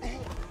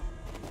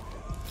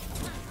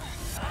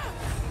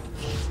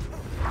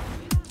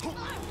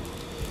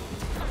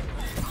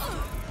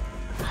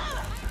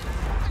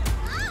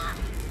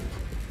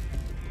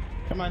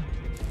 Come on.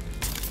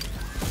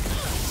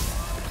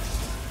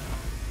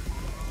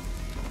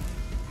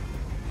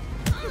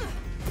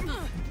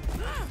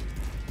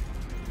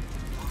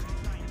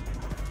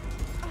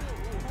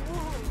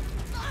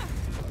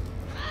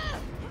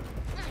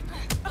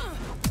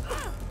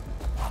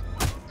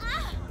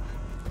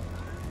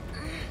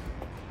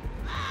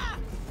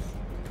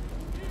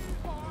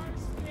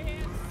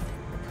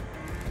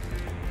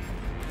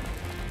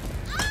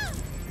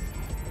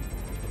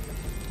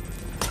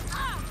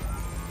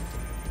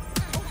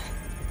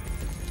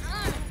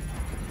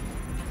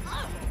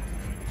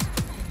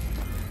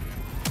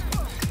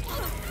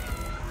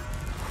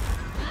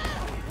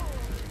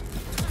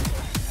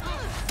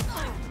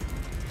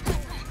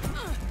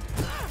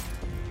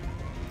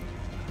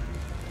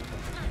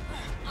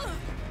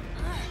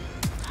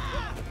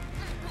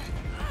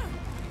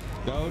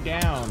 Go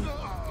down.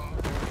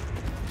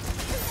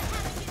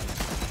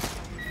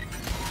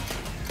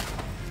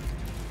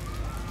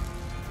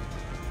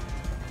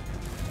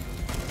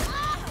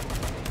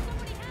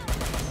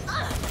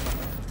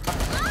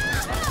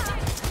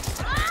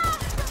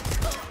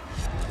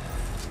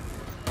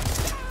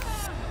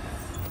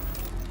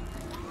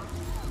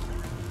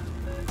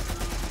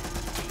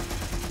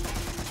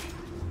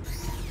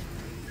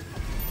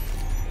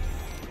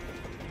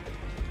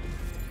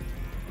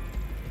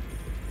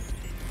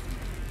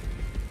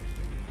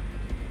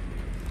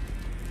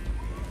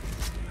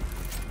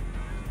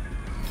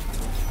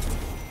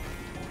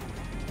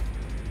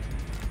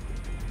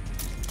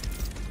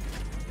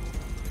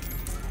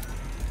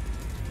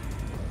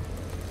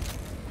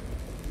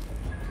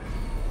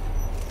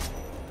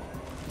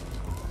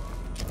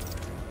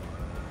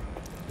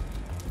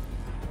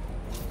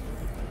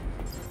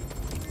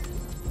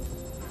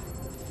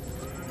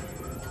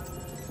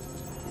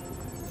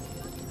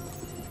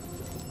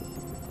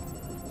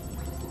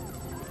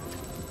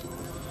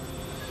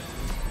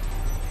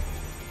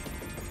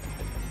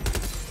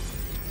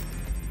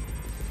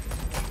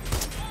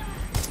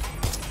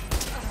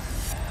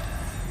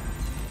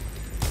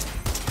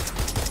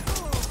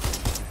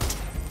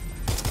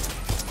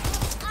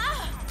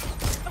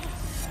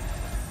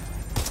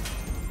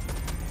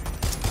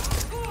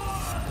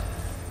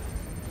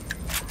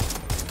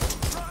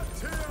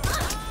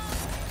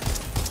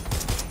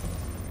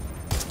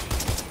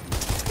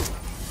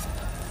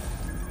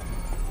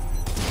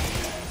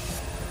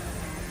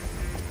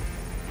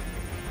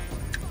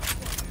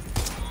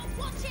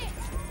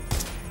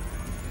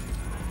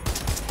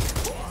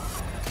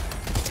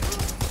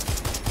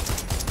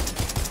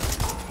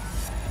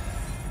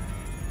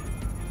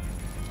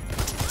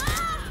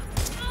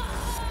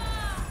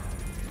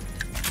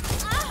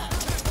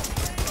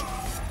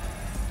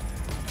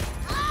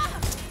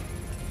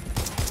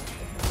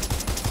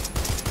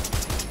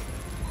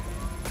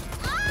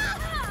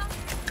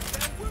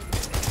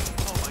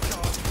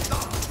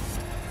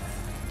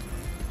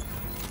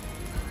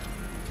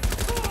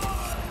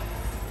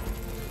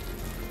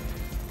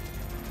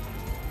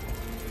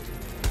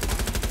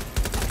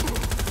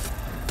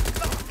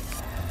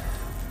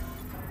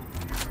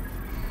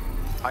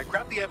 I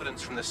grabbed the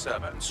evidence from the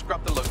server and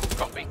scrubbed the local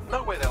copy.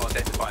 No way they'll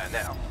identify her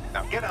now.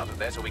 Now get out of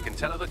there so we can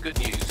tell her the good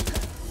news.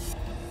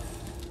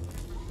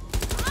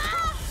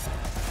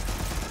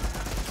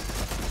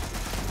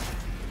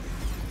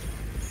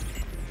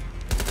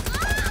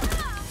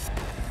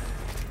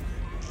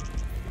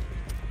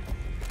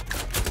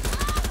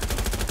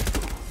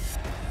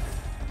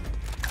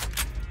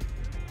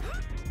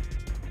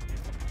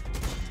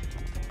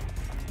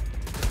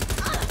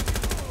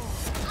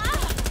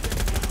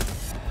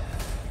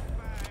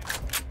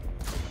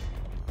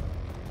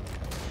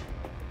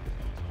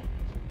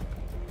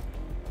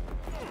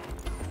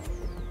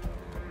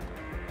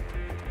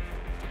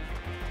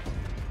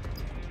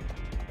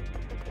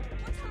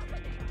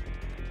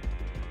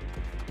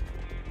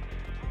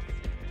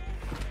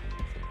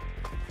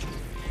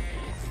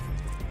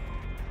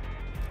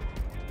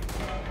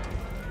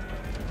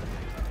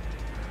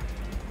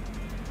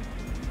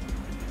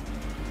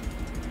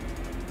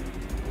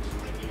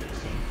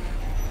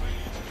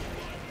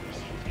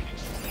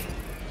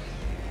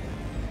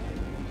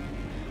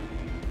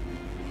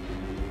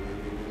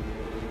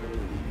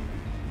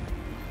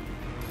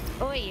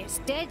 Oi, it's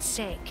dead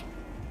sick.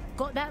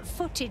 Got that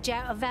footage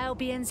out of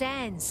Albion's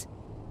hands.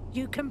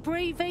 You can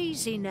breathe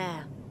easy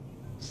now.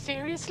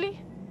 Seriously?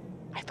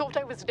 I thought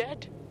I was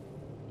dead.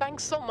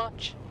 Thanks so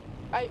much.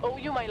 I owe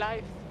you my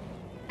life.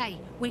 Hey,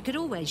 we could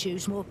always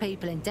use more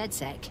people in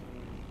DedSec.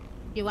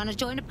 You want to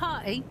join a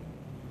party?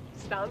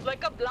 Sounds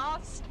like a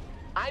blast.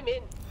 I'm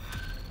in.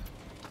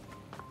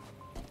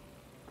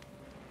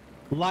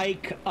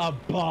 Like a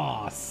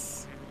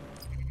boss.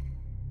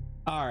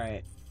 All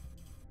right.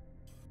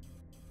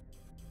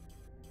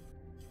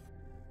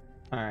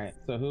 All right.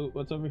 So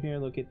what's over here?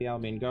 Look at the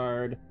Albion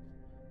guard.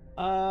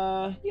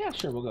 Yeah,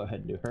 sure. We'll go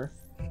ahead and do her.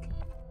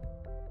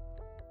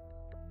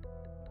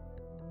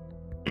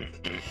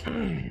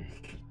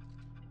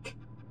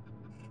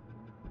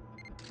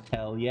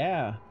 Hell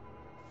yeah.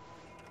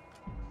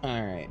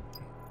 All right.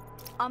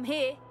 I'm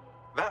here.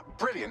 That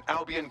brilliant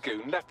Albion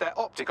goon left their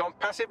optic on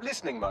passive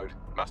listening mode.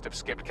 Must have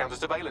skipped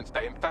counter-surveillance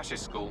day in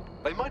fascist school.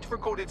 They might have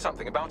recorded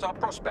something about our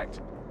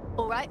prospect.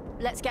 All right,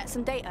 let's get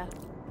some data.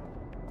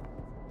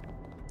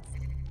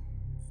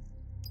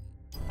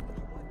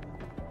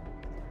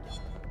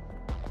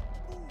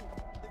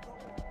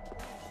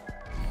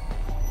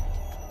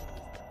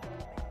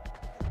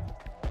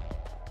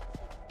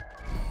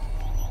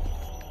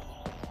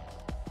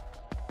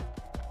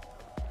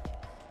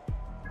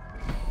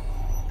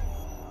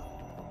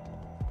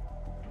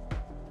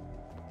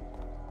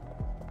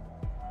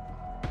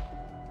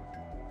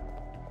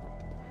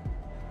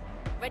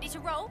 Ready to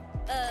roll?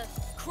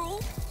 Crawl?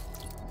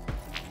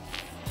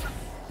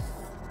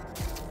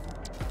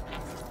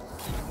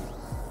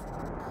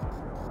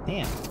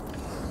 Damn.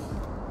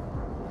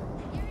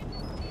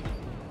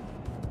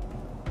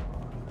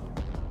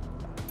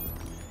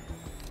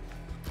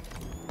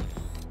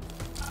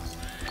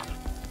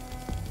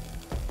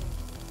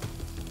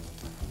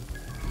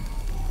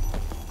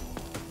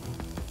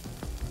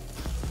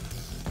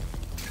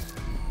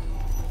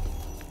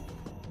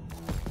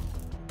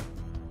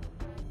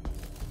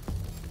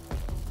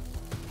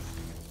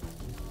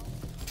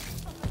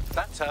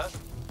 That's her.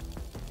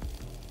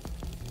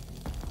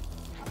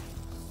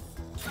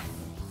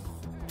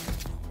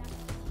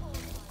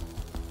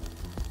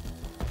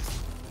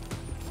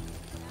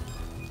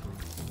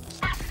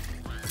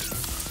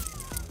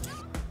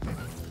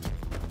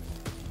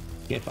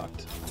 Get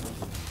fucked.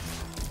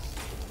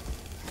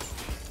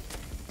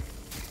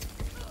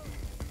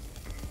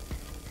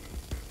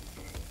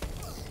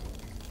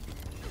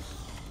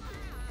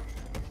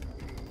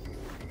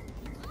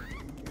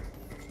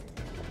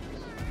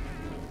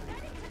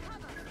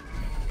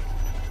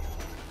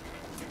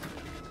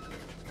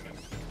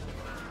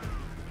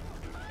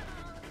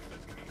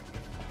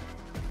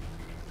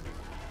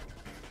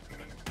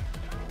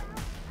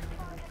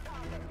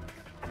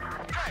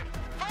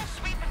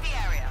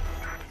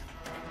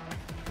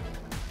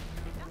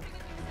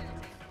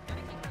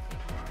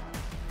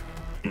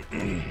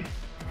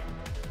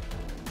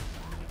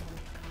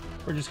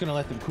 We're just gonna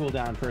let them cool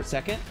down for a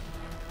second.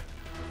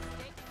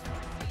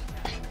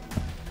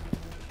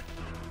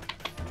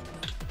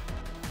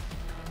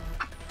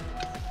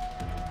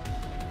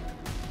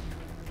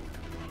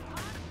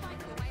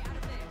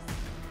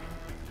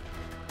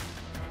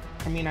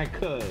 I mean, I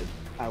could.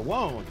 I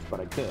won't, but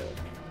I could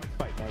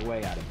fight my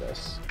way out of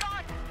this.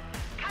 God!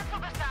 Cancel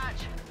the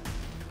search!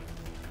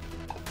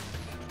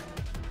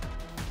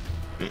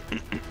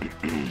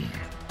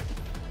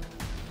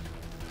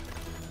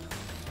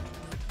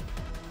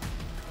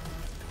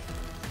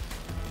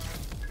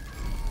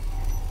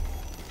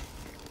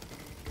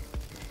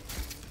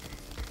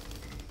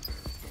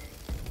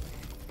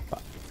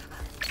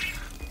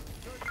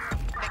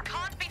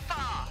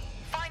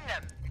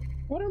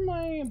 What are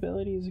my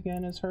abilities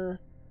again as her?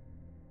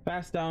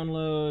 Fast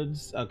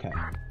downloads. Okay.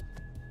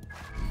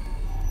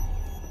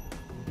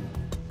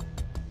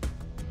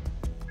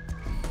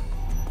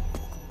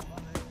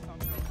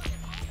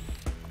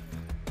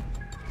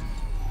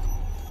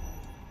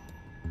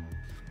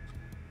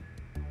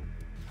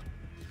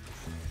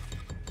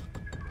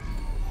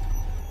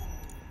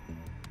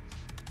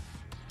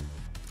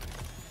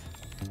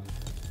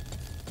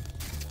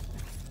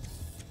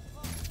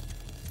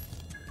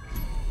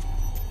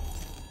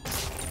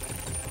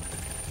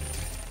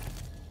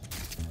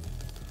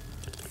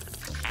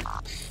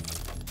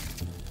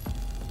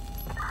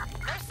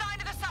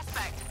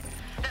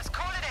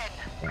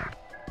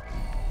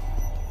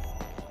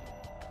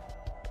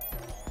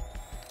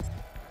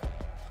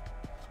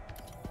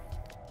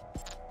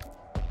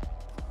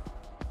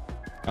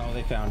 Oh,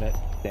 they found it.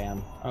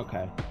 Damn.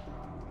 Okay.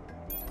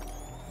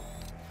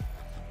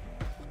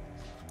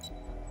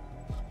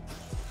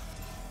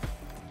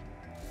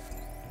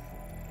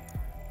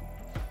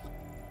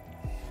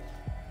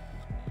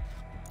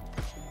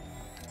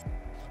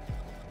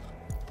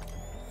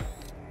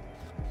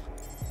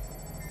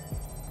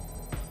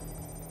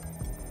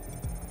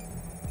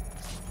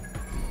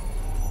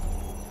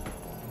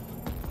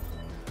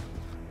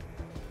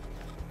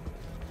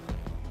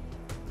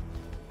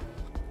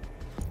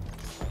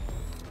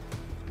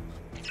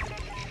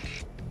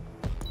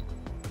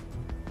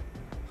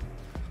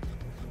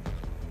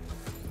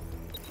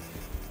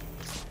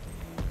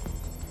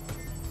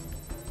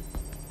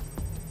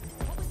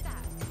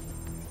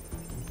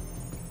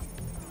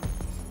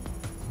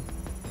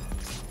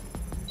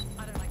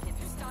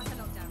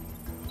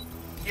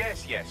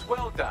 Yes,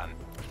 well done.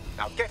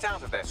 Now get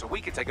out of there so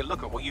we can take a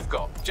look at what you've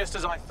got. Just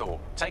as I thought.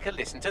 Take a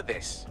listen to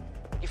this.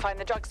 You find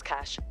the drugs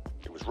cache?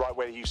 It was right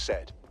where you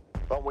said.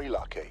 Aren't we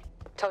lucky?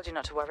 Told you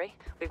not to worry.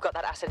 We've got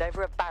that acid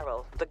over a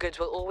barrel. The goods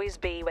will always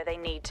be where they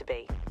need to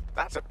be.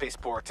 That's a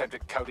piss-poor attempt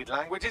at coded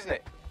language, isn't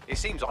it? It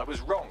seems I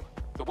was wrong.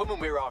 The woman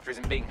we're after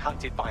isn't being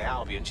hunted by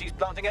Albion. She's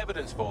planting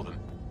evidence for them.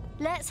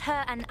 Let's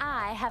her and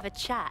I have a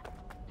chat.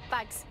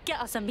 Bags, get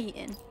us a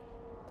meeting.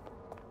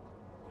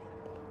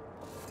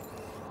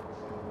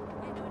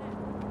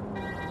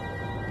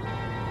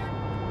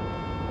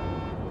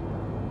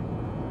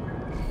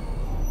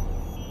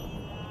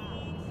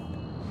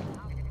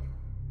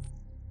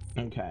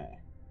 Okay,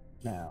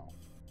 now.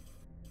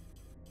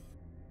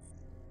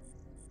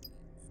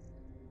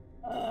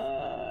 Do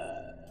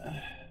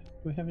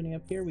we have any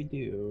up here? We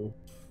do.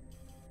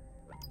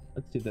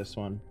 Let's do this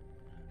one.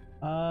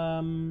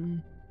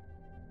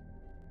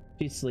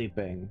 She's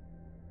sleeping.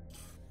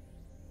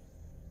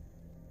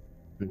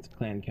 It's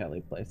Clan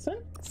Kelly place.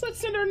 Let's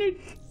send our new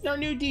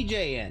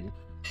DJ in.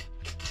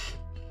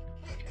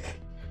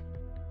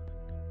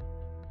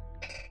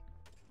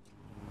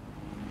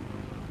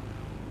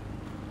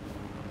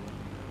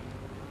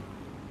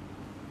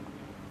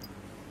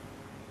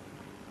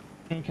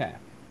 Okay,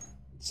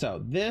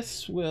 so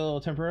this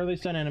will temporarily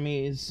stun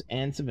enemies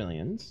and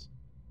civilians.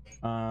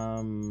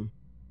 Fast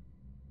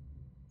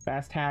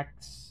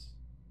hacks,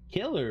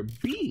 killer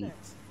bee.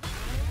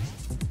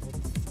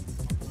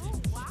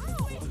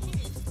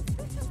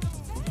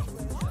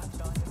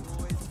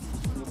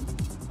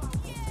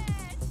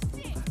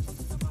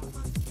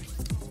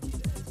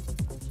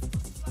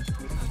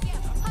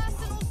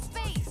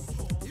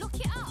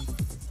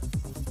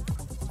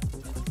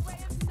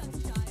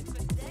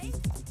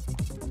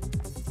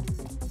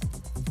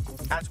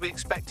 As we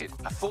expected,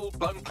 a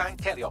full-blown Clan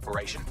Kelly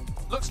operation.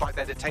 Looks like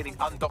they're detaining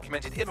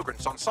undocumented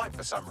immigrants on site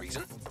for some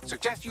reason.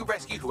 Suggest you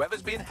rescue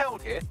whoever's being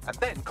held here and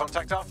then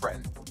contact our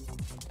friend.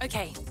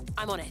 Okay,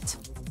 I'm on it.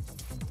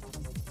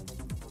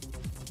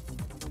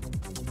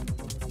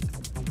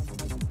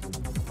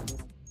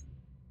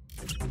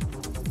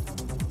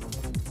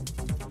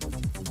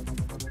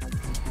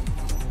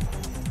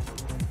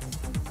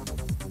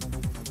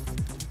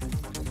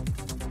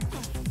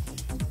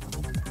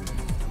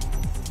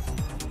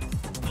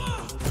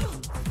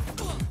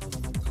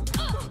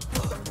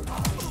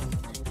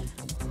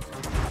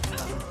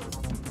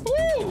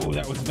 Ooh,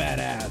 that was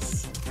badass.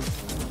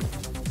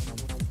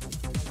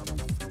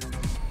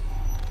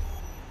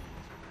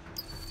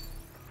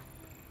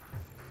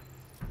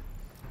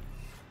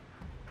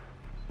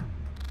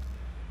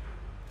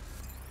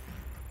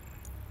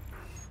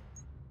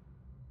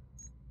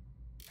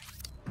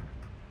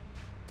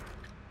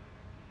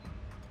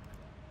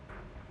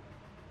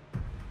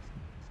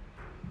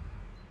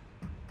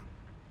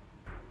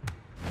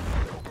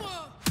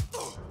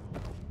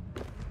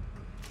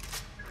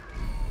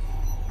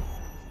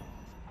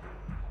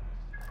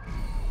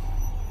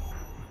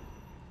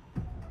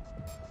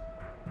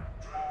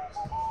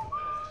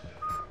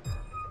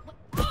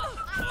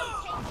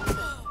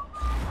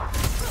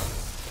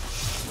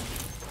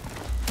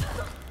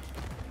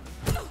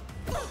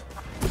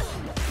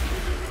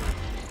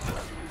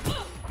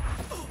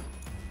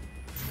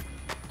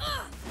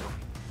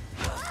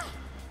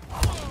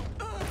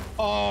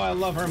 Oh, I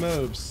love her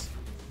moves.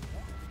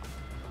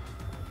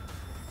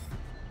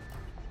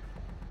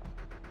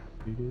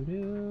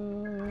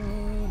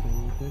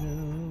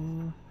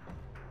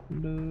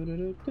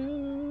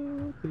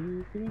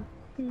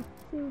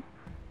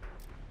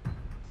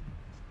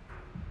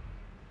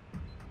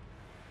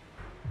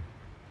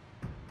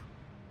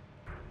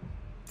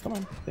 Come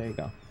on, there you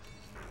go.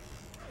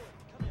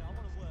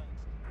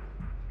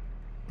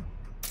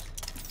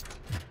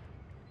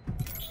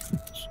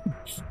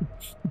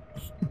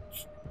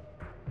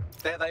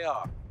 There they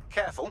are.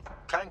 Careful,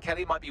 Clan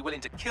Kelly might be willing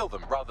to kill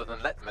them rather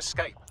than let them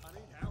escape.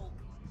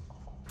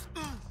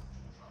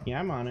 Yeah,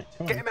 I'm on it.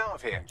 Come Get on. him out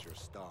of here.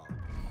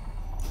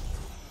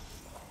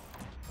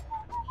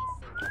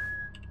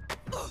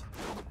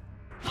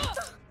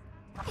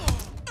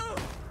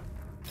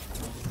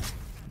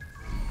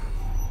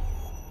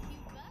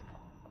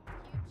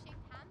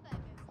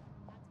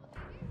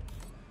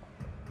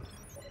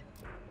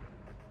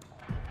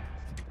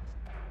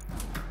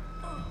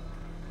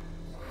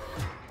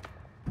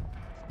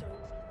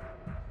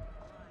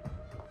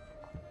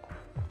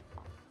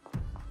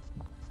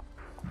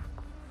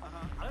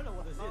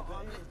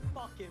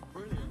 fucking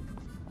brilliant.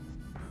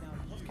 Now,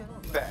 what's going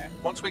on? There.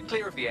 Once we're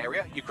clear of the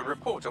area, you can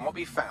report on what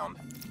we found.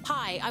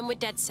 Hi, I'm with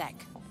DedSec.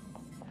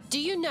 Do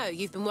you know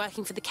you've been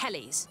working for the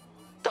Kellys?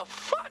 The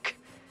fuck?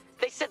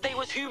 They said they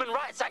was human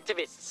rights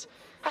activists.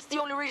 That's the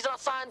only reason I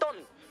signed on.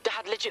 They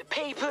had legit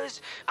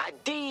papers,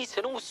 IDs,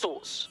 and all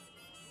sorts.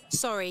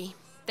 Sorry,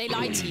 they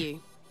lied to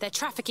you. They're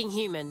trafficking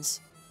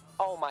humans.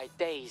 Oh my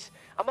days.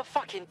 I'm a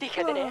fucking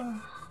dickhead,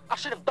 innit? I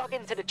should have dug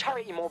into the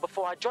charity more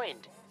before I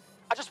joined.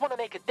 I just want to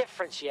make a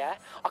difference, yeah?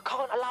 I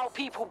can't allow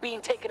people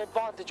being taken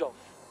advantage of.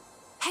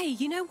 Hey,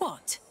 you know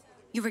what?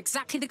 You're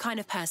exactly the kind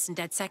of person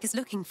DedSec is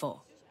looking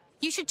for.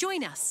 You should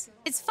join us.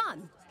 It's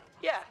fun.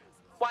 Yeah,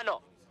 why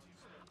not?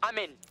 I'm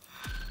in.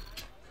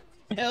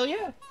 Hell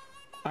yeah.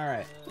 All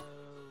right.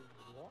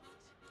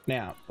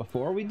 Now,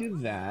 before we do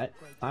that,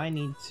 I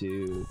need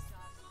to...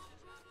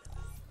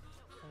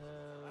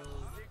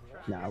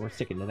 Nah, we're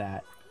sticking to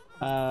that.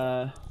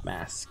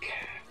 Mask.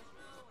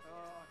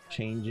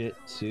 Change it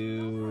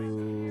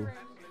to...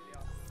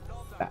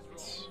 that.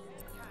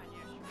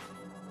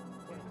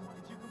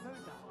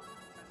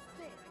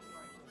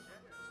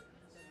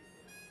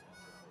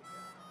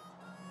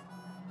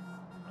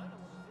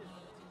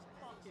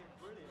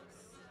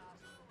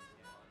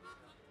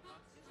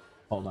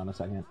 Hold on a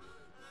second.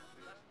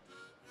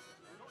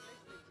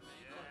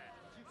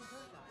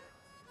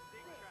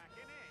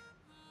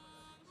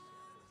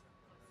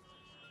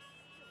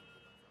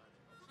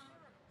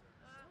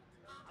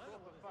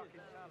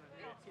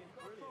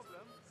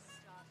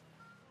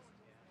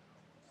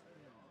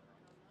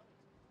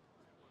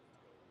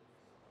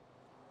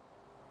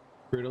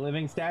 Fruit of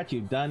Living statue,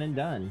 done and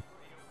done.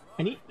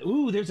 I need.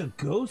 Ooh, there's a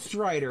Ghost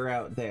Rider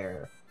out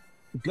there.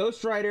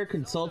 Ghost Rider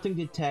consulting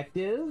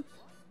detective.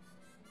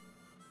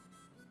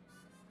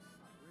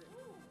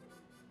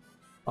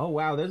 Oh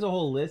wow, there's a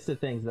whole list of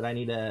things that I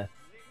need to.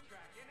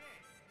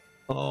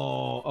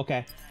 Oh,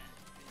 okay.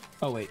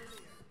 Oh wait,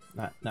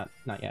 not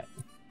yet.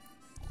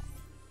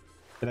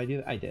 Did I do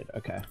that? I did.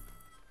 Okay.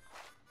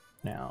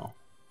 Now.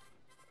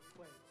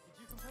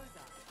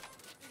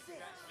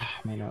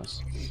 My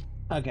nose.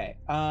 Okay.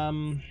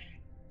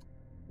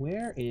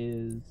 Where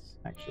is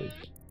actually?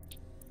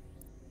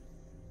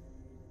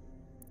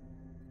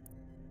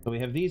 So we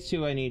have these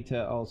two. I need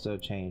to also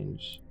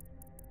change.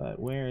 But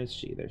where is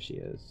she? There she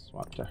is.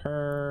 Swap to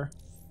her.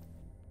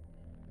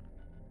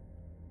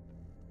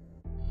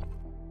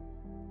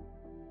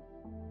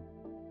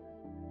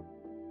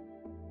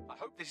 I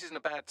hope this isn't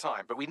a bad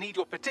time, but we need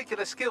your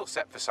particular skill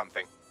set for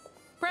something.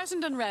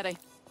 Present and ready.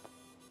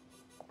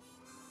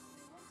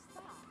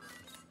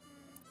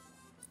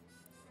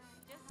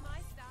 Just my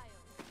style.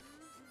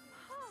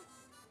 Huh.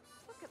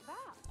 Look at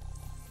that.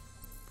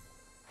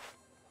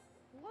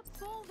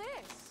 What's all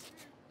this?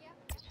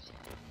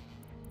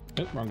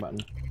 Oh, wrong button.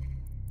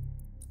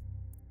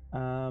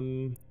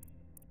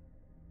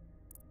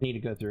 Need to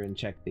go through and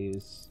check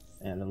these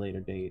at a later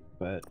date,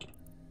 but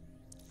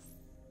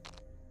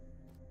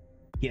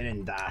get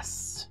in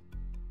das.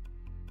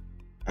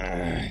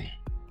 A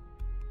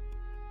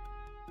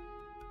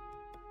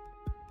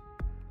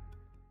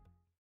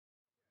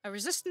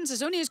resistance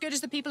is only as good as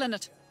the people in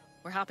it.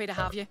 We're happy to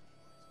have you.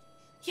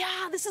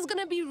 Yeah, this is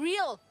gonna be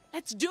real.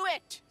 Let's do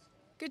it.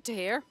 Good to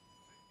hear.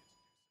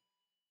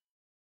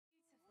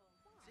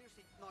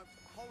 Seriously, no,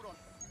 hold on.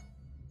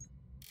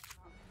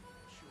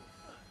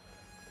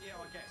 Yeah,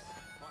 I guess.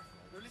 Right.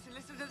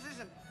 No,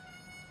 listen.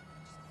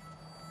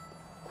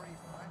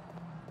 Brave, right?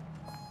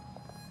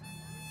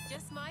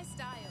 Just my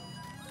style.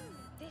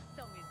 This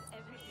song is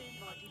everything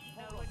no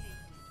one needed.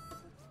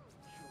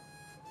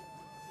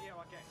 Yeah,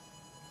 I guess.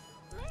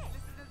 Listen.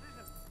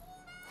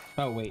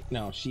 Oh wait,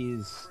 no, she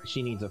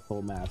needs a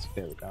full mask.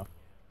 There we go.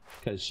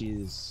 Because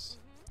she's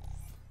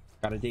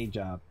got a day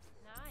job.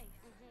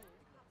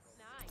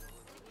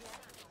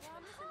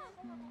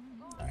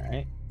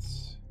 Alright.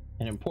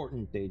 An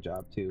important day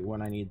job too,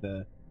 when I need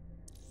the...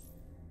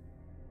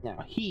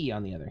 Now he,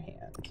 on the other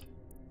hand.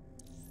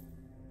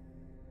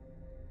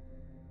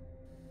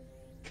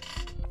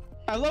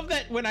 I love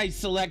that when I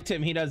select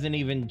him, he doesn't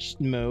even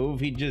move.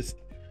 He just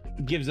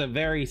gives a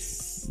very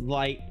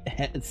slight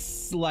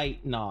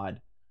nod.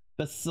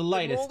 The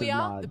slightest The more we of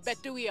are, nods. the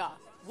better we are.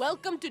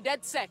 Welcome to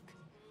DedSec.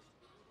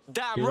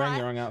 Damn You're wearing right.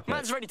 the wrong outfit.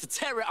 Man's ready to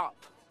tear it up.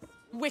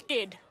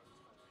 Wicked.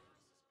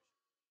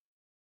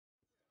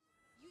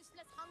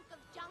 Useless hunk of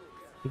junk.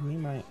 Give me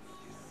my...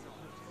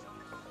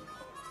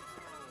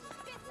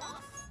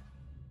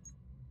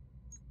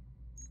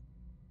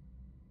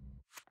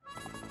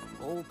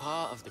 All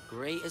part of the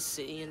greatest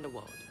city in the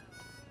world.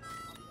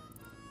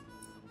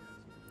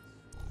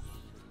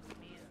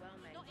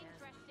 Not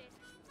interested.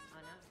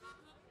 I know.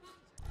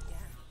 Yeah.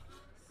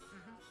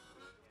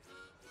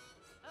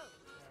 Oh.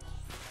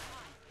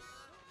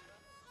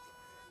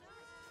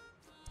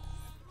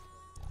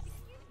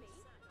 Excuse me.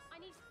 I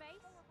need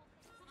space.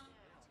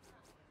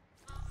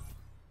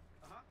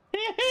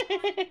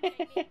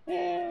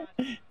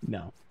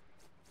 No.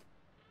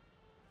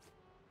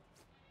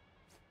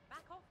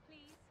 Back off,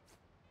 please.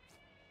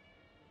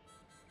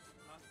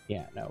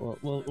 Yeah, no,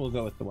 we'll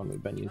go with the one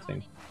we've been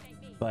using.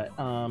 But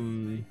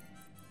oh,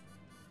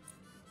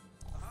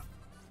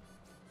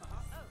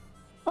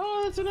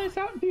 that's a nice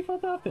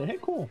default outfit. Hey,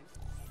 cool.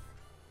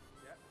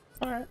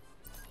 All right.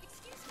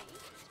 Excuse me,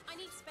 I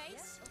need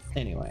space.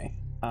 Anyway,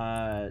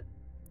 gonna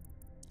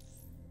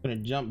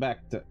jump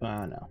back to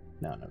no.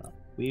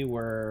 We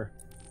were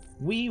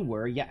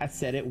yeah, I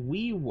said it.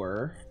 We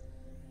were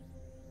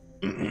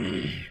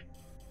we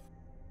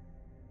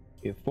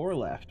have 4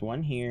 left.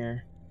 1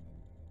 here.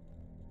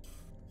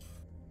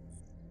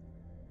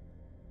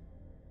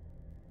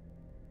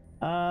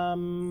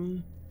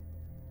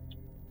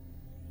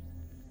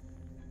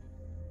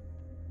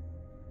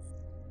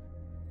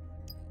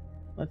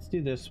 Let's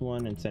do this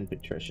one and send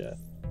Patricia.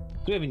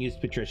 We haven't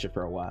used Patricia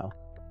for a while.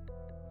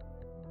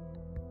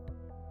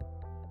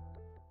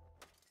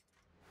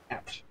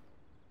 Ouch.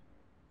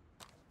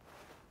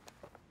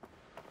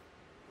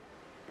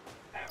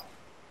 Ow.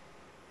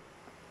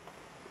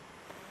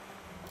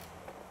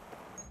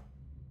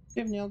 Do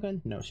you have a nail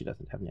gun? No, she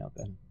doesn't have a nail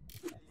gun.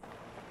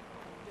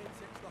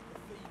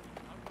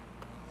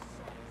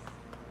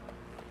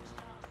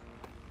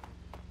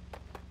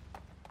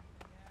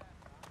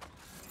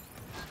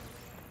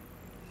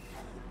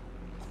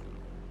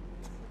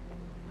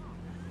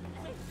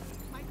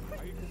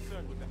 Are you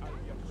concerned with the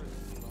Albion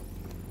presence?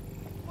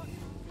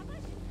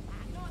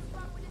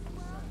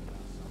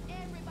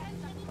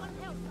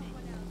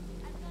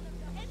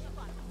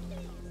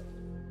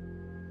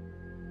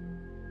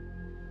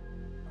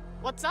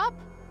 What's up?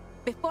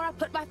 Before I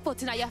put my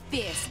foot in your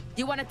face,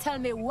 you want to tell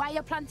me why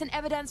you're planting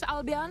evidence for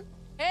Albion?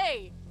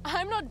 Hey,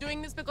 I'm not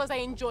doing this because I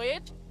enjoy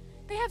it.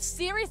 They have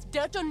serious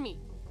dirt on me.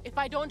 If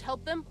I don't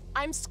help them,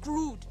 I'm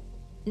screwed.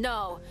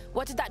 No,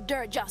 what if that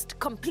dirt just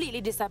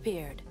completely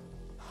disappeared?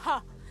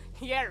 Ha,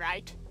 yeah,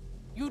 right.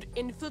 You'd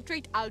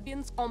infiltrate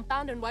Albion's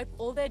compound and wipe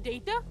all their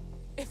data?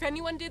 If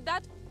anyone did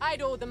that,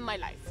 I'd owe them my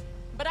life.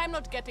 But I'm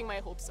not getting my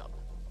hopes up.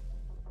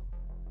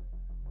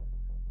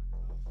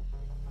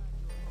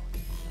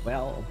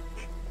 Well,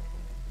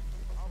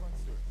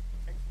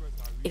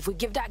 if we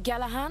give that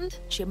gal a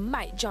hand, she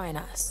might join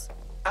us.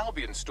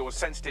 Albion stores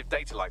sensitive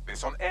data like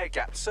this on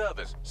air-gapped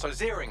servers, so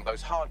zeroing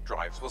those hard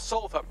drives will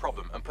solve her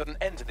problem and put an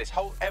end to this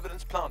whole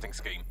evidence planting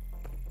scheme.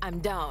 I'm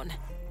down.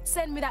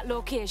 Send me that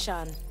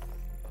location.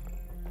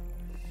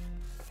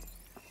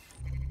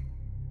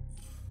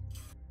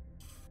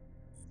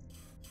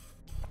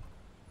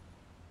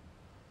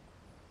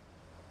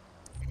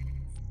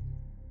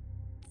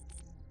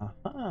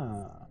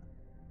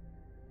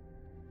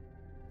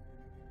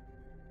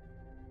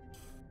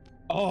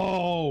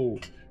 Oh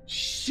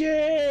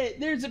shit!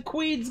 There's a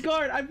Queen's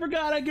Guard. I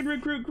forgot I could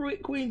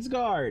recruit Queen's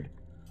Guard.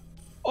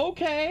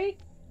 Okay.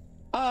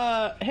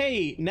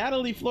 Hey,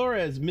 Natalie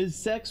Flores, Ms.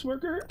 Sex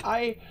Worker.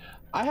 I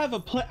have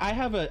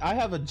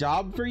a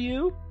job for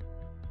you.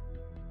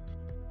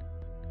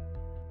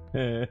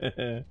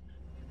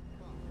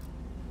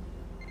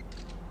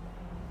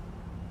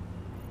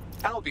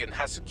 Albion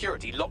has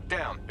security locked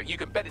down, but you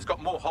can bet it's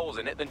got more holes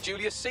in it than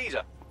Julius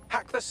Caesar.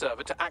 Hack the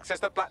server to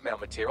access the blackmail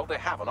material they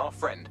have on our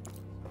friend.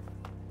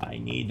 I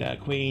need the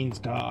Queen's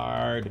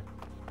Guard.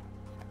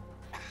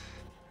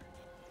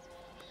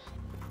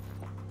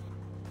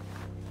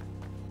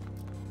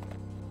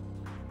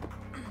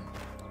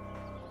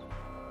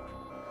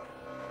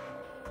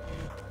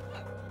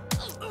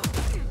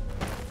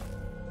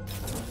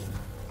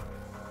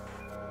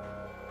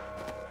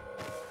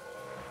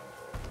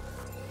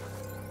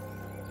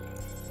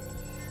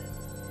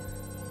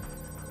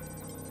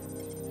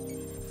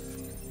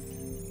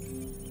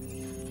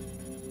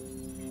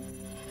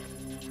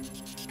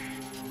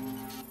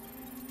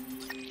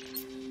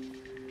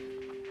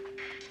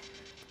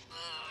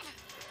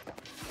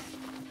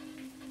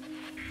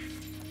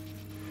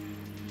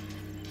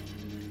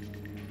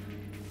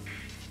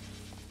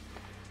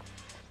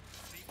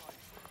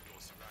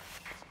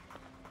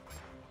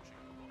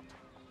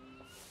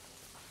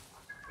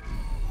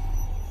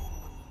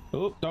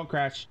 Oh, don't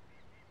crash.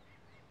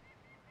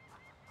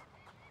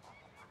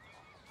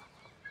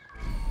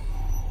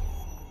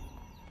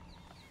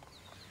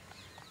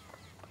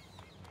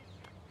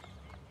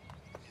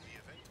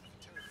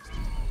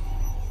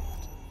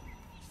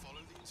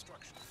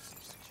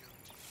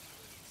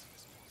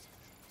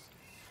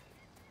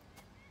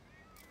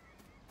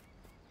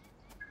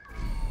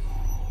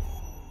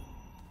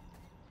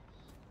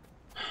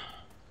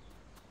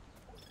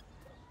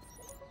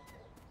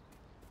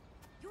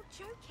 You're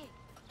joking.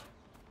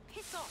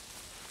 Piss off.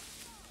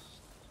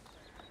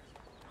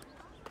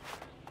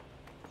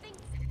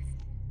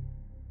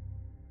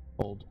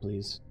 Hold,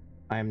 please.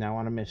 I am now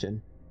on a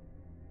mission.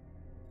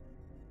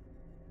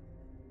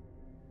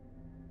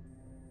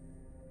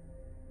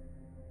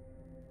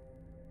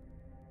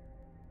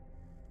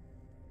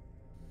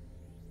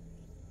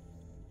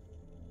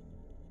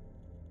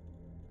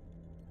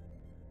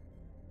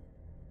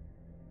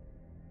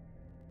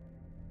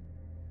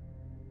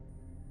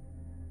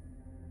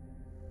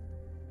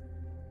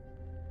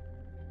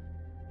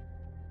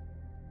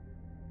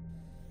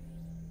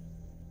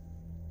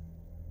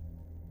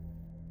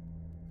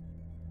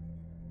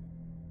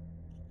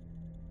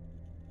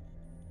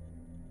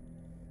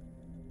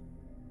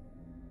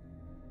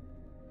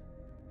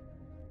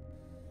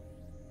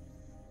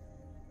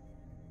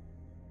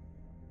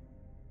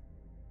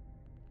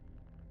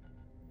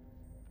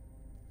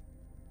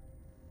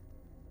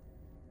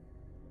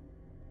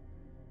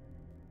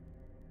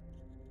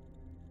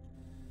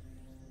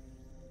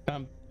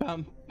 Bum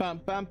bum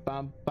bum bum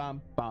bum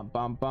bum bum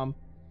bum bum.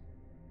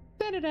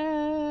 Da da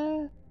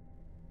da.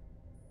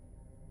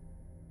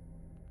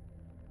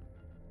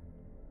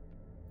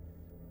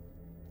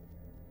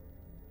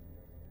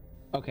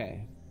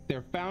 Okay,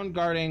 they're found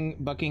guarding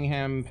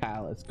Buckingham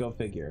Palace. Go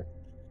figure.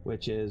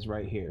 Which is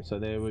right here. So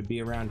they would be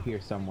around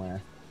here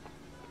somewhere.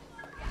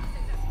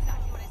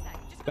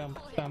 Bum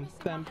bum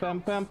bum bum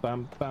bum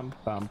bum bum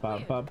bum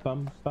bum bum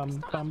bum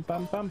bum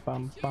bum bum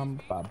bum bum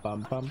bum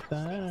bum bum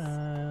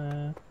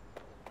bum.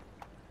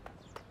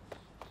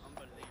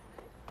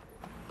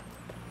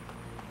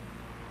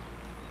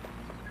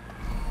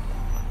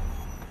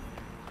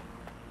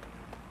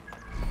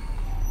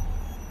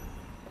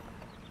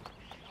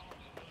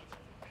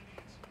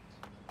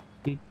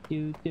 Do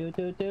do do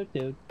do do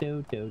do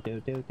do do do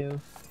do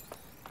do.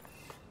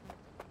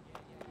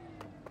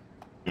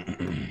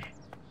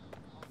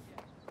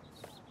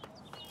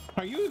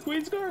 Are you the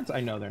Queen's Guards? I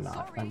know they're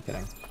not. I'm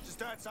kidding.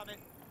 Just heard something.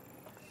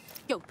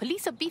 Yo,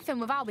 police are beefing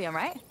with Albion,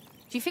 right?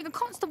 Do you think a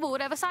constable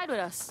would ever side with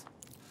us?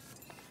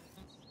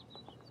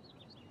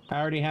 I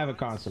already have a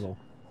constable.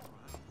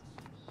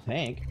 I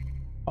think.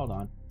 Hold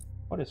on.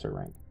 What is her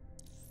rank?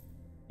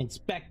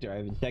 Inspector. I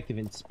have detective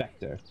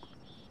inspector.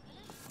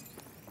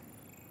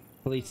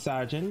 Police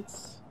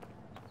sergeants.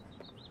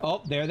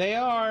 Oh, there they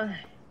are.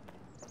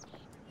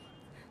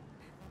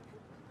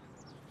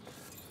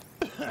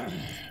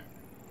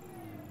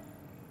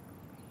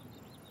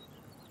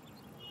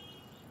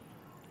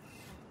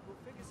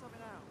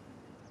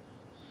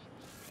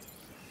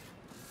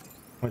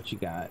 What you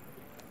got?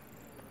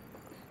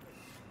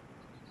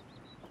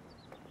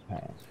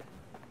 Okay.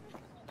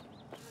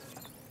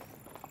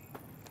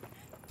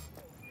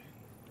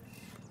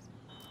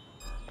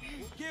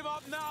 Give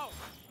up now!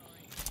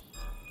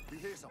 You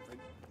hear something?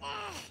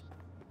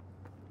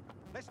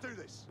 Let's do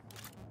this.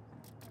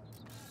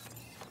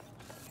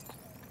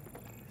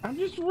 I'm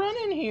just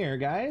running here,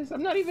 guys.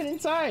 I'm not even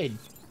inside.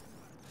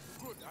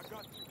 Good, I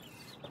got you.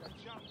 That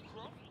jump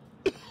crop?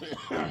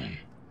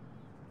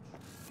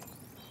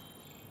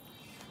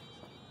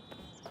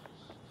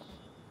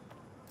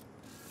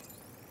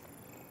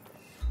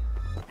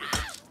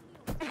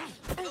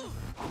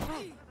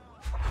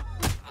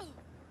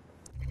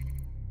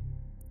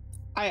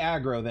 I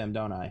aggro them,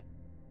 don't I?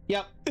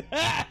 Yep.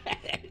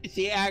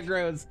 She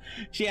aggroes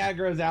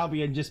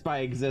Albion just by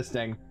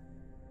existing.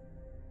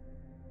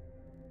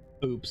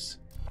 Oops.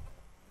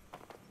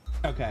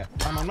 Okay,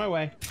 I'm on my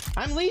way.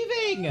 I'm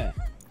leaving! Oh,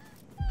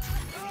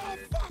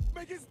 fuck!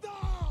 Make it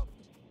stop!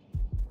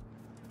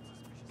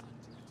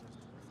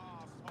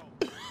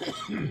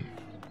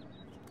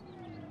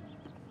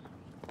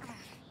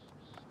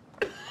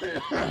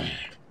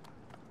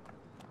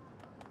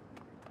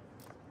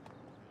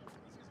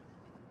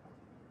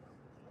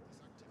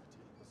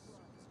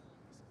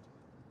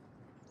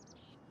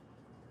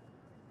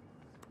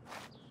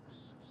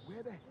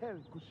 Where the hell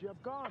could she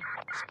have gone?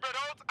 Spread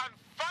out and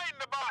find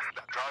the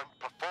bastard! Drone,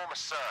 perform a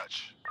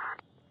search.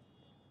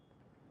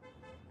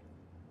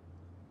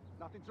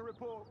 Nothing to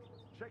report.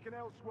 Checking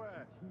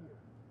elsewhere. Here,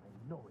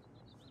 I know it.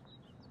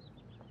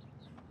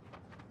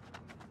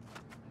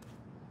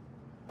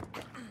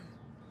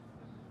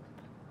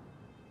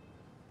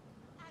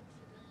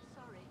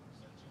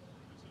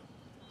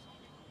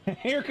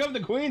 Here come the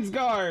Queen's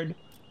Guard!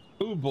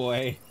 Oh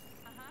boy.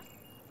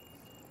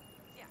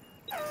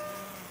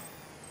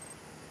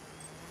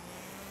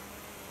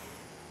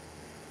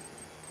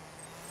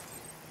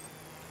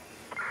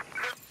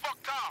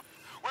 Fuck off!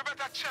 We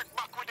better check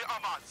back with the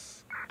others.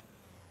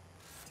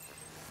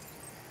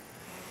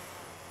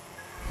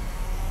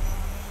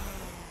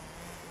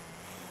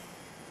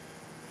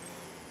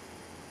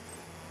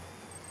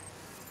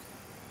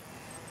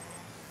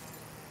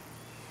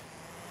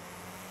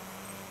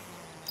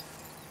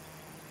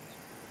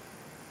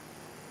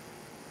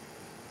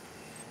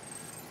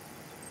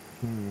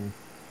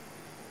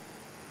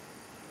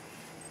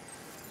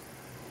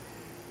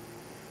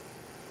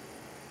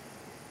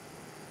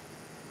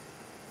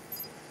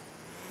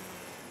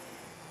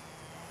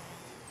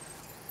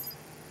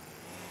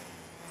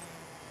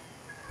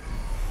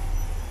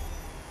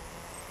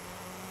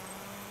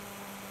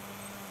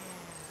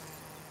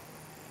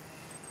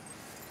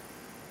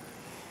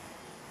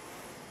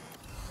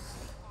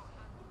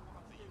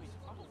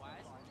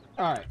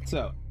 Alright,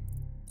 so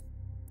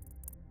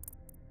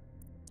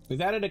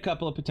we've added a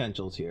couple of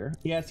potentials here.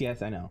 Yes,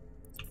 I know.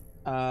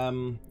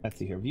 Let's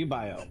see here. View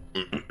bio.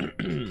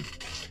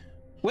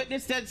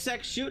 Witness dead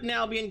sex shoot an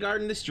Albion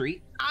guard in the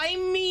street. I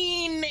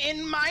mean,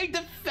 in my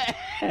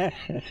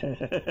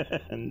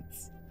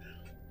defense.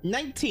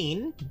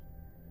 19.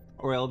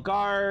 Royal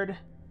Guard.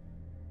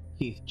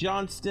 Keith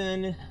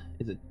Johnston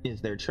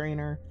is their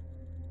trainer.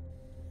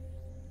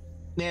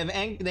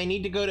 They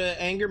need to go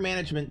to anger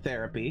management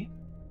therapy.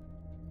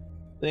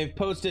 They've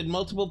posted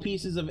multiple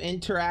pieces of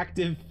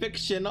interactive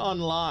fiction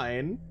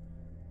online.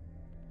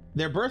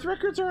 Their birth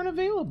records are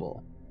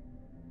unavailable.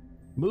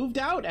 Moved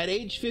out at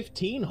age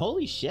 15.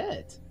 Holy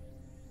shit.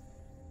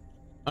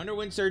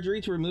 Underwent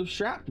surgery to remove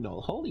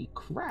shrapnel. Holy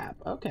crap.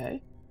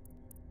 Okay.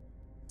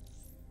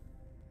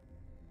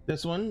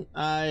 This one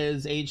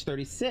is age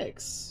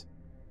 36.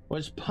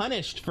 Was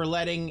punished for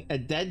letting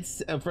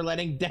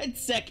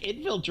DedSec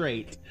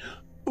infiltrate.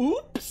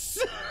 Oops.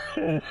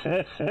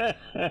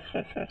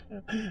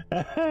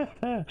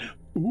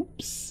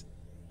 Oops.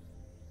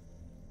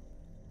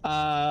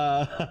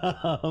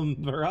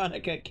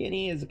 Veronica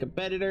Kinney is a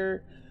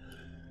competitor.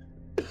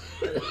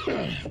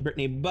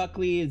 Brittany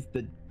Buckley is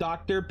the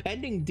doctor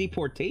pending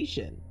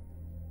deportation.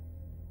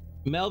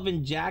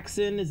 Melvin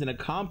Jackson is an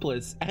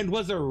accomplice and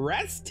was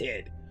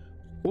arrested.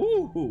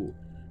 Ooh.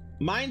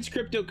 Mines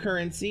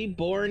cryptocurrency,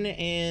 born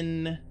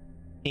in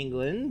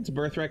England.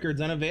 Birth records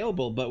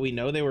unavailable, but we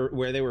know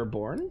where they were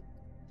born.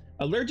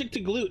 Allergic to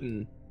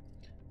gluten.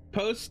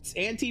 Posts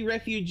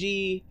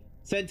anti-refugee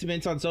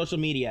sentiments on social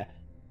media.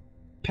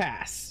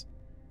 Pass.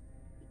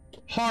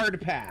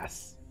 Hard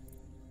pass.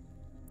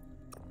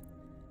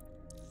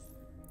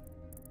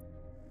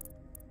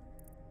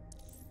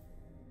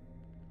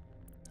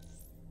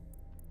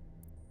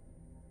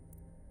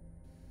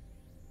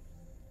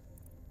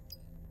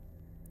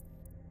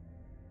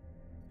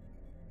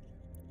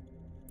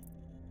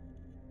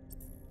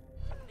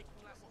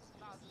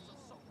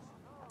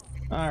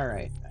 All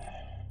right.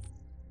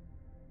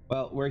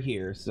 Well, we're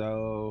here,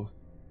 so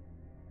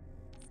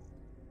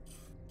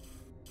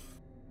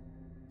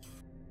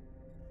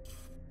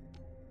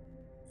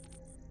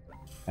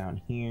down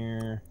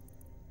here.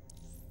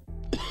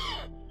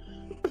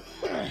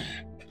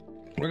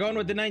 We're going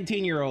with the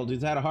 19-year-old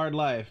who's had a hard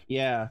life.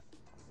 Yeah.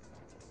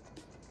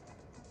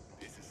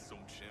 This is some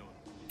chill.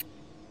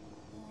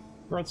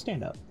 Bro,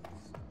 stand up.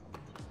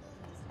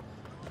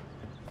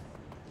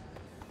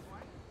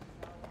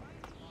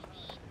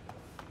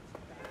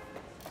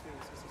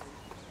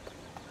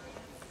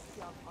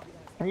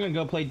 I'm gonna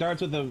go play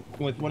darts with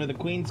one of the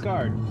Queen's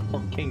Guard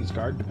or King's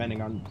Guard,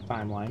 depending on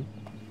timeline.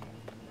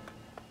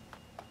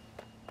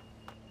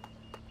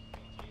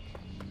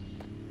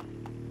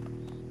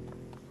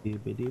 Based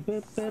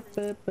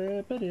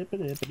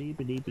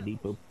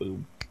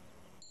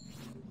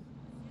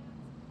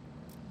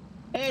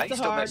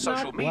on their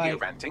social media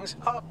rantings,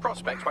 our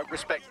prospects won't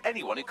respect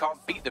anyone who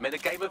can't beat them in a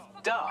game of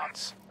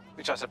darts,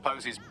 which I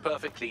suppose is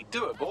perfectly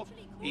doable,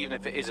 even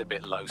if it is a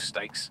bit low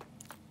stakes.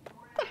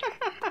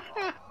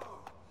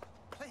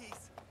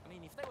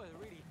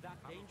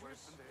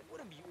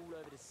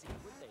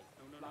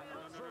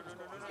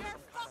 You're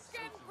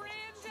fucking brain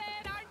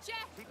dead, aren't you?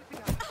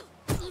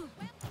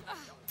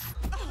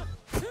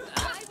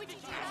 Why would you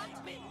do that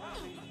to me?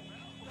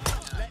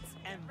 Let's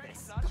end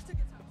this.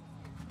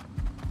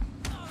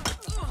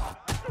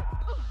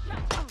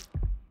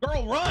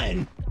 Girl,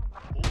 run!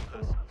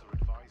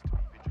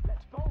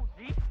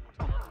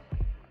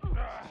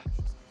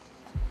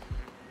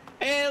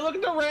 Hey, look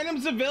at the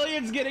random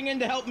civilians getting in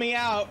to help me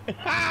out.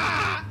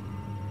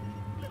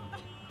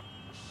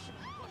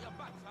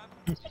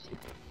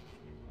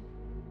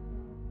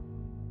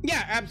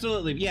 Yeah,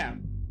 absolutely. Yeah.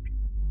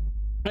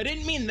 I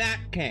didn't mean that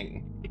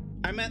king.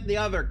 I meant the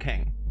other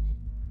king.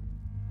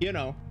 You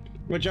know,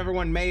 whichever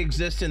one may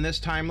exist in this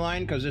timeline,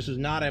 because this is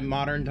not a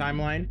modern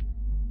timeline.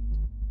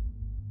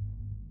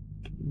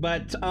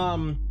 But,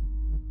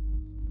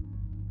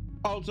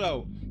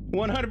 also,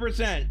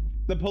 100%,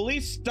 the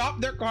police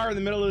stopped their car in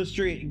the middle of the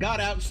street,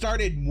 got out,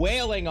 started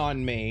wailing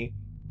on me,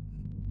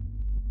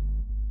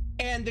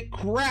 and the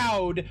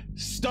crowd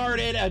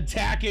started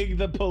attacking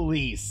the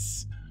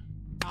police.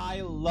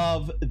 I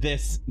love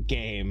this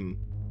game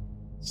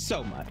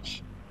so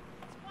much.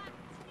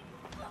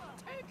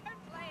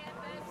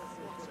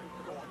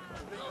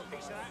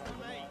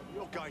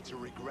 You're going to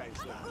regret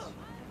that.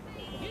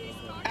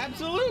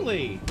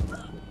 Absolutely.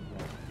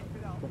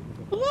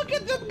 Look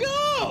at them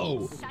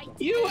go!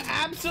 You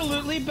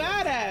absolutely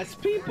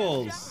badass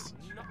peoples.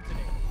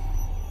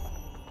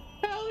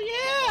 Hell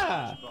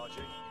yeah!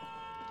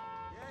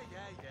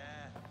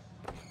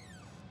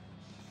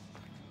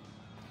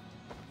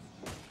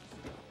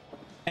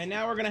 And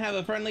now we're gonna have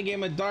a friendly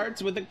game of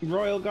darts with the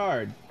Royal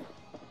Guard.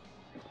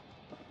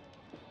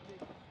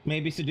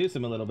 Maybe seduce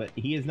him a little bit.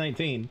 He is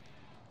 19.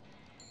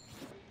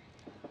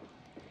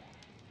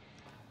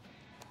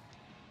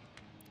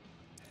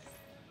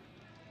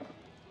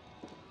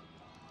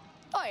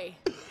 Oi,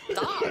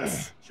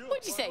 darts?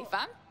 What'd you say,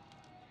 fam?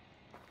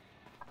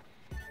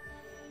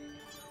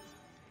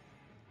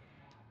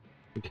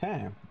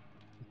 Okay.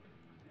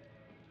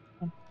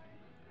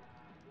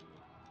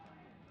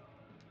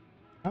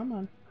 Come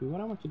on, do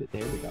what I want you to.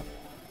 There we go.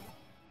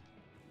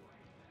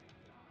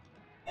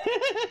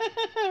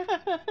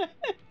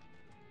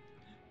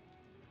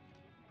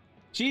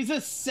 She's a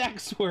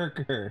sex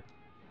worker.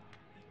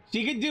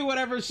 She can do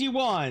whatever she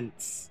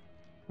wants.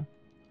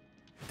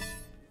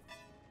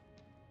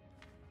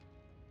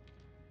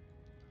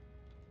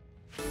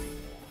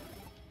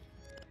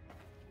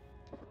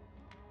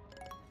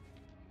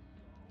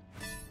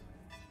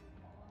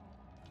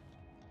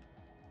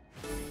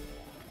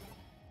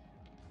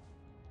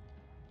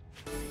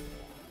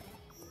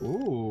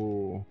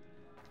 Ooh.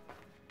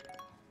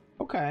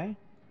 Okay.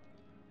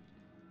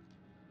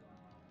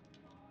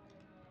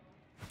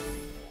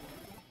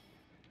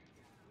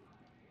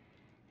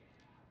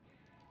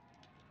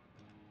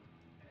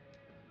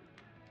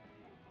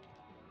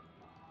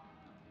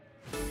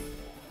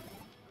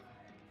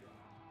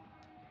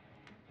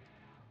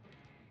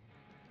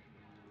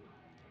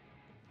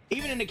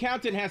 Even an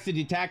accountant has to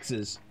do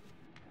taxes.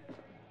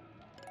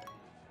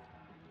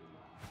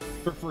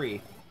 For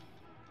free.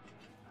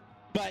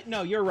 But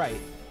no, you're right.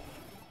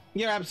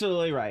 You're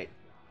absolutely right.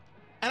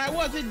 And I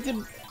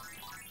wasn't...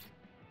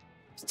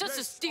 It's just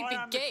a stupid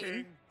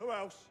game. Who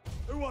else?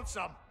 Who wants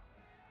some?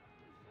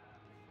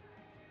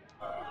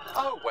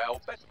 Oh,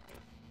 well, but...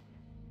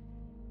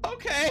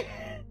 Okay.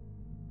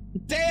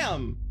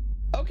 Damn.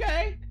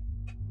 Okay.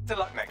 Good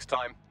luck next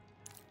time.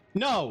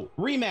 No,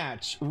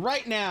 rematch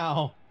right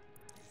now.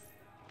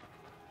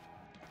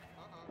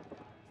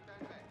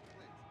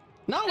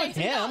 Not with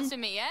him. To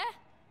me, yeah?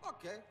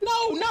 Okay.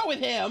 No, not with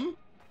him.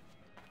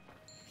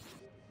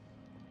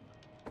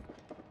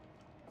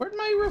 Where'd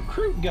my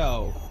recruit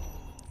go?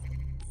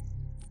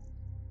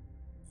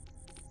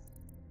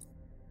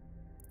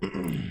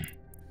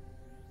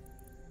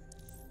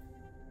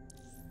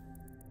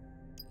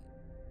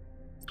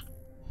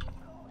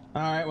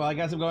 All right, well, I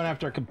guess I'm going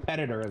after a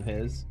competitor of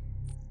his.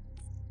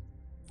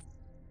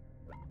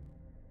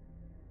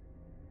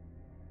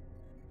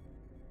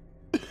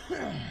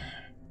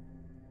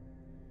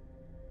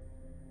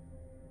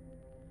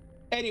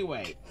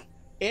 Anyway,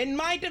 in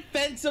my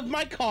defense of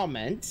my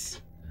comments,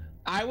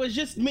 I was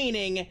just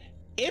meaning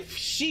if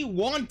she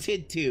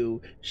wanted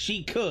to,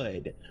 she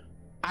could.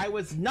 I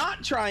was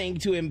not trying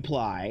to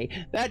imply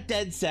that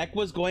DedSec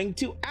was going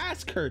to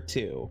ask her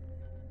to.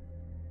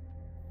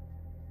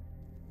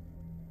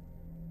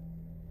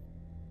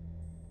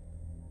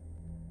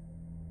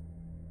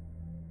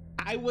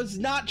 I was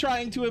not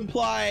trying to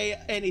imply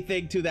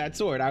anything to that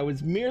sort. I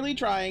was merely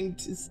trying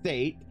to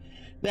state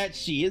that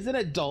she is an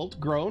adult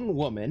grown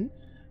woman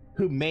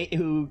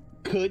who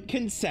could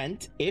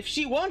consent if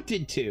she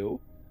wanted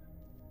to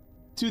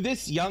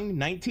this young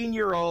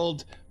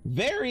 19-year-old,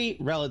 very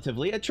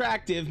relatively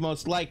attractive,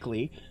 most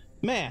likely,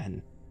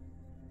 man.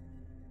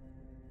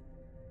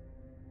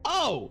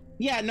 Oh,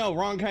 yeah, no,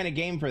 wrong kind of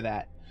game for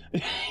that.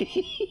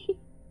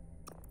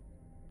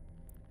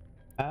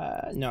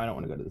 No, I don't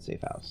want to go to the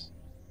safe house.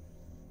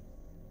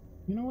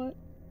 You know what?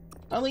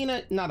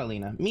 Alina, not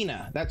Alina.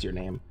 Mina, that's your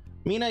name.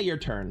 Mina, your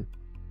turn.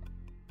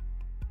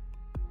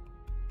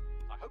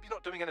 I hope you're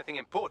not doing anything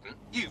important.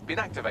 You've been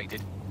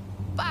activated.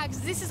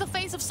 Bags, this is the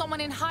face of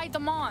someone in high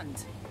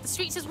demand. The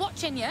streets is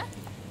watching you.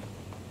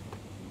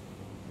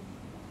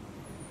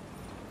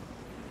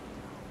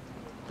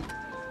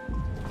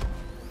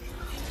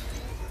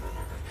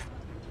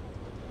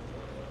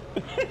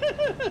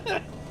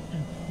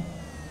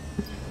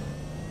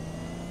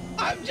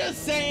 I'm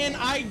just saying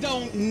I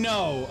don't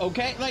know,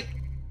 okay?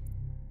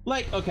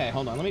 Like, okay,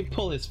 hold on. Let me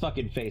pull his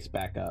fucking face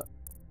back up.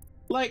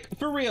 Like,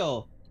 for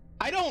real,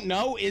 I don't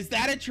know. Is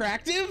that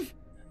attractive?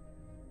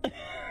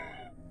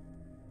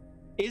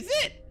 Is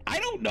it? I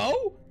don't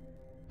know.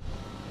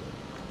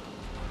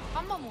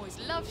 My mum always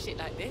loved shit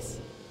like this.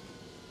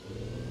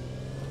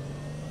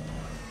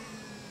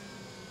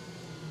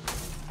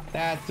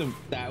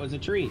 That was a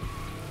treat.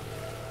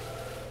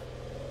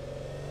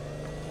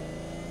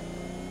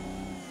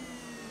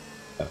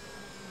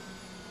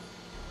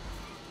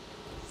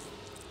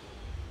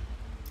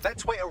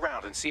 Let's wait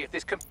around and see if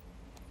this can...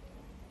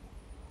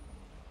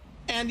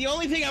 And the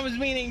only thing I was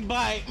meaning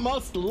by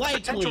most likely...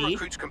 Potential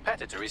recruit's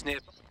competitor is near...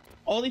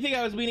 Only thing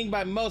I was meaning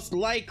by most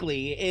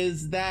likely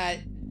is that,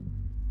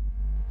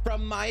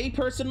 from my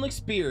personal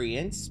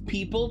experience,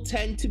 people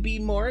tend to be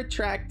more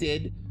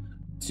attracted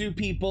to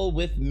people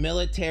with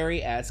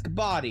military-esque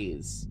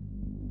bodies.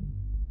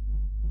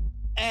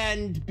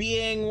 And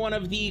being one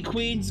of the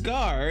Queen's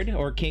Guard,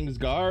 or King's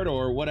Guard,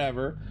 or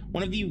whatever,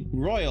 one of the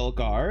Royal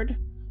Guard,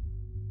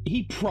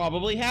 he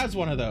probably has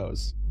one of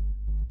those.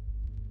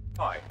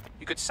 Hi.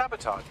 You could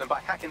sabotage them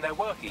by hacking their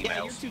work emails.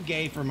 Yeah, you're too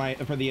gay for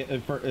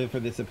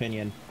this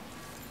opinion.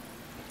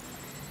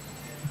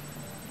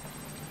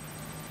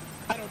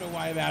 I don't know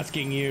why I'm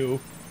asking you.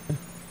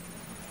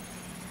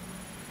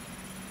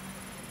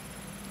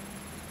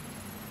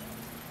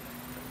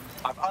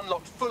 I've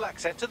unlocked full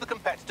access to the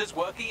competitor's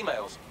work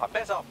emails. I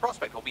bet our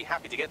prospect will be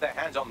happy to get their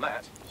hands on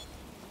that.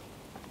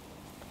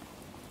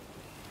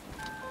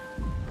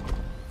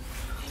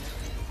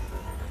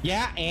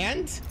 Yeah,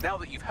 and? Now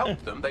that you've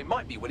helped them, they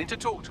might be willing to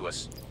talk to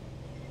us.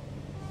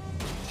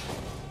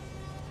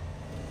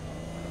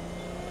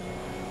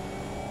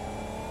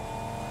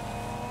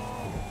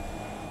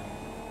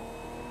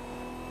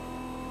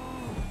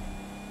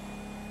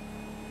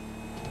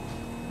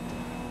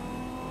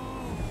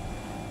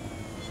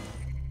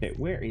 Okay,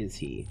 where is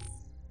he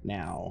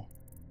now?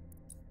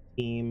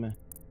 Team.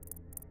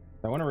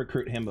 I want to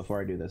recruit him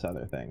before I do this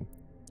other thing.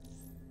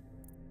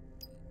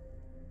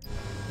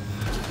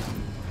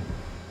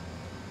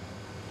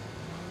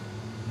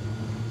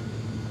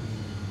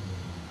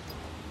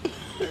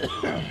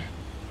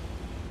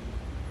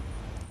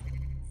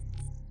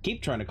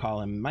 Keep trying to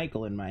call him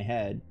Michael in my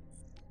head.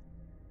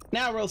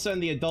 Now we'll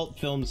send the adult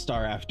film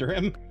star after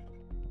him.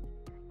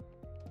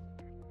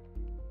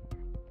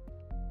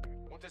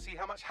 Want to see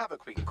how much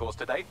havoc we can cause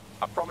today?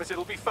 I promise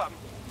it'll be fun.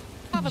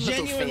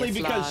 Genuinely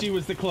because she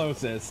was the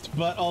closest,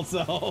 but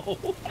also...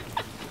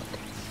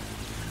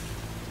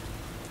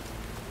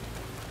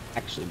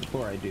 Actually,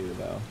 before I do,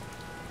 though.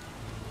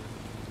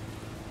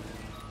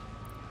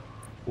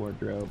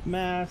 Wardrobe,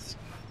 mask.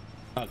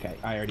 Okay,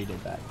 I already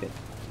did that. Good.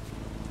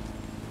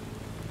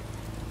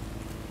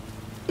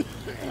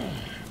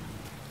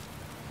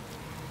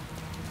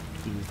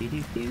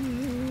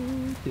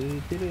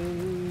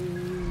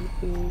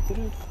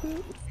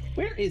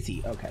 Where is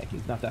he? Okay,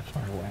 he's not that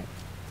far away.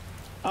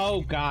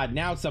 Oh god,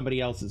 now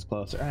somebody else is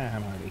closer.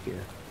 I'm already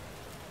here.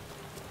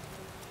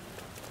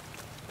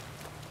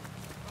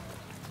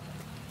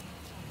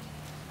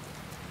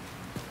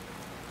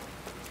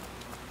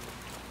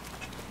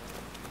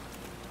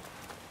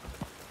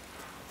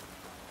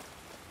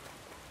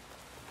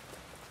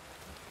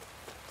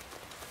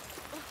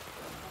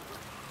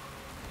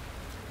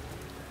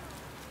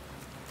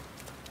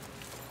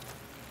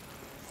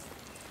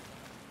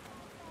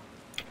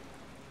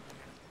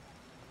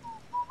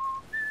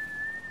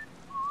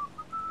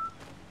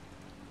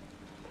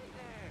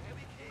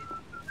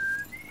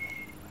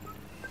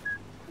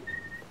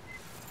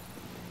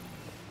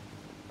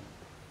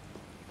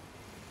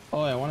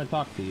 Oh, I want to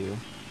talk to you.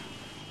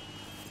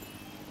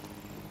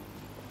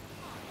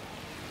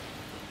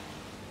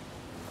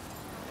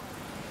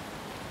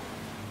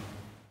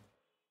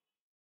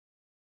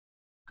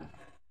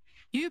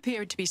 You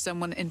appeared to be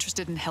someone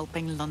interested in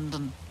helping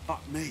London.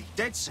 Fuck me.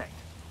 DedSec.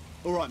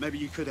 All right, maybe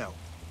you could help.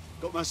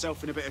 Got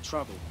myself in a bit of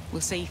trouble.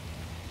 We'll see.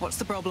 What's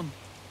the problem?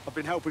 I've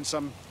been helping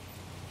some,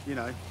 you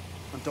know,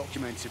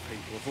 undocumented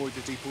people avoid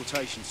the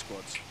deportation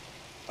squads.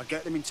 I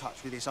get them in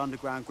touch with this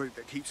underground group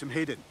that keeps them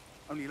hidden.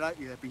 Only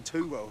lately they've been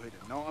too well hidden,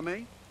 know what I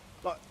mean?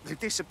 Like, they've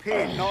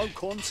disappeared, no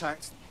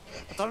contact.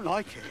 I don't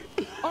like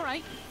it. All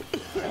right.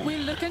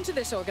 We'll look into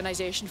this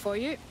organisation for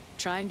you.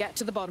 Try and get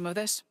to the bottom of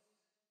this.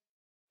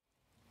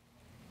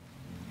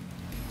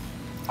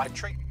 I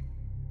traced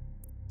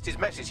his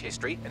message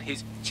history, and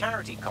his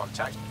charity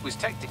contact was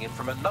texting him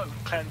from a known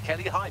Clan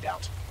Kelly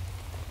hideout.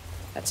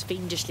 That's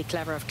fiendishly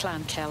clever of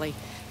Clan Kelly,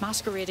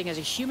 masquerading as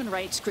a human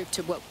rights group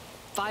to, well,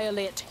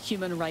 violate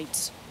human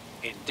rights.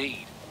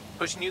 Indeed.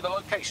 Pushing you the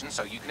location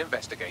so you can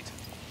investigate.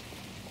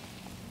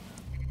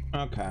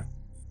 Okay.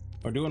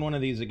 We're doing one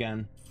of these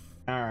again.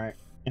 Alright.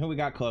 Who we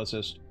got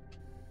closest?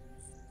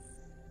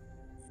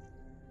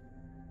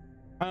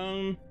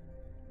 We'll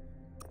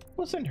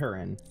send her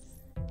in.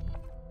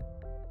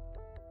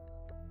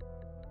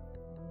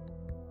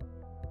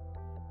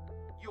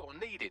 You're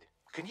needed.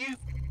 Can you...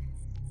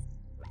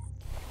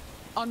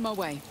 On my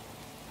way.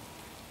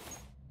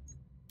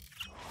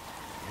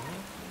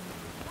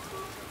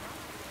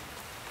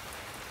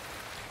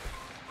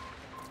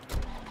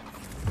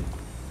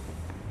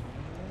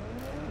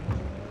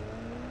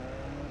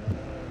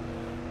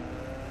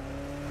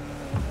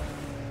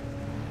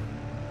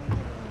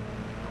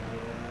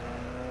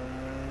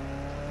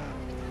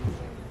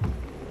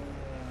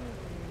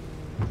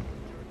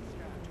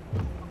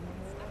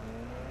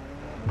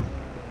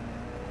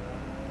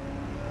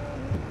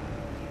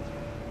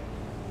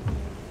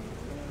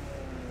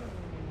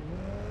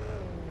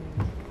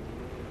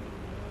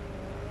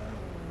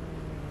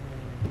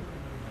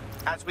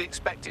 As we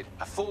expected,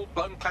 a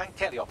full-blown Clan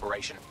Kelly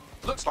operation.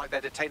 Looks like they're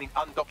detaining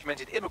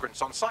undocumented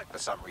immigrants on site for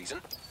some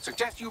reason.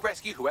 Suggest you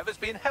rescue whoever's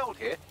being held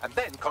here, and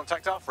then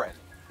contact our friend.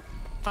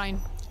 Fine.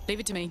 Leave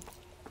it to me.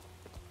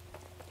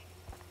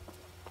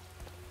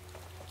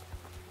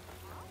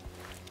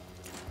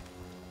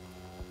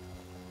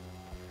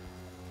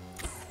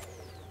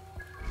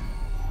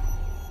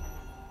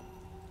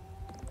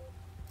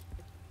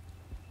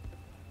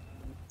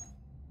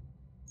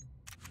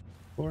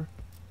 Four.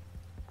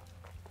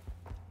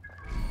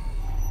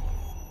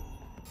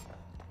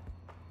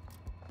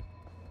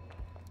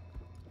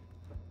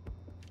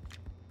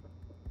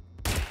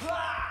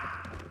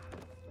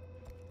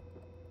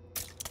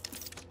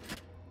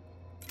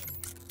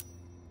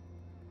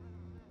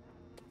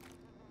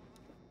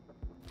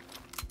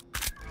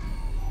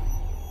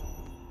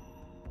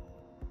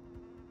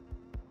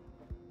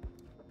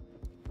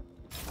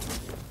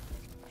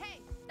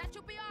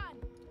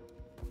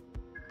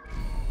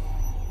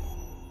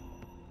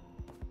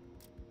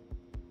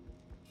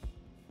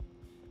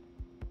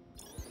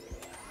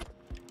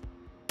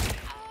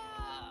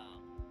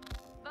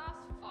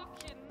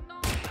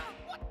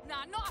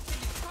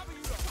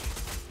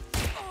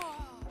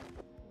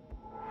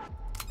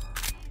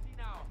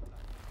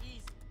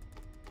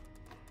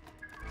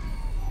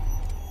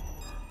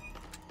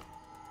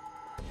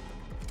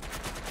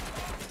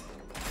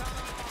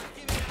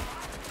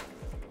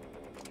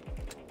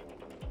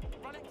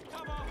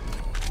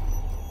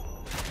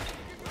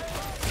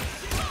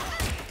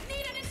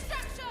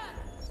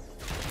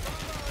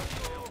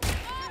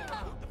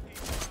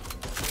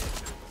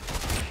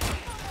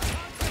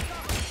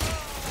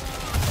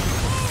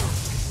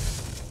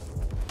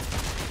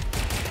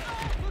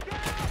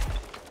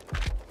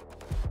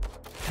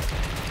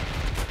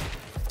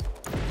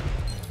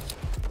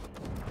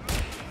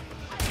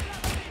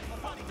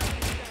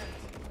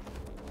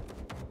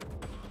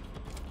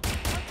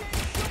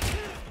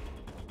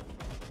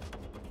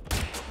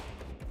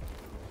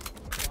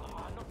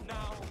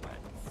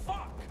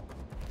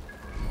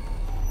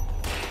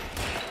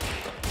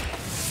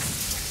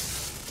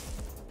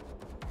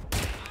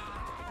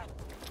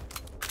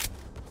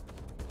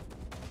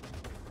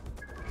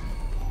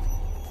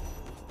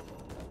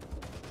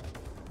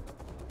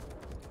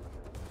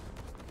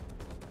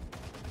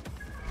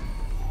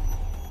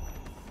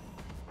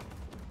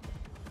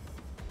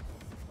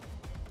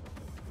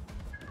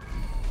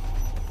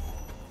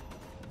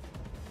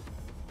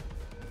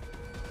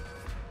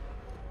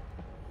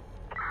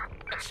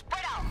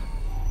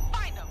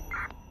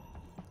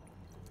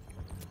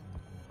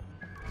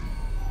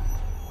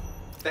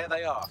 There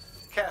they are.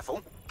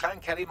 Careful. Clan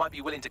Kelly might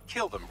be willing to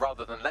kill them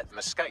rather than let them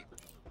escape.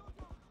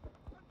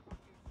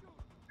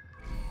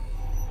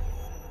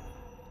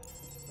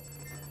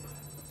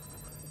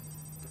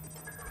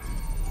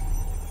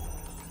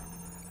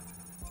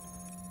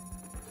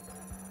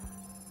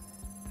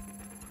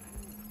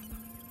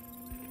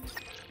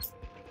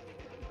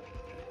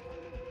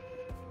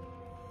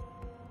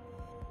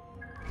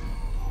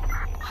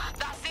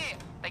 That's it!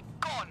 They're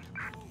gone!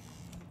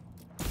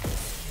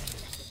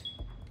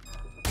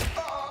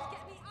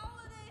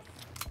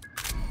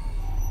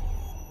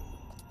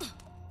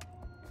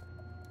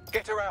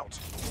 Get her out.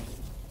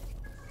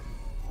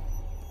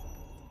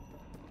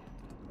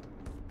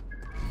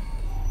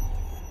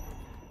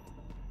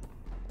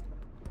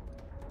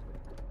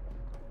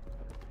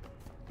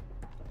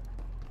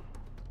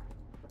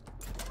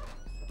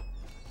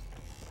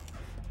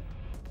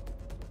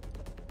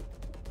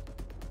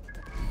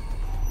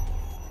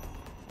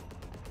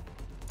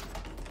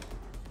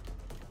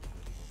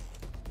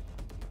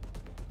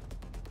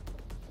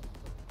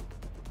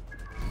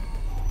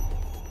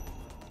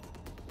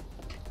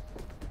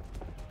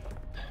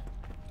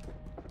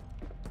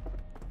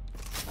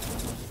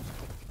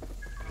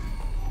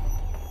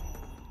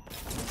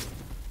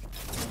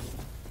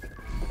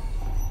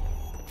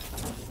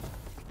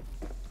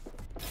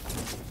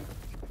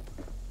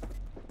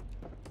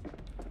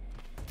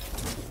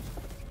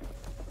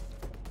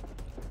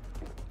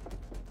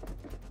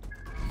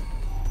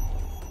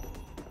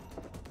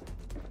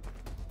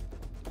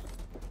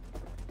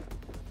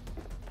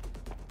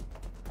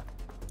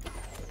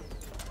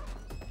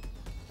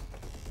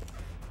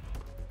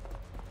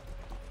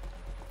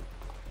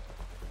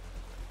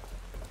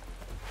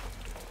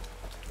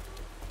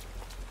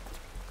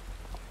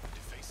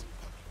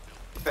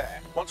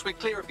 There. Once we're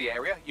clear of the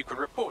area, you can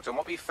report on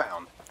what we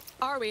found.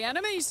 Are we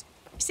enemies?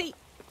 See,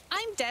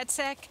 I'm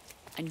DedSec,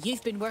 and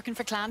you've been working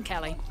for Clan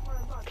Kelly.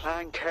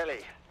 Clan Kelly?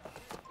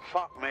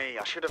 Fuck me,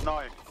 I should have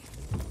known.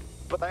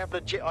 But they have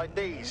legit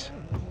IDs.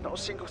 Not a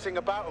single thing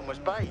about them was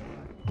bait.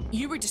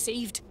 You were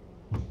deceived.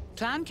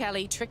 Clan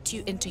Kelly tricked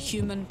you into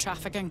human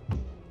trafficking.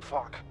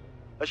 Fuck.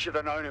 I should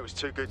have known it was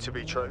too good to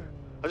be true.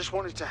 I just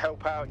wanted to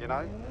help out, you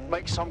know?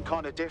 Make some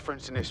kind of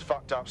difference in this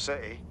fucked up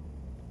city.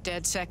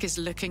 DedSec is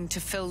looking to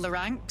fill the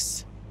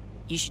ranks.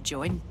 You should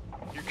join.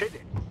 You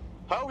kidding?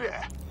 Hell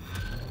yeah!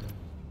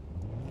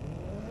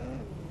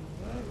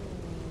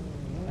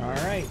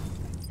 Alright.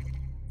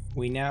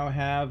 We now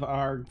have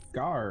our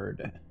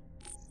guard.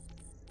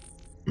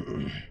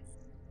 You're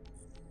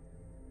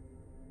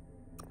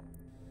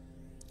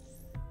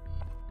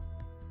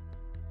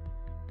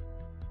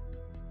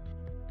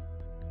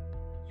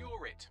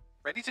it.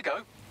 Ready to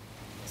go?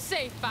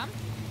 Safe, fam.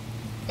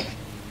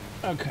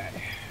 Okay.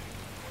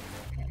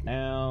 And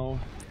now...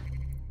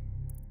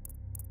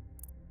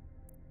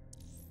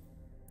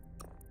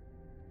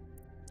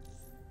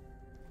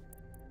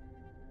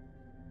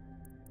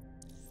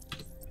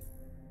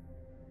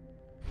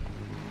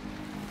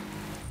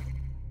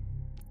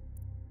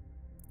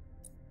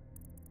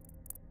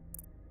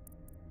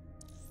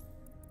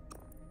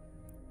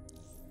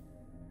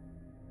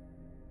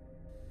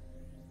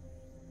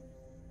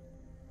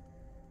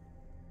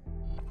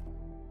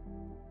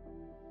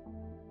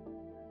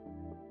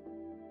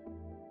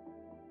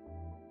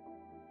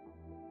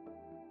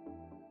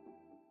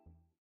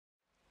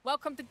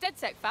 Welcome to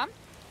DedSec, fam.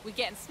 We're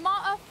getting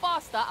smarter,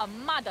 faster,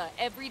 and madder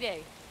every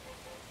day.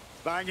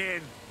 Bang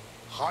in.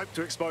 Hype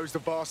to expose the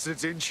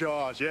bastards in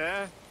charge,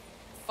 yeah?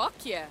 Fuck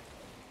yeah.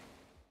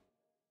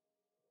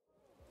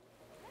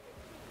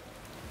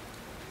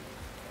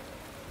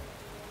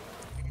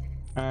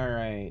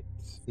 Alright,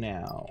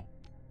 now...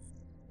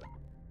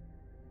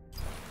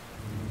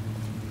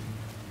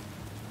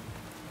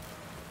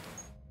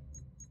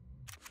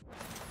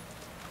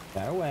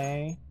 that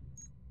away.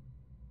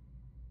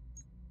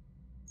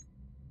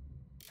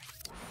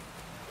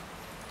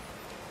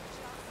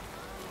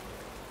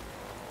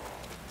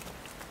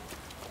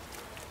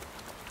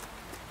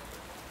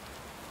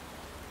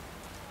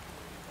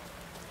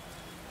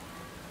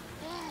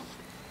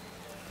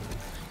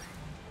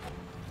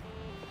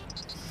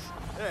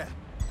 Yeah.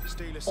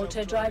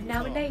 Auto drive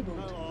now enabled.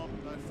 No harm,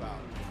 no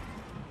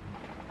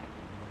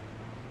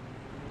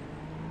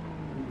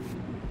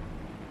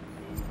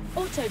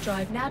foul. Auto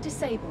drive now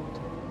disabled.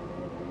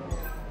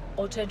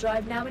 Auto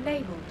drive now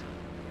enabled.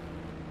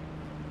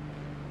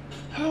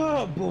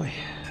 Oh boy.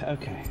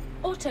 Okay.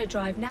 Auto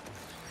drive now.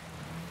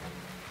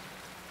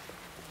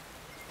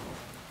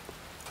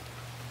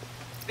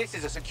 This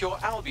is a secure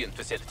Albion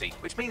facility,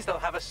 which means they'll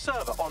have a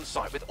server on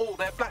site with all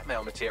their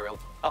blackmail material.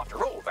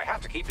 After all, they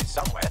have to keep it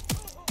somewhere.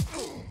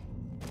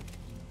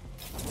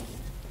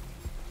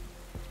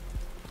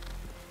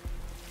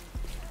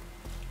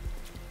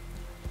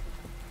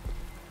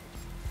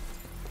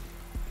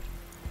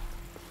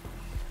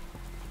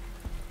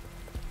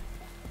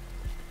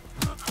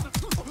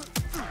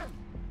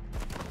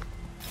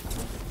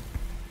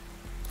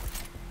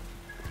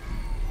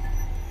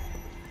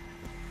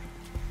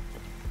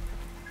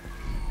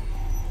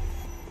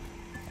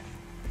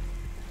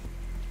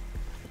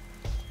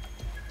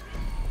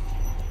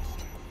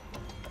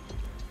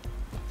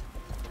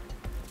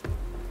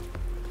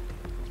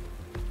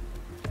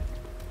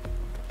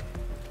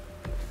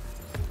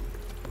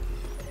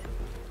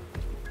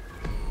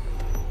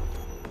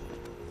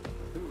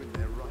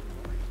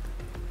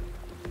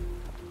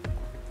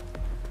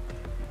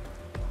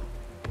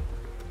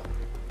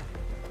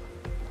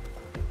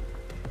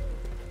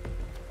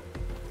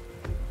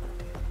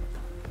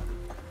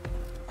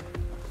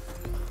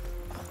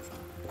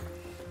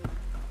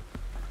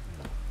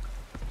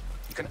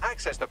 can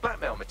access the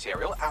blackmail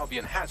material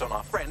Albion has on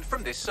our friend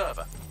from this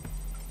server.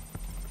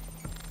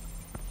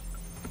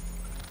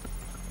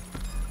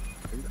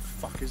 Who the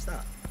fuck is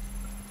that?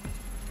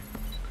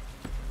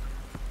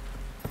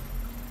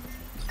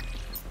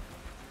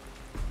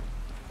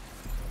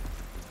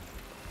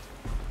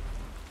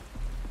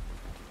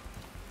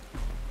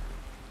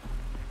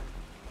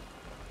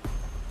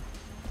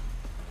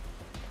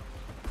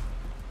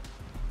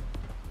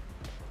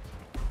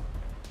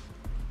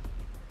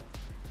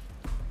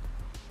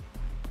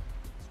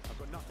 I've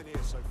got nothing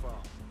here so far.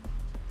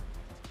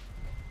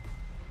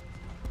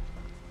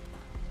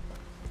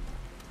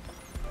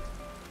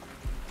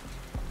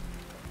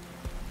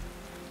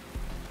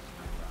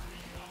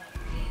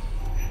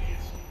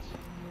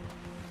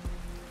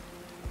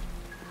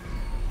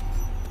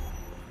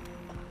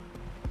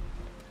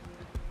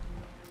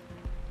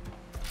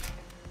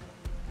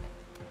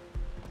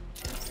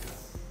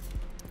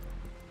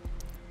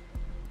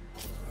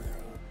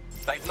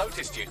 They've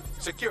noticed you.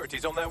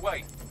 Security's on their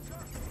way.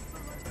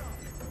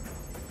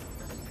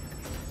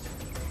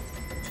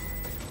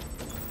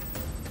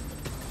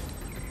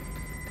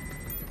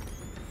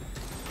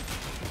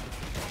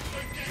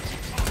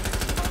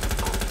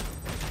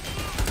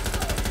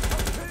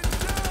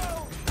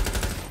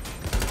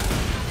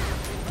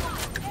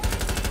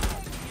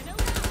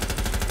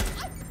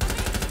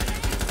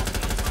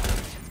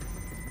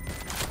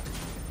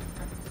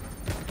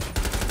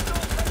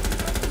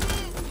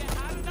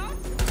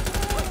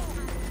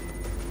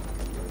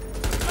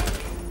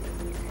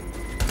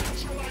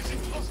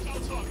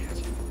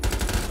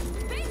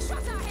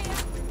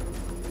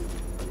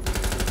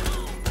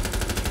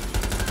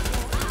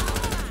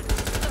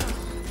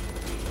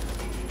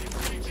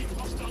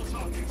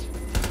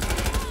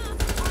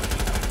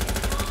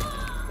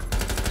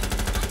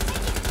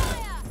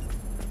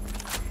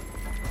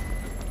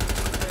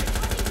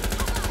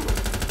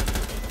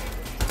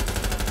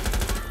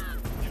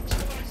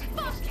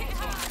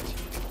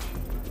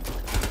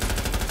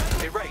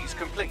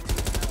 Complete.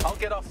 I'll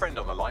get our friend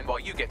on the line while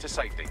you get to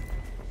safety.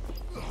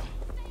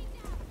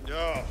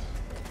 Yeah.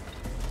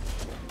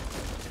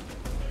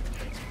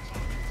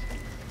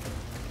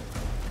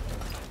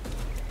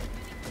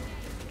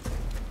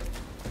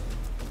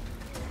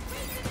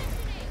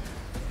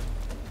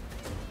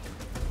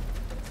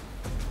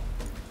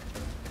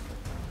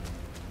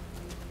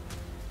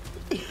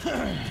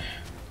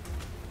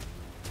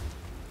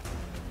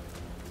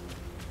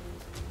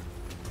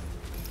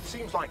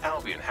 Seems like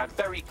Albion had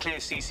very clear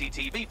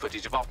CCTV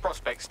footage of our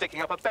prospect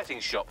sticking up a betting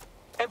shop.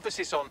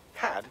 Emphasis on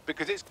had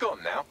because it's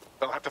gone now.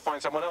 They'll have to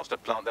find someone else to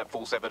plant their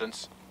false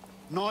evidence.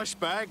 Nice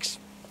bags.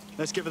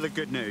 Let's give her the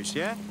good news,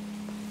 yeah?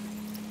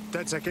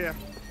 DedSec here.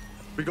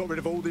 We got rid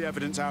of all the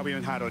evidence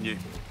Albion had on you.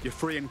 You're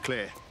free and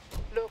clear.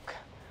 Look,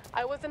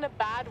 I was in a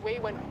bad way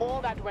when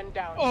all that went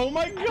down. Oh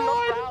my I'm God!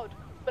 not proud,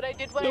 but I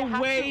did what I had to.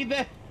 The way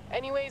that...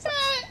 Anyways,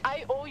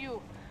 I owe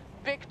you.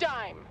 Big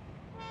time.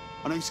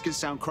 I know this can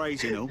sound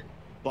crazy and all,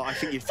 but I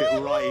think you fit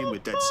right in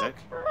with DedSec.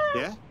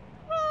 Yeah?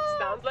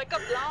 Sounds like a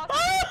blast.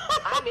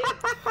 I'm in.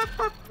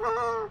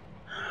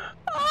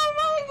 Oh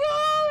my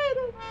God!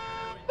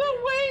 The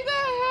way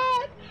the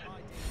hat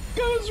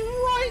goes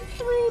right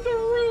through the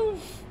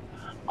roof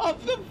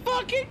of the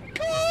fucking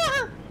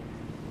car!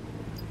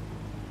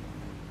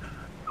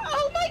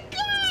 Oh my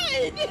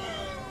God!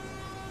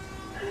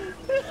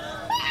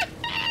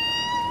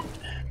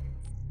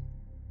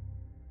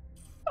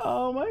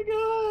 Oh my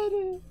God!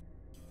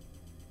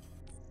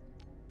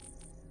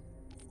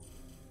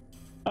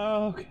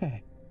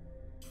 Okay.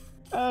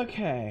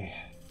 Okay.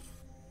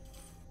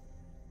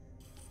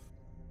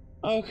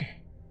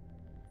 Okay.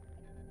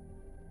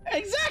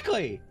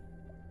 Exactly!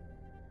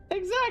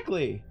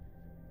 Exactly!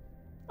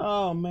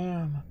 Oh,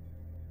 man.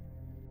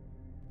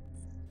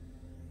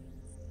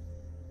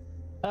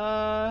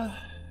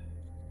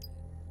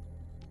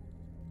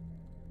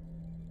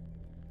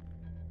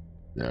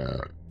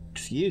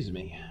 Excuse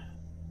me.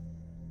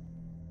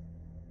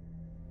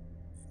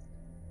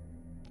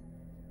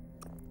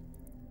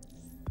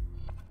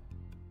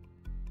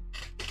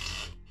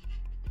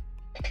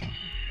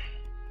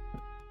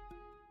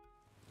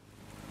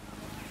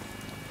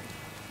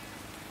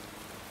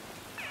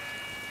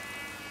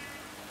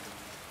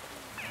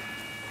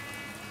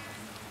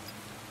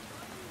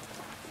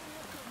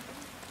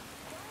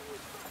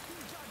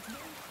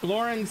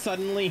 Lauren's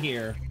suddenly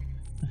here.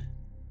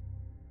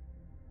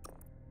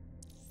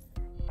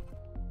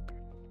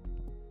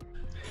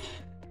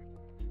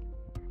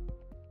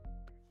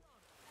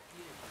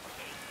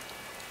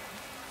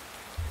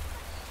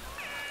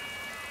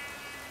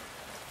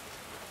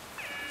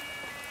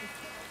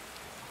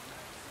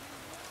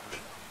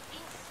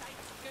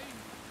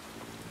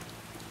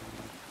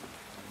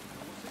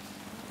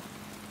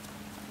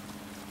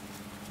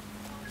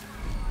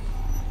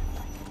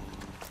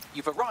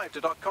 You've arrived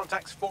at our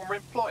contact's former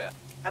employer,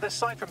 and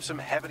aside from some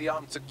heavily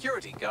armed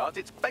security guards,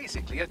 it's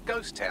basically a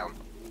ghost town.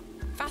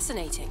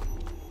 Fascinating.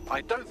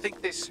 I don't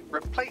think this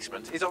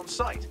replacement is on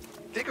site.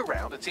 Dig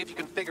around and see if you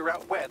can figure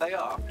out where they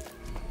are.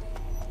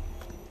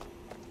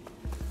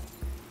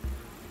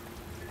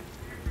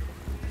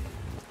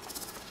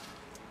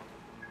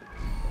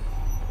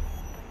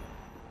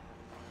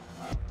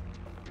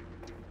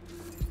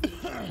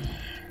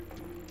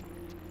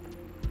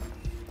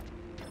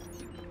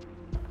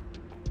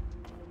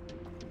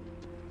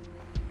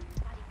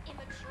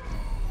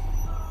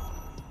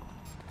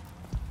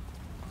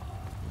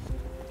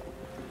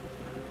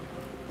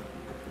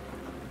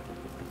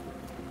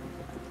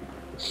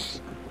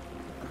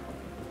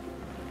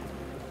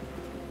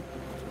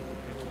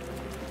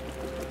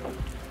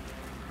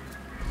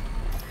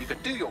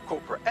 do your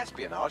corporate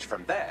espionage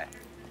from there.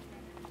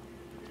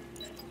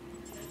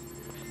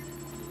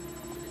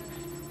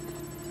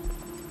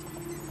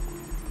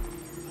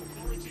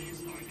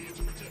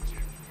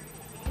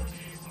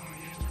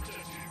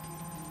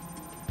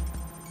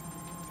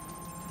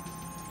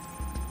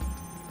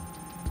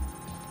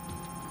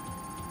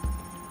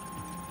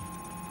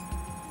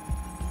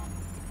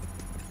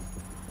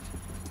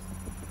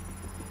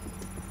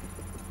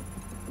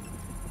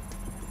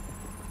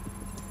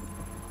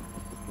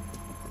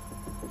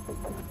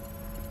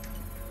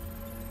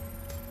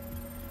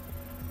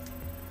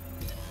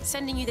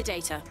 Sending you the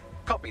data.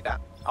 Copy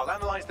that. I'll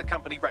analyze the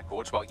company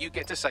records while you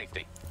get to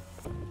safety.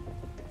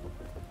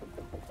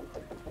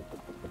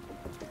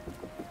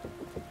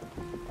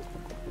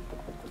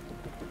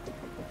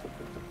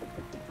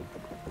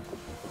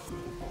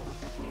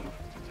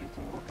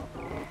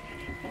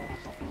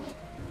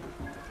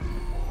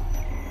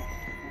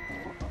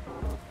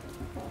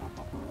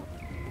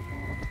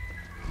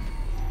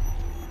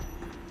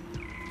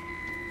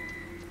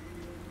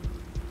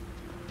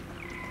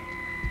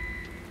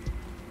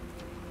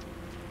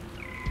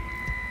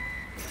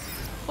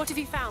 What have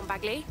you found,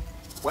 Bagley?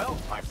 Well,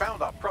 I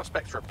found our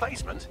prospect's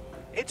replacement.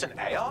 It's an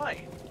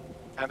AI.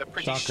 And a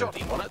pretty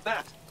shoddy one at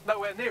that.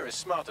 Nowhere near as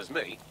smart as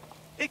me.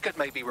 It could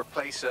maybe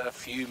replace a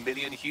few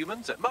million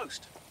humans at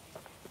most.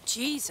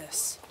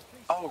 Jesus.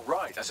 Oh,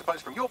 right. I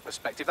suppose from your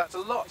perspective, that's a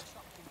lot.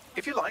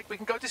 If you like, we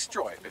can go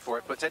destroy it before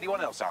it puts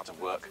anyone else out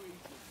of work.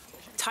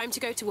 Time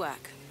to go to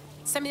work.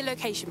 Send me the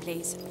location,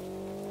 please.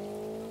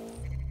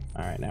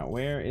 All right, now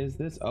where is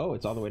this? Oh,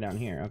 it's all the way down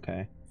here.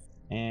 Okay.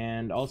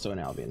 And also an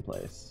Albion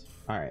place.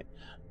 All right.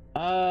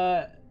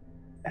 I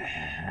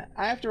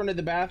have to run to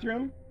the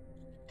bathroom,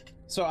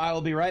 so I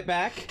will be right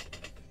back.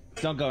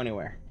 Don't go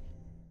anywhere.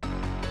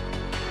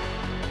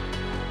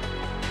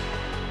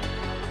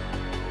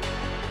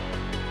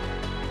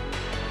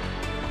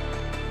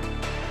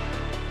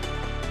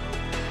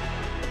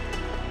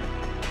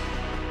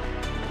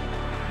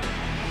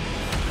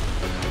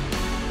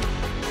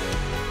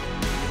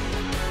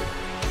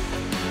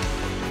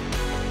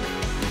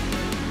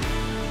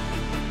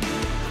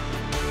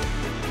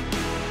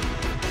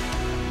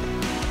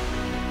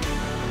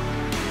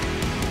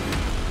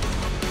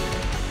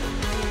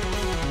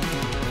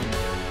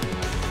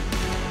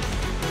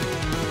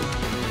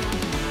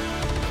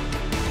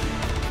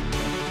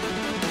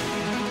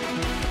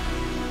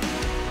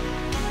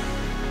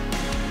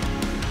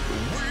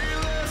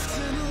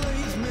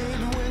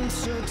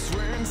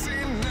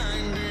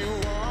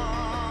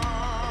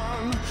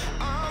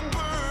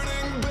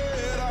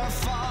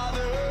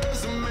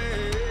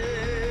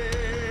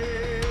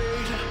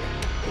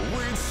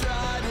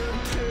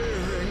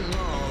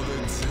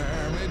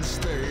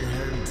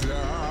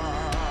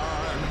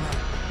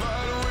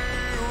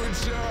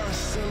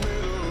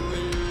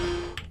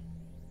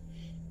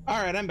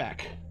 Alright, I'm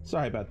back.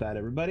 Sorry about that,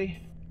 everybody.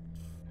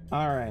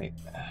 Alright.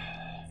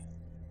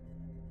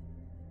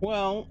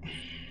 Well...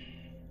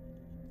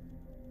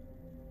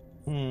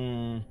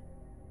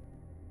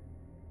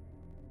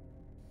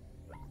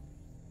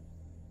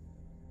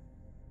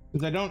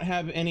 Because I don't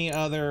have any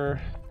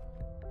other...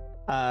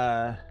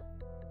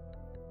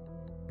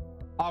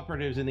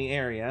 operatives in the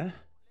area,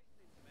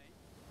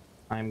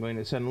 I'm going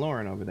to send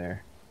Lauren over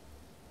there.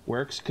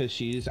 Works because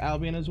she's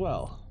Albion as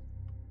well.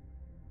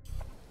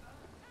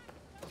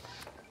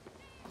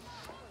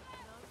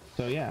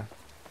 So yeah.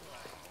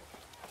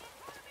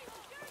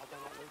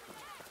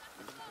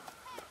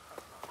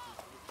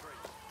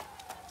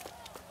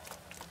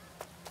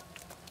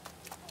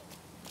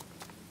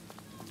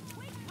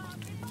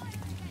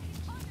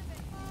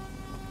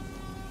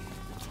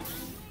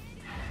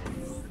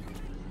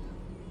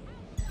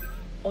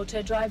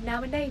 Auto drive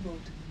now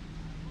enabled.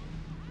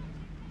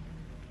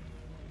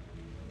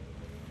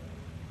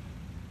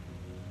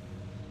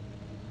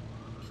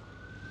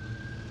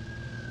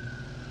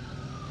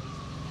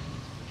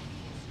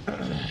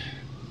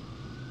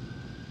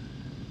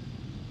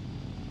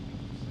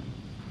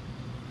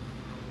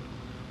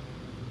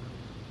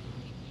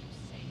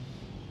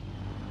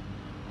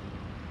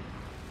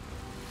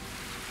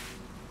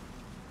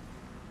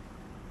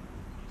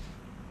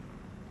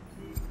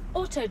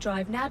 Auto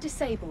drive now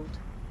disabled.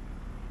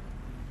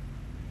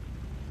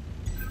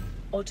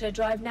 Auto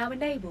drive now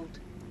enabled.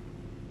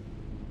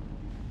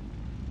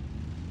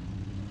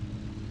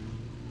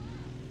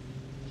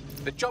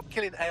 The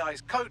job-killing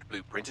AI's code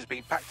blueprint has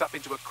been packed up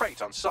into a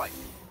crate on site.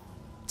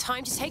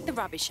 Time to take the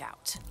rubbish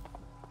out.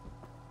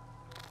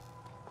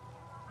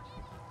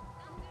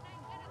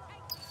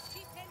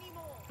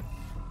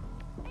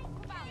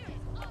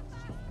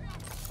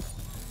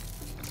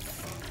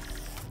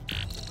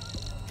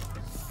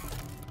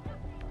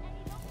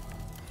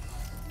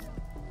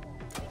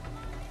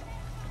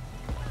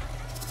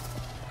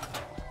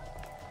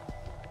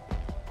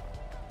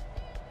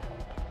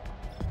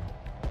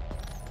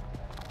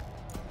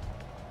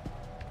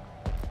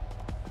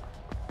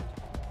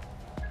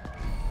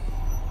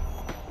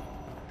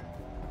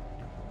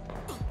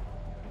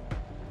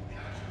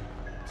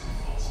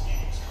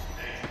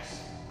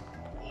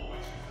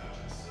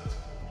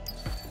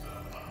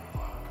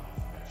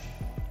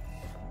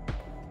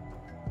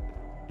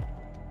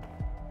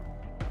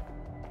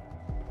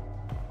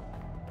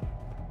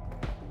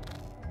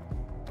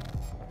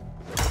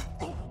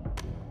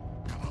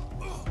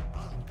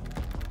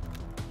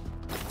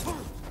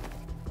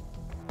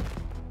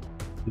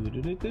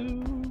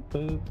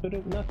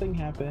 Nothing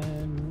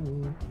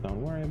happened.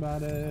 Don't worry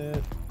about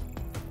it.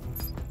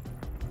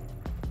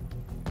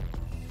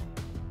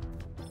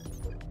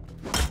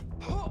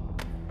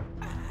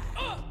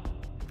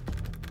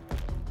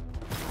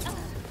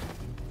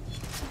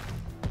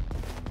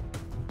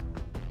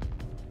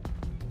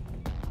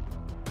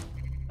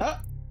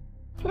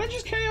 Did I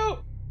just KO?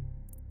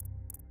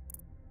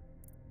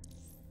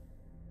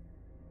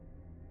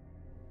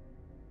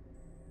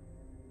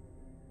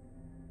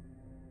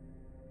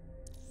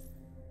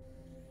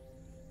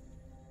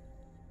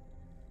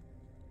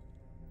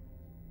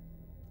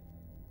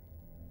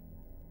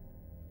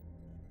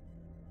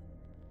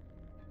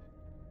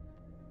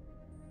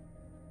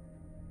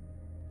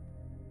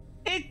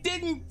 It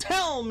didn't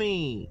tell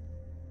me.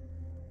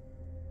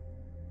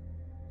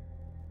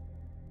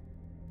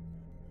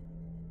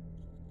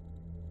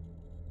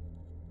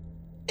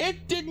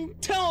 It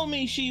didn't tell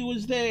me she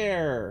was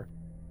there.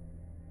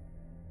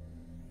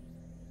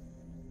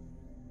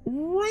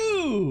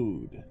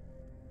 Rude.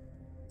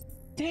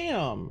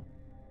 Damn.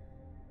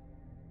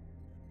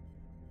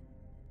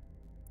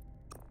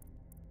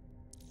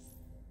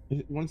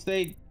 Once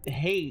they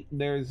hate,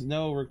 there's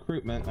no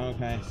recruitment.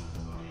 Okay.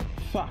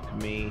 Fuck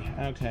me.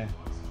 Okay.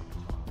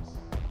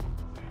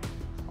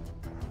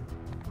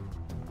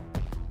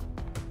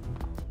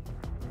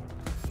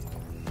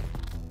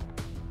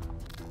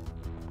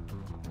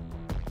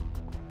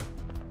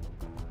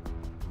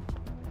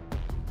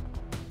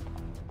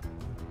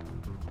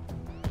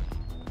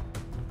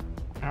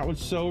 That was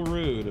so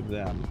rude of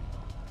them.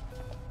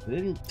 They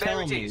didn't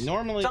tell me.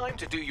 Normally, time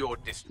to do your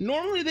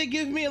normally they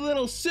give me a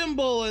little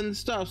symbol and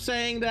stuff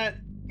saying that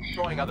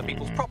destroying other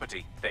people's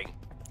property thing.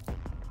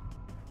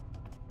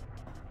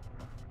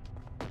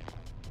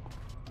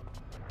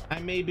 I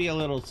may be a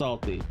little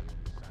salty.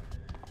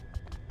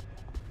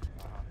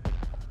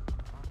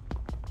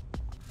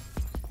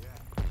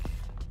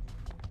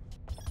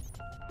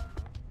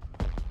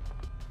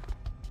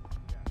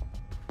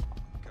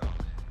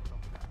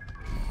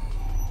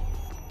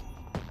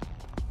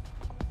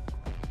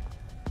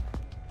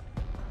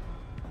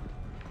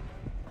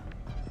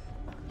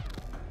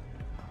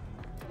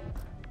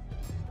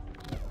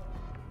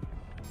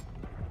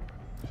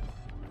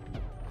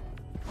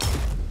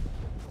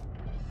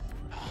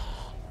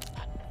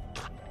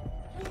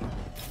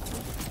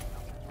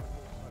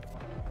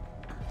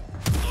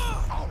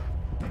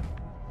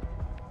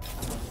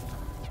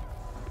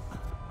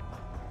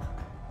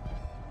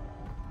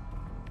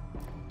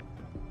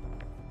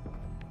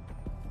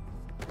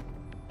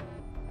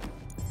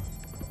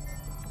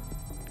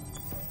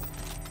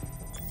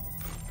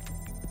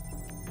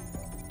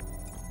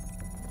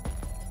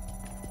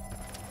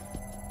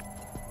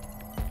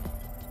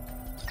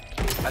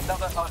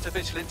 Another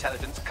artificial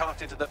intelligence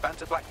cast into the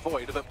banter black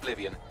void of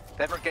oblivion,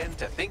 never again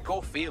to think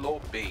or feel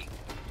or be.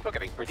 We're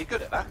getting pretty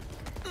good at that.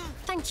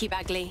 Thank you,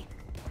 Bagley.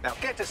 Now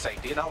get to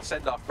safety and I'll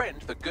send our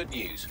friend the good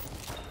news.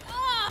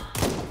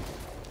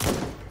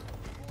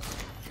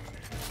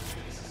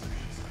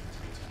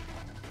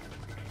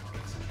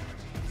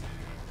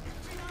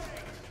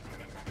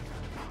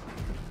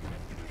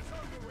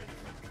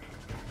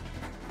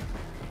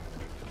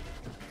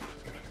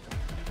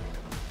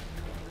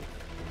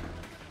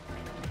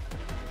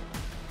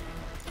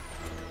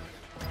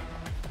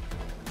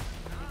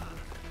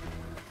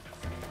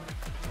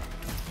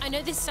 I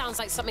know this sounds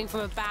like something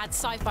from a bad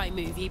sci-fi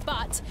movie,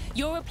 but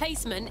your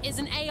replacement is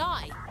an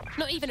AI,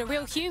 not even a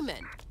real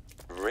human.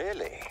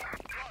 Really?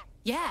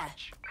 Yeah.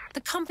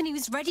 The company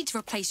was ready to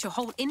replace your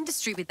whole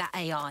industry with that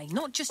AI,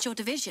 not just your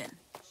division.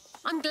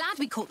 I'm glad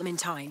we caught them in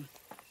time.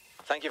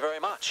 Thank you very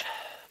much.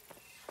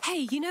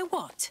 Hey, you know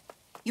what?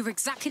 You're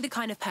exactly the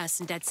kind of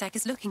person DedSec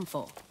is looking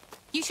for.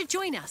 You should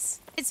join us.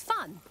 It's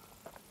fun.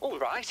 All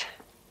right.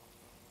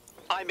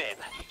 I'm in.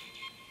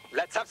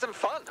 Let's have some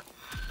fun.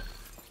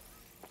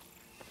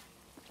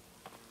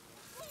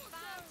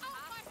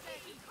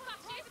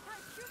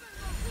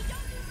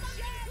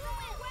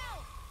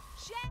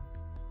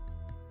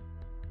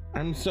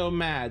 I'm so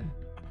mad.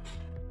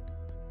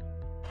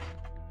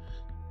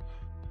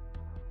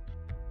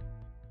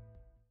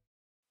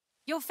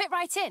 You'll fit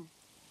right in.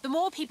 The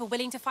more people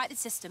willing to fight the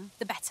system,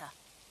 the better.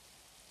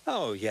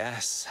 Oh,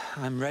 yes.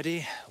 I'm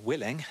ready,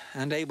 willing,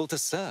 and able to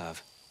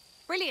serve.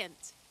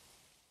 Brilliant.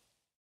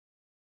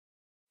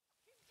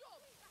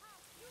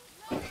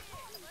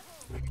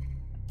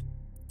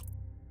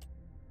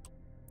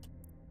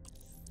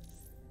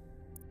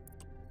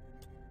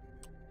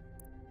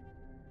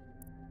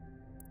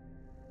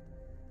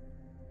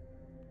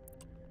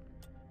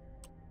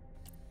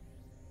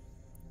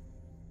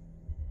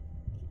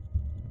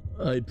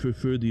 I'd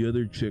prefer the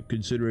other chick,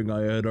 considering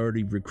I had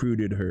already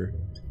recruited her.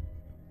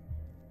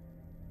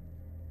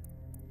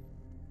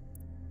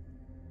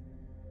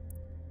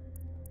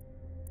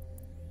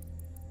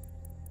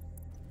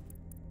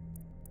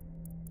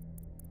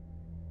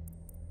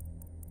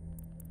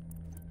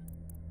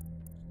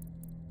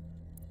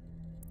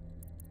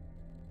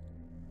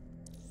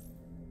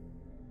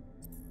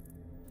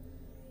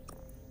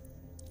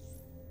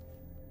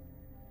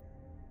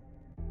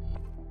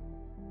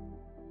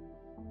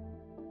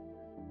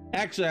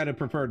 Actually, I'd have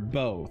preferred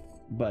both,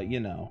 but you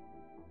know.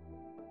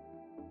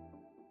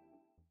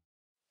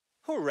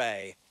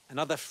 Hooray!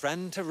 Another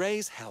friend to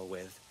raise hell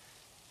with.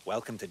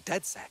 Welcome to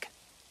DedSec.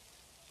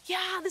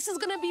 Yeah, this is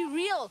gonna be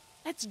real.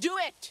 Let's do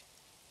it.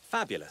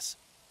 Fabulous.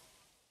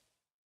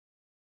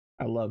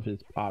 I love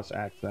his posh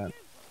accent.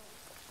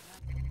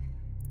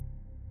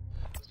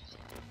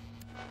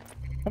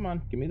 Come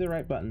on, give me the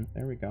right button.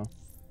 There we go.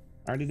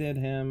 Already did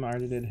him,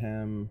 already did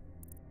him.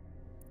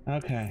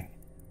 Okay.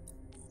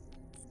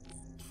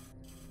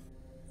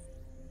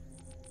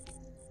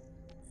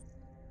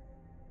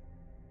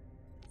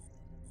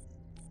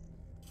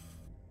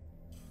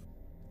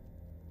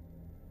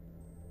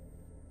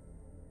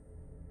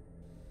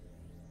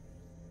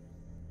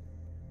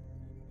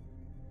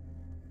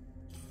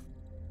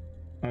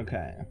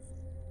 Okay.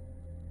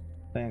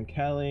 Then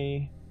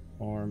Kelly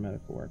or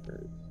medical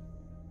workers.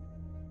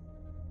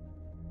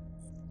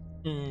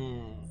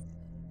 You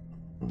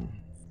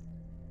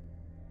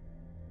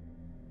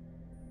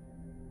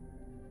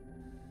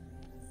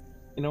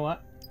know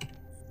what?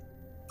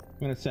 I'm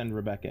gonna send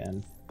Rebecca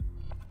in.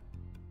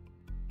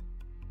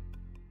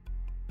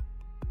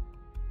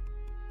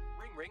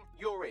 Ring,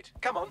 you're it.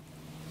 Come on.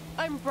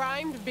 I'm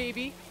primed,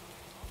 baby.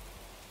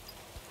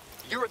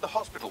 You're at the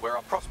hospital where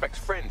our prospect's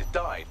friend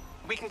died.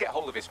 We can get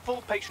hold of his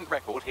full patient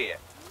record here.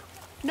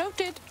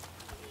 Noted.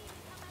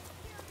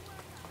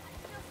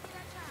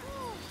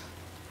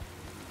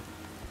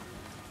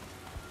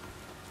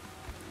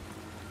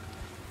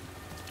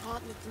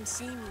 Can't let them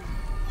see me.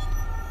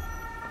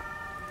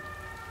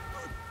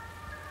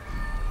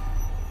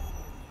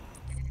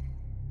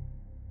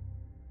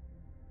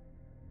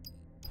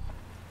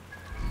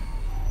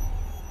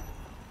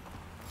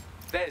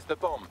 There's the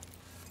bomb.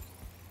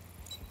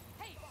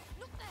 Hey,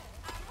 look there!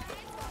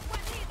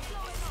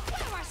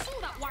 Where I saw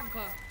that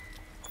wanker!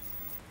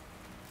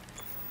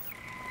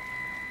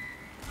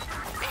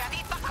 Hey, I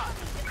need backup!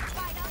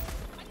 Spider!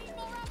 I need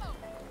more ammo!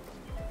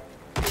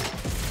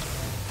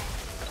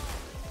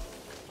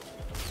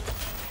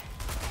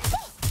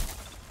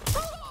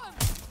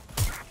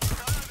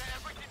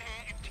 Everything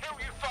here until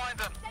you find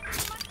them!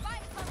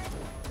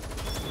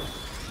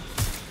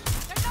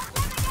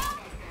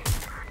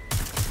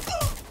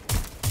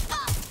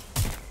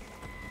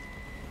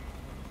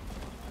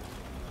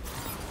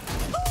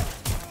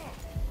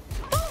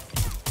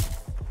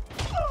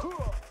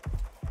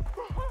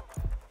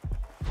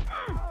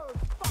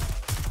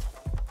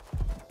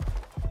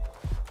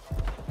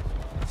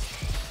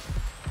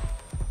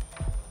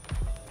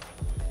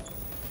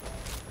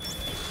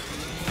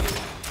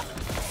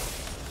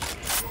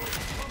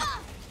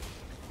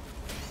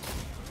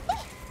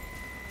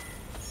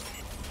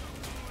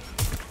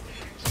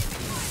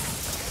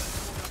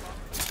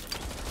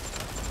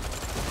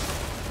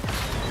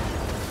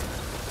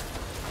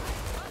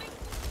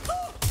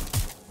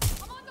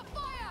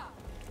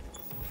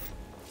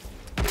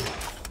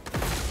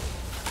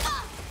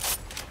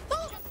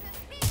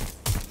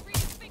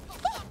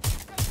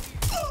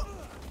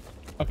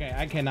 Okay,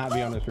 I cannot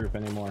be on this roof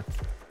anymore.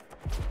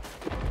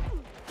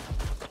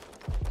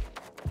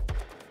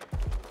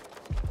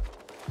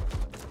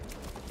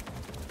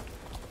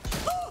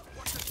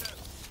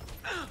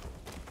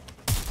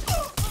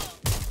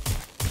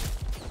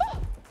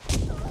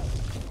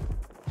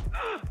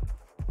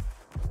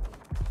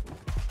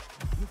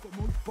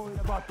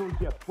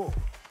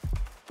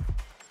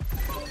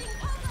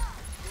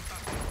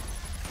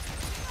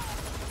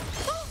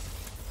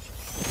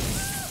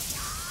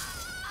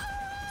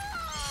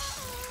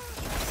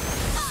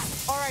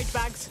 All right,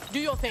 Bags, do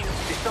your thing.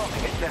 He's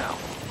starting it now.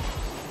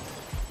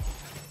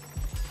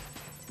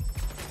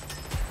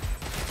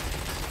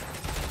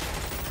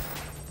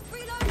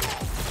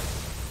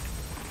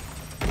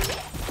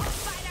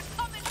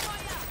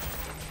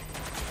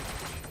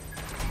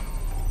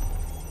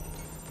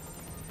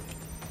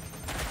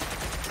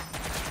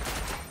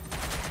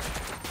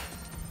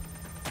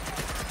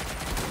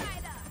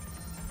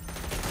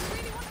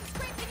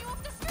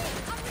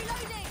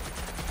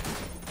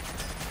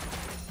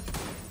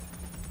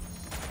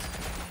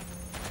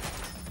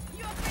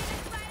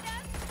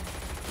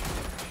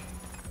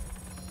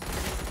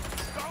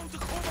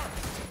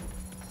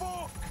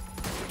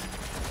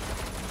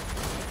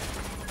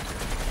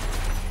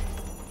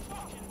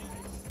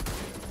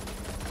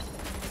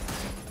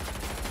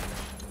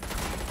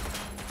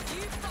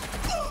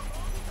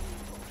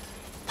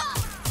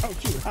 Oh,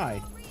 shoot,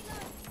 hi.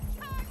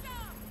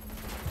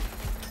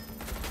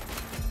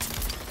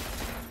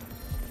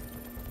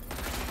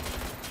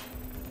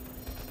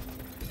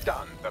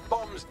 Done. The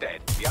bomb's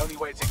dead. The only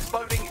way it's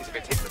exploding is if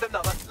it's hit with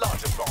another,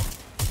 larger bomb.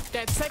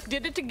 DedSec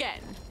did it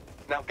again.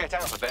 Now get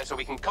out of there so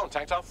we can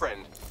contact our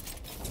friend.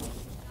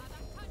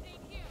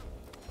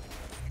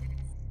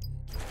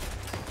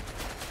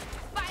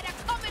 Spider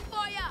coming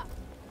for ya!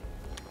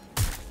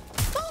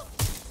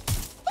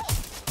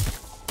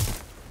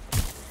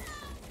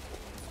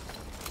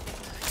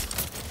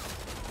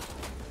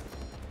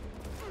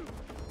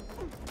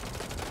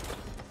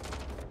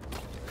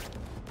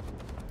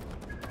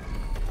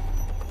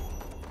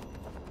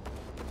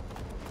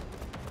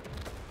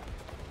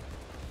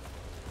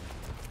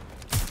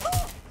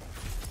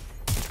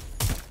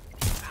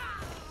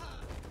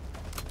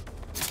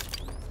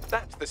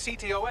 That's the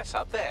CTOS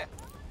up there.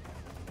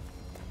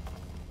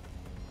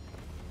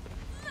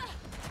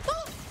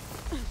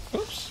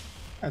 Oops.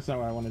 That's not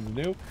what I wanted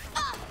to do.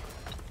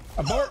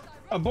 Abort!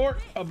 Abort!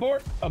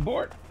 Abort!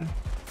 Abort!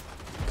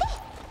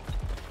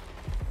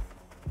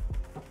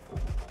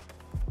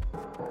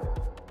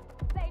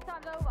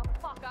 Playtime's over,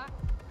 fucker.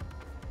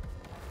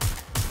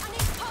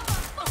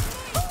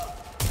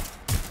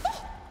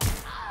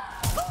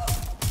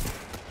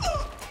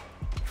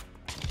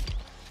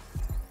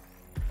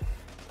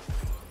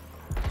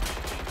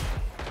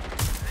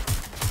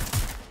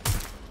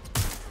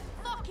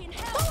 Fucking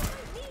hell, I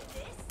don't need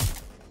this.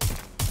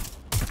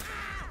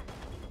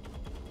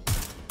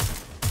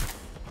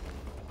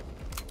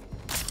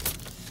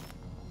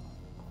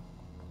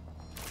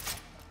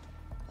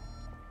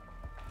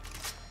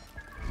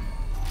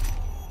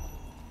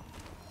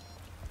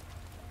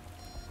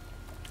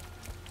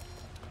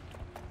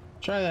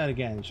 Try that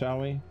again, shall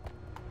we?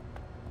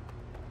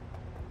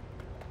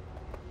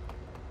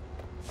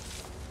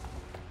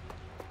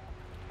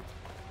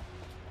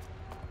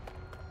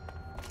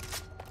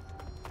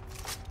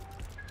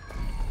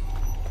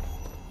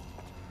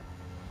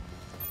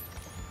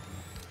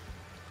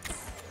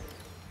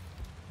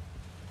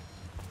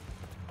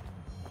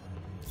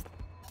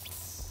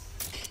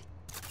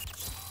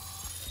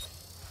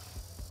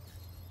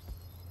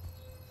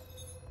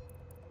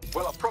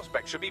 Well, our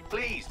prospect should be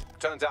pleased.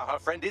 Turns out her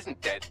friend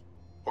isn't dead.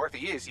 Or if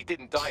he is, he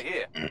didn't die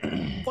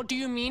here. What do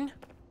you mean?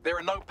 There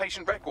are no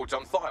patient records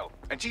on file,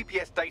 and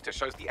GPS data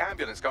shows the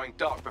ambulance going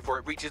dark before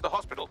it reaches the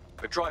hospital.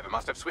 The driver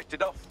must have switched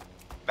it off.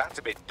 That's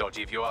a bit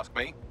dodgy if you ask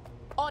me.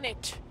 On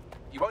it.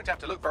 You won't have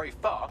to look very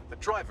far. The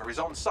driver is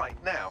on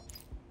site now.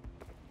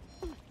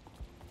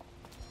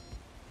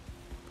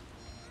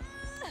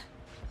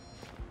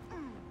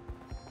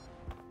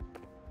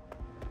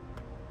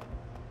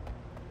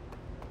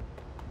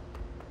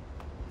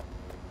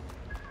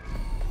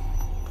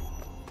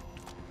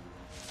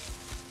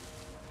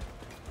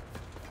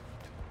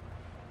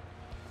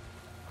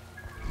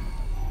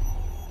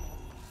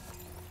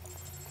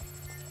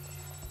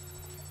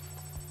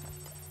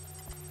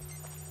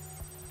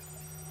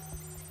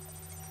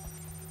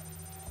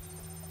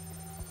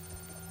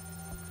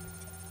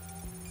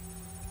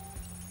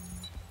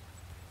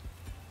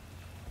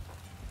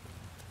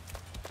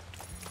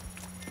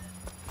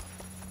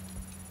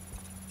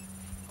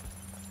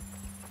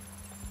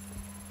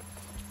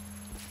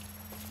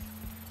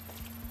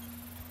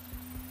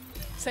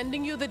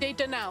 Sending you the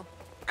data now.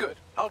 Good.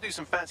 I'll do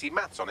some fancy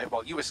maths on it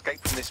while you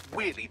escape from this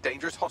weirdly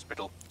dangerous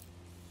hospital.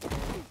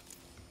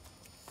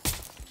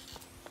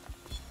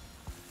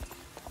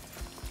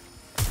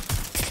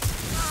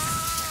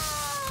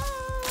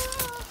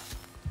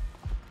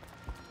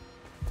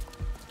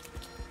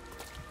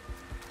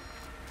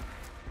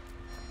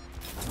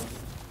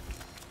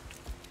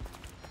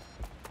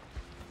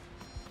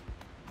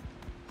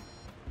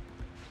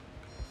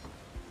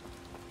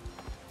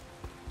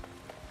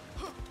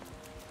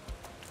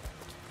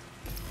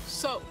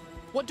 So,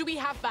 what do we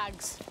have,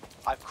 Bags?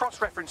 I've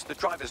cross-referenced the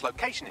driver's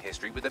location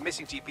history with the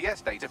missing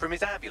GPS data from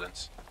his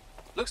ambulance.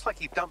 Looks like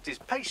he dumped his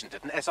patient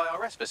at an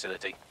SIRS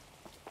facility.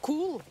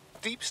 Cool.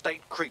 Deep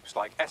state creeps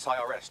like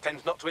SIRS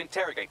tend not to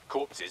interrogate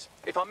corpses.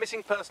 If our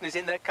missing person is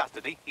in their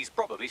custody, he's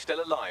probably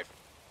still alive.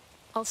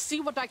 I'll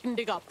see what I can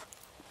dig up.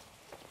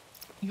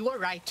 You are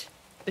right.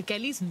 The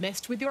Kellys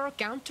messed with your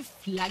account to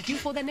flag you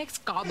for their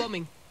next car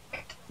bombing.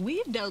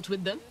 We've dealt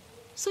with them,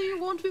 so you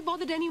won't be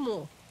bothered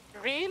anymore.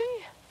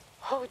 Really?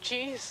 Oh,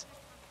 jeez.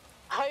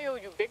 I owe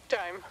you big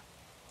time.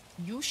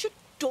 You should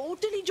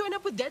totally join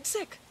up with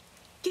DedSec.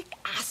 Kick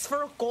ass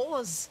for a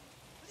cause.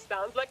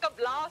 Sounds like a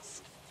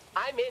blast.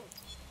 I'm in.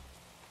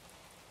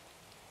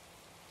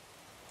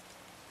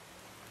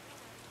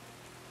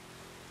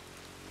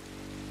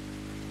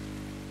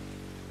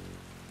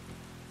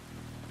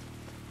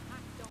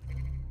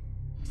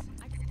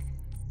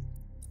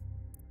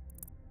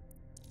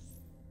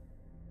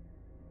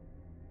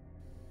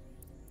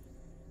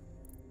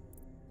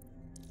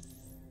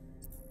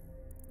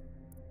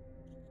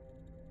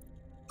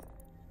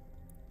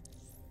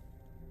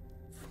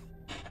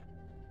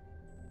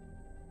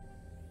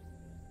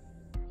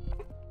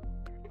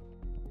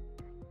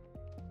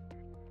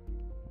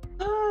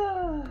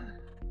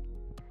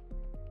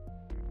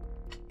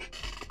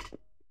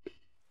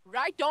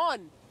 Right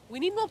on. We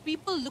need more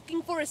people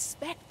looking for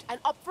respect and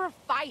up for a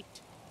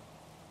fight.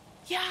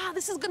 Yeah,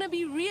 this is gonna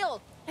be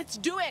real. Let's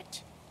do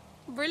it.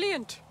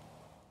 Brilliant.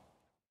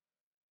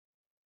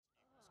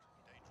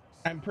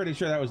 I'm pretty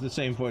sure that was the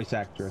same voice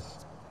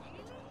actress.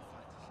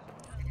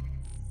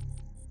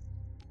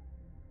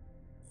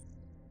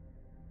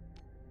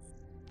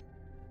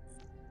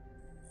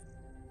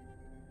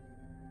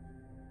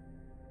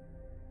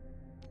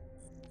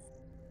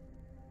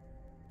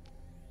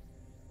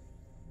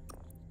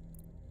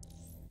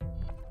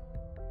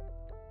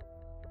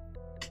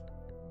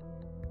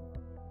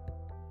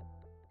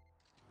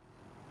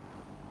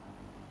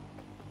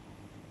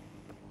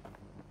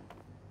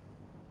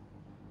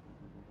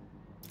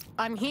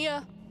 I'm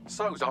here.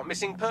 So's our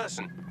missing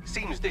person.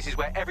 Seems this is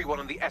where everyone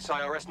on the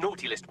SIRS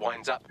naughty list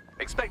winds up.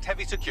 Expect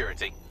heavy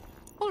security.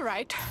 All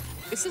right.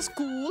 This is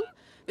cool.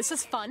 This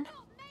is fun.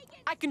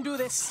 I can do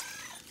this.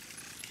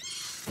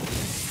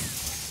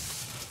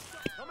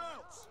 Come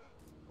out!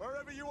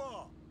 Wherever you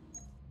are.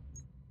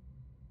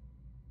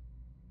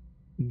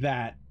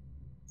 That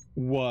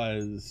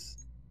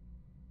was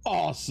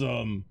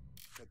awesome.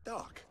 Get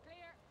dark.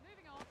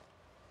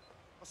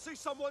 I see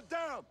someone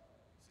down.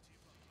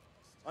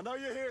 I know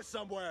you're here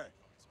somewhere.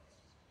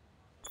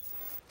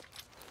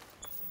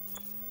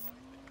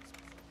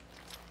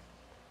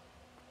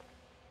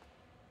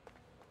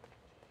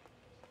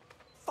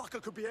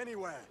 Fucker could be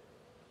anywhere.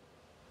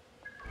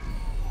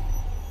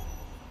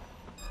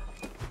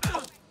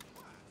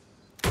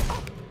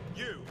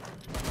 You.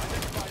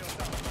 Identify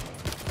yourself.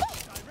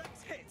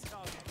 Direct hit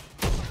target.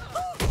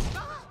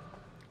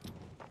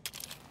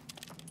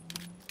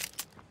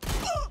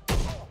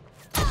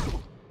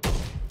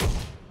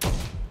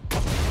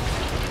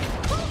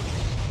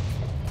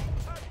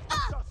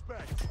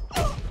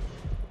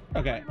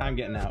 Okay, I'm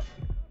getting out.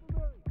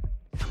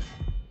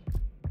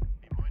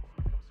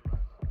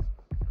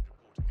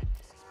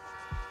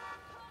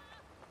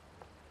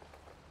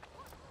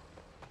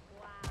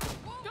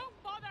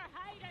 Don't bother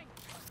hiding.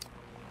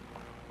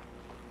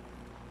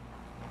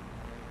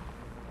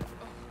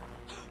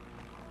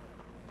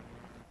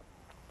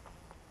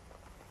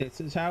 This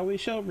is how we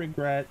show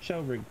regret,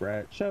 show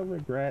regret, show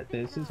regret.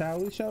 This is how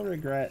we show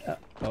regret.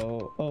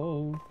 Oh,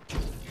 oh.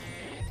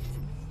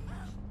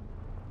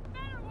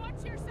 Better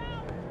watch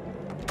yourself.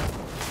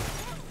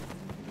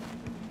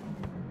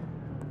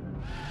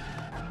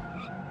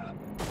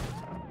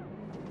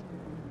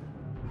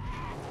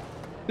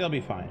 They'll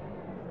be fine.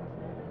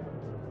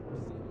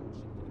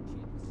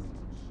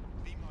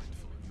 Be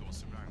mindful of your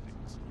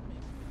surroundings.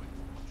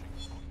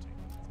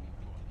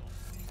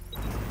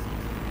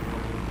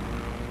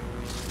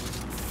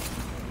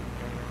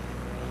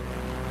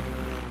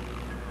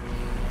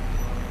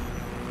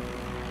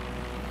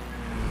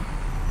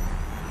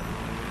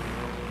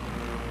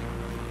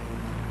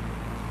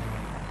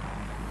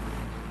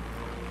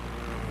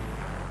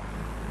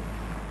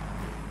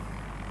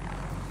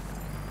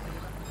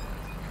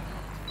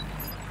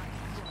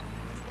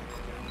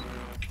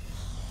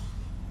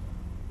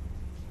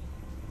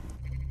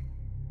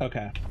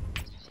 Okay.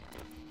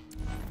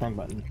 Wrong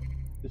button.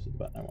 This is the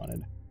button I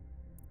wanted.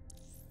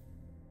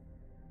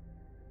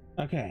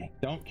 Okay,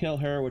 don't kill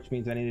her, which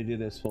means I need to do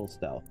this full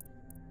stealth.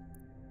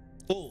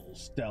 Full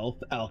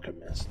stealth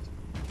alchemist.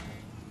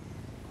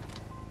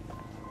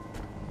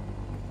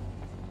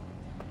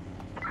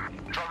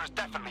 Drone has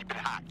definitely been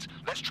hacked.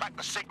 Let's track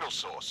the signal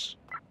source.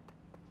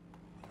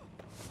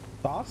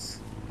 Boss?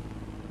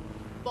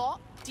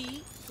 Bot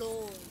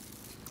deployed.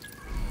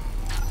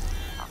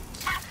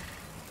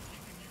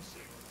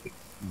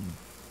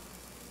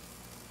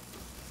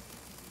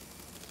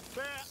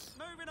 Clear.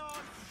 Moving on.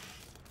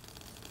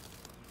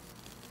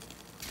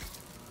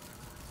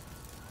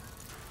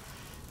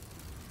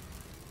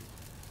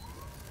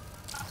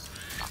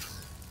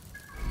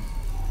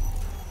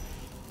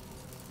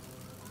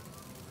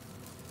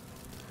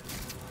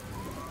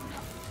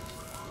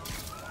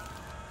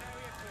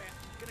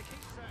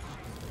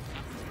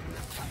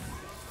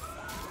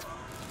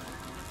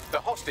 The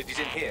hostage is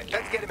in here.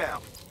 Let's get him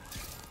out.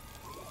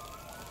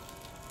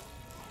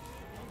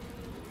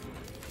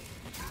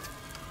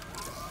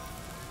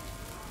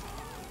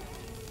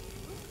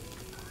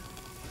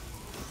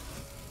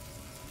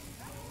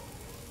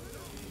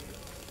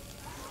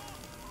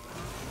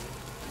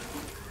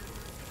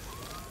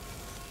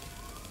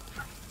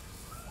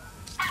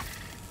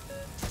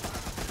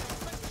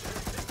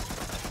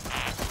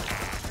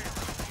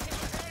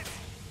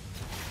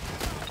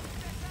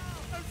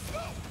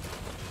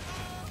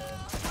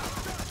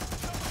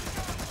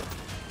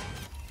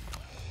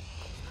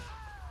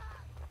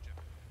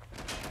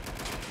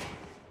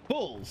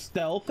 Full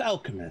stealth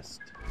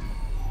alchemist.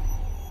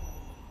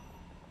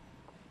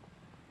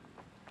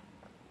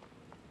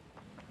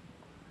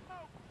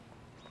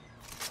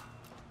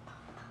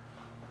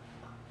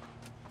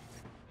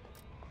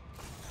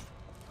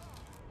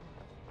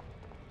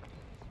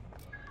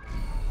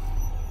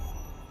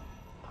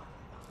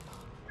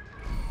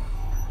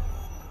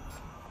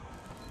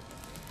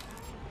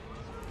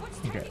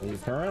 Okay,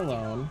 leave her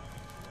alone.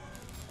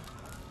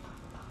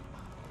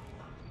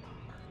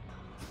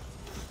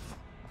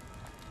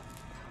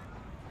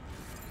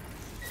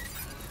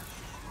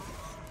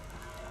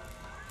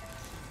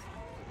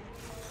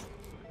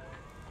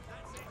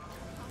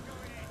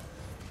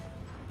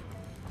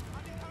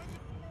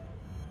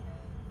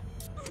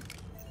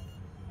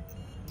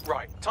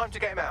 Right, time to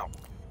get him out.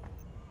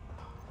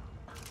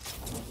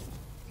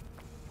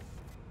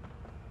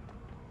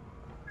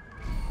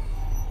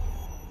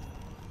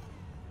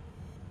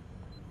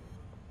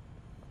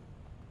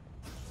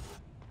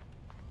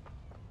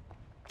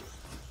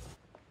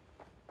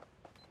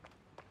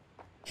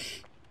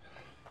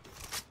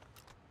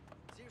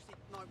 Seriously,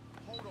 no,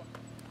 hold on.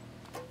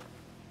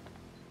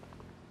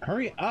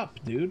 Hurry up,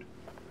 dude.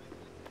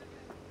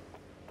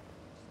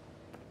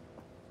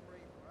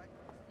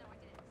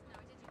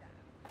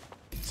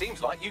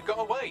 Seems like you got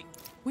away.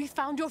 We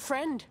found your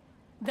friend.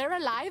 They're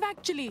alive,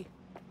 actually.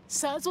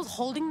 Sirs was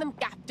holding them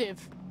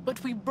captive,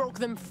 but we broke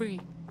them free.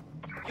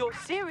 You're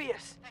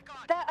serious?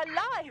 They're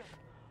alive?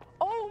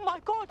 Oh my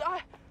god,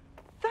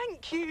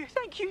 thank you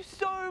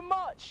so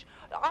much.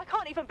 I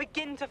can't even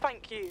begin to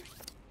thank you.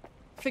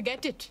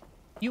 Forget it.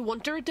 You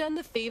want to return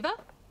the favor?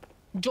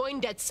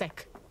 Join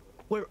DedSec.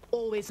 We're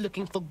always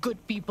looking for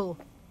good people.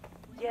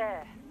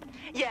 Yeah,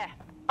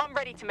 I'm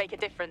ready to make a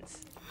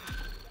difference.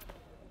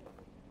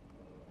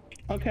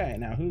 Okay,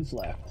 now who's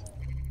left?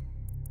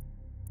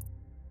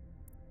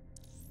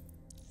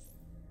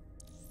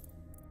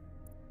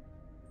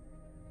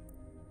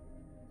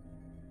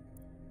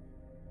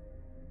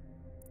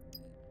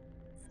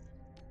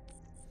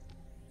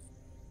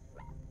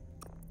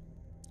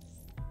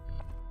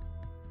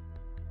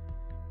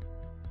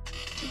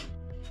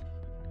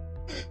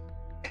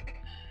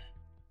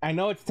 I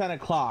know it's 10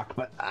 o'clock,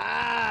 but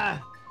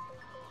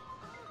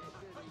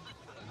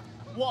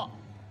What?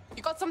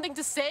 You got something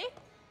to say?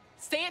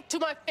 Say it to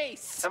my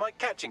face. Am I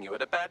catching you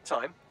at a bad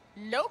time?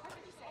 Nope.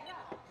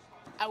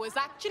 I was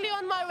actually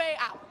on my way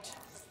out.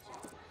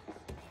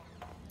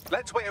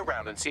 Let's wait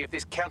around and see if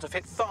this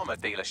counterfeit farmer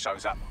dealer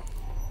shows up.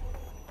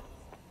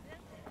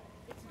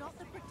 It's not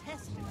the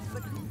protesters,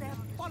 but who they're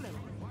following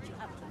that you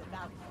have to look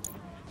out for.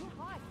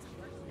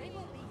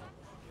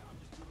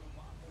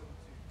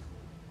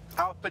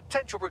 Our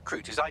potential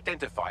recruit has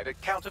identified a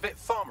counterfeit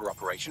farmer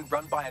operation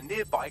run by a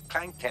nearby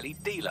Clan Kelly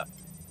dealer.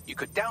 You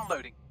could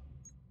download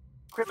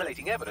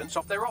incriminating evidence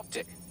off their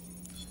optic.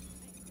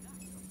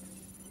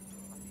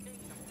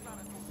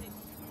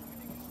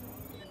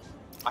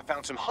 I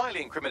found some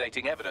highly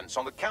incriminating evidence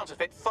on the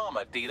counterfeit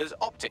farmer dealer's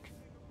optic.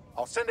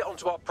 I'll send it on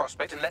to our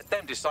prospect and let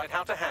them decide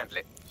how to handle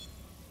it.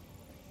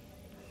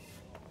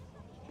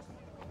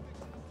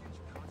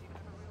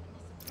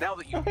 Now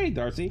that you... Oh, hey,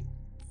 Darcy.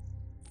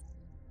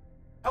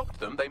 Helped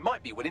them, they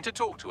might be willing to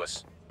talk to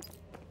us.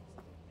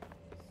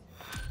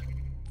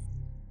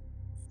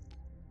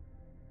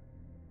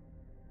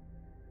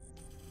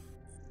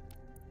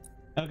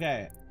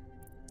 Okay.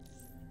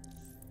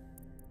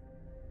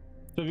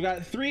 So we've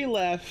got 3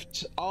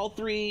 left. All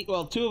 3,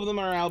 well, 2 of them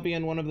are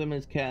Albion, 1 of them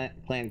is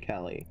Clan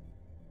Kelly.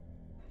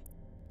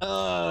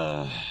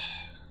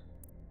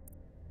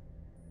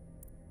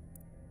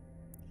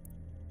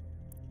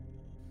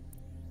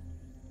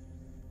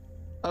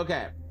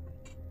 Okay.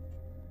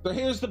 So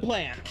here's the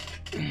plan.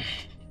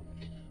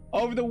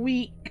 Over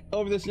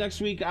this next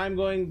week, I'm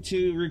going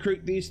to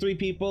recruit these 3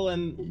 people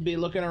and be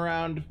looking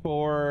around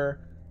for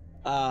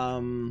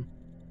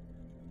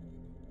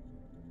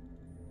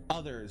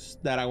others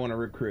that I want to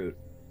recruit.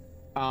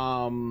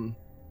 And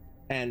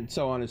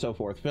so on and so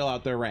forth. Fill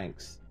out their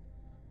ranks.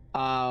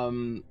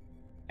 And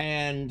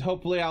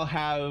hopefully I'll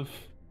have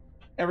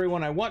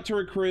everyone I want to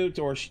recruit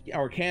or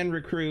can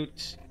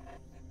recruit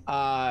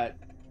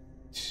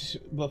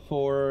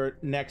before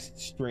next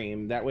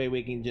stream. That way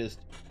we can just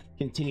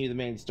continue the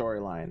main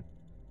storyline.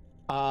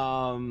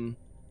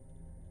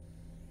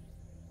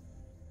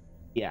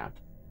 Yeah,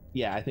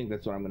 I think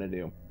that's what I'm gonna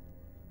do.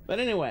 But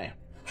anyway,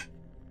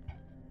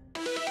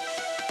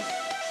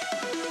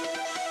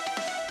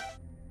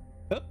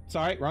 oh,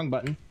 sorry, wrong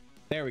button.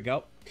 There we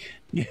go.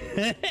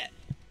 What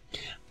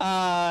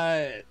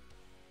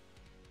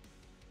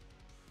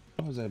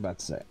was I about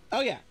to say?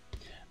 Oh yeah,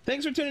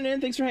 thanks for tuning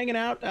in. Thanks for hanging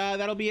out.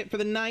 That'll be it for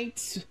the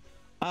night.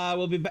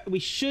 We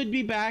should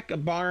be back,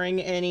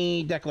 barring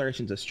any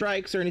declarations of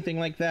strikes or anything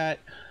like that,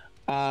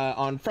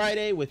 on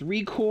Friday with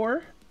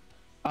Recore,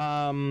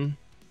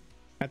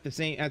 at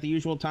the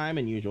usual time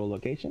and usual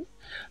location.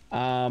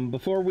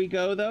 Before we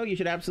go, though, you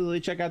should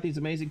absolutely check out these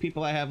amazing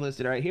people I have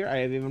listed right here. I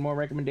have even more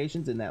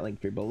recommendations in that link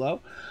tree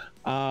below.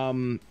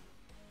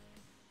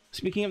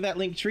 Speaking of that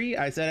link tree,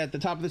 I said at the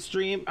top of the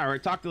stream, or I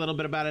talked a little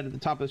bit about it at the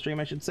top of the stream,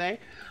 I should say,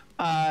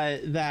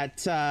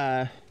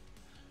 that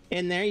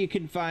in there you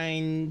can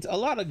find a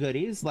lot of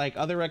goodies, like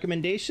other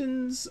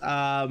recommendations,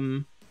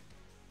 my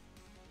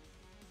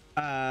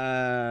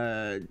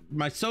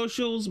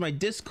socials, my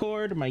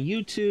Discord, my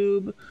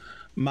YouTube,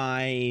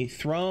 my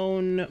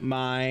Throne,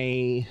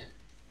 my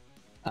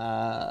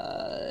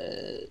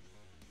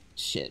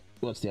shit,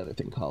 what's the other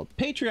thing called?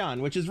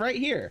 Patreon, which is right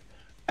here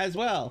as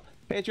well.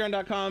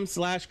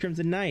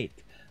 Patreon.com/Krimzon Knight.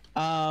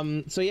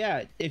 So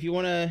yeah, if you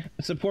want to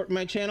support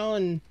my channel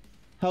and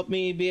help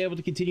me be able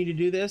to continue to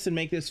do this and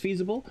make this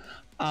feasible,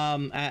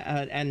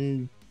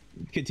 and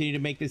continue to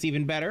make this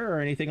even better or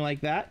anything like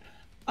that,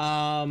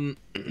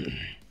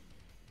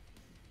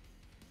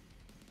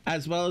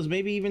 as well as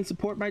maybe even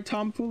support my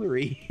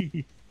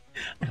tomfoolery.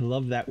 I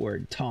love that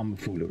word,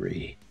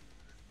 tomfoolery.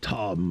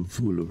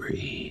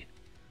 Tomfoolery.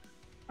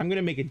 I'm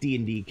gonna make a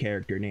D&D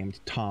character named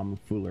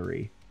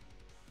Tomfoolery.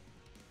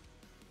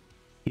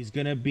 He's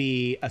gonna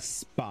be a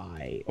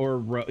spy,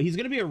 or he's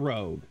gonna be a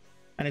rogue,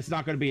 and it's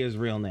not gonna be his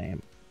real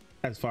name,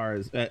 as far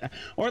as,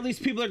 or at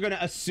least people are gonna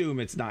assume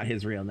it's not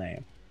his real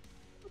name,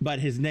 but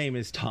his name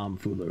is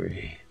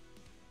Tomfoolery,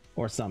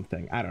 or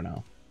something. I don't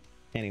know.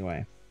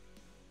 Anyway,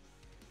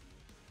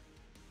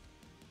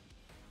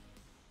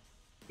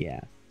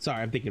 Yeah.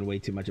 Sorry, I'm thinking way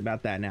too much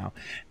about that now.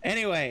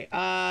 Anyway,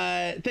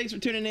 thanks for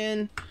tuning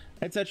in,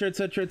 etc.,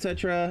 etc.,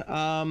 etc.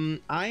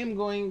 I am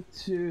going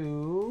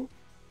to...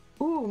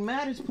 Ooh,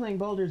 Matt is playing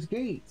Baldur's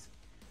Gate.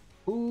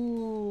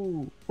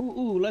 Ooh,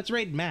 let's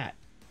raid Matt.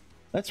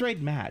 Let's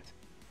raid Matt.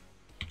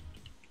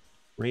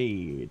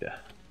 Raid.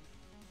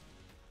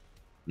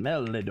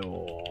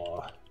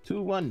 Melidor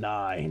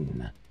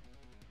 219.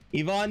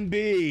 Yvonne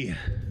B.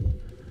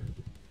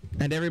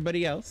 And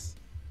everybody else.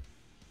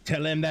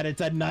 Tell him that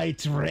it's a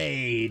night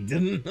raid.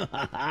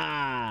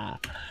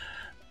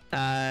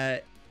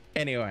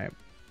 Anyway,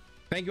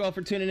 thank you all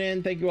for tuning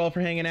in. Thank you all for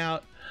hanging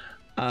out.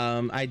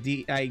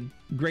 I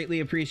greatly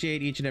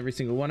appreciate each and every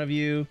single one of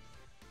you.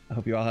 I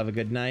hope you all have a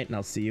good night, and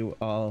I'll see you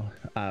all.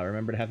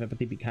 Remember to have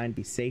empathy, be kind,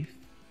 be safe,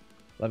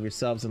 love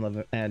yourselves,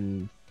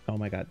 and oh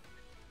my God,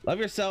 love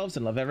yourselves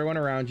and love everyone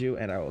around you.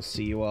 And I will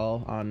see you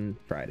all on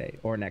Friday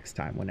or next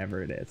time,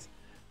 whenever it is.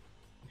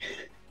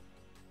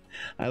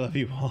 I love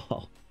you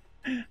all.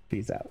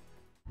 Peace out.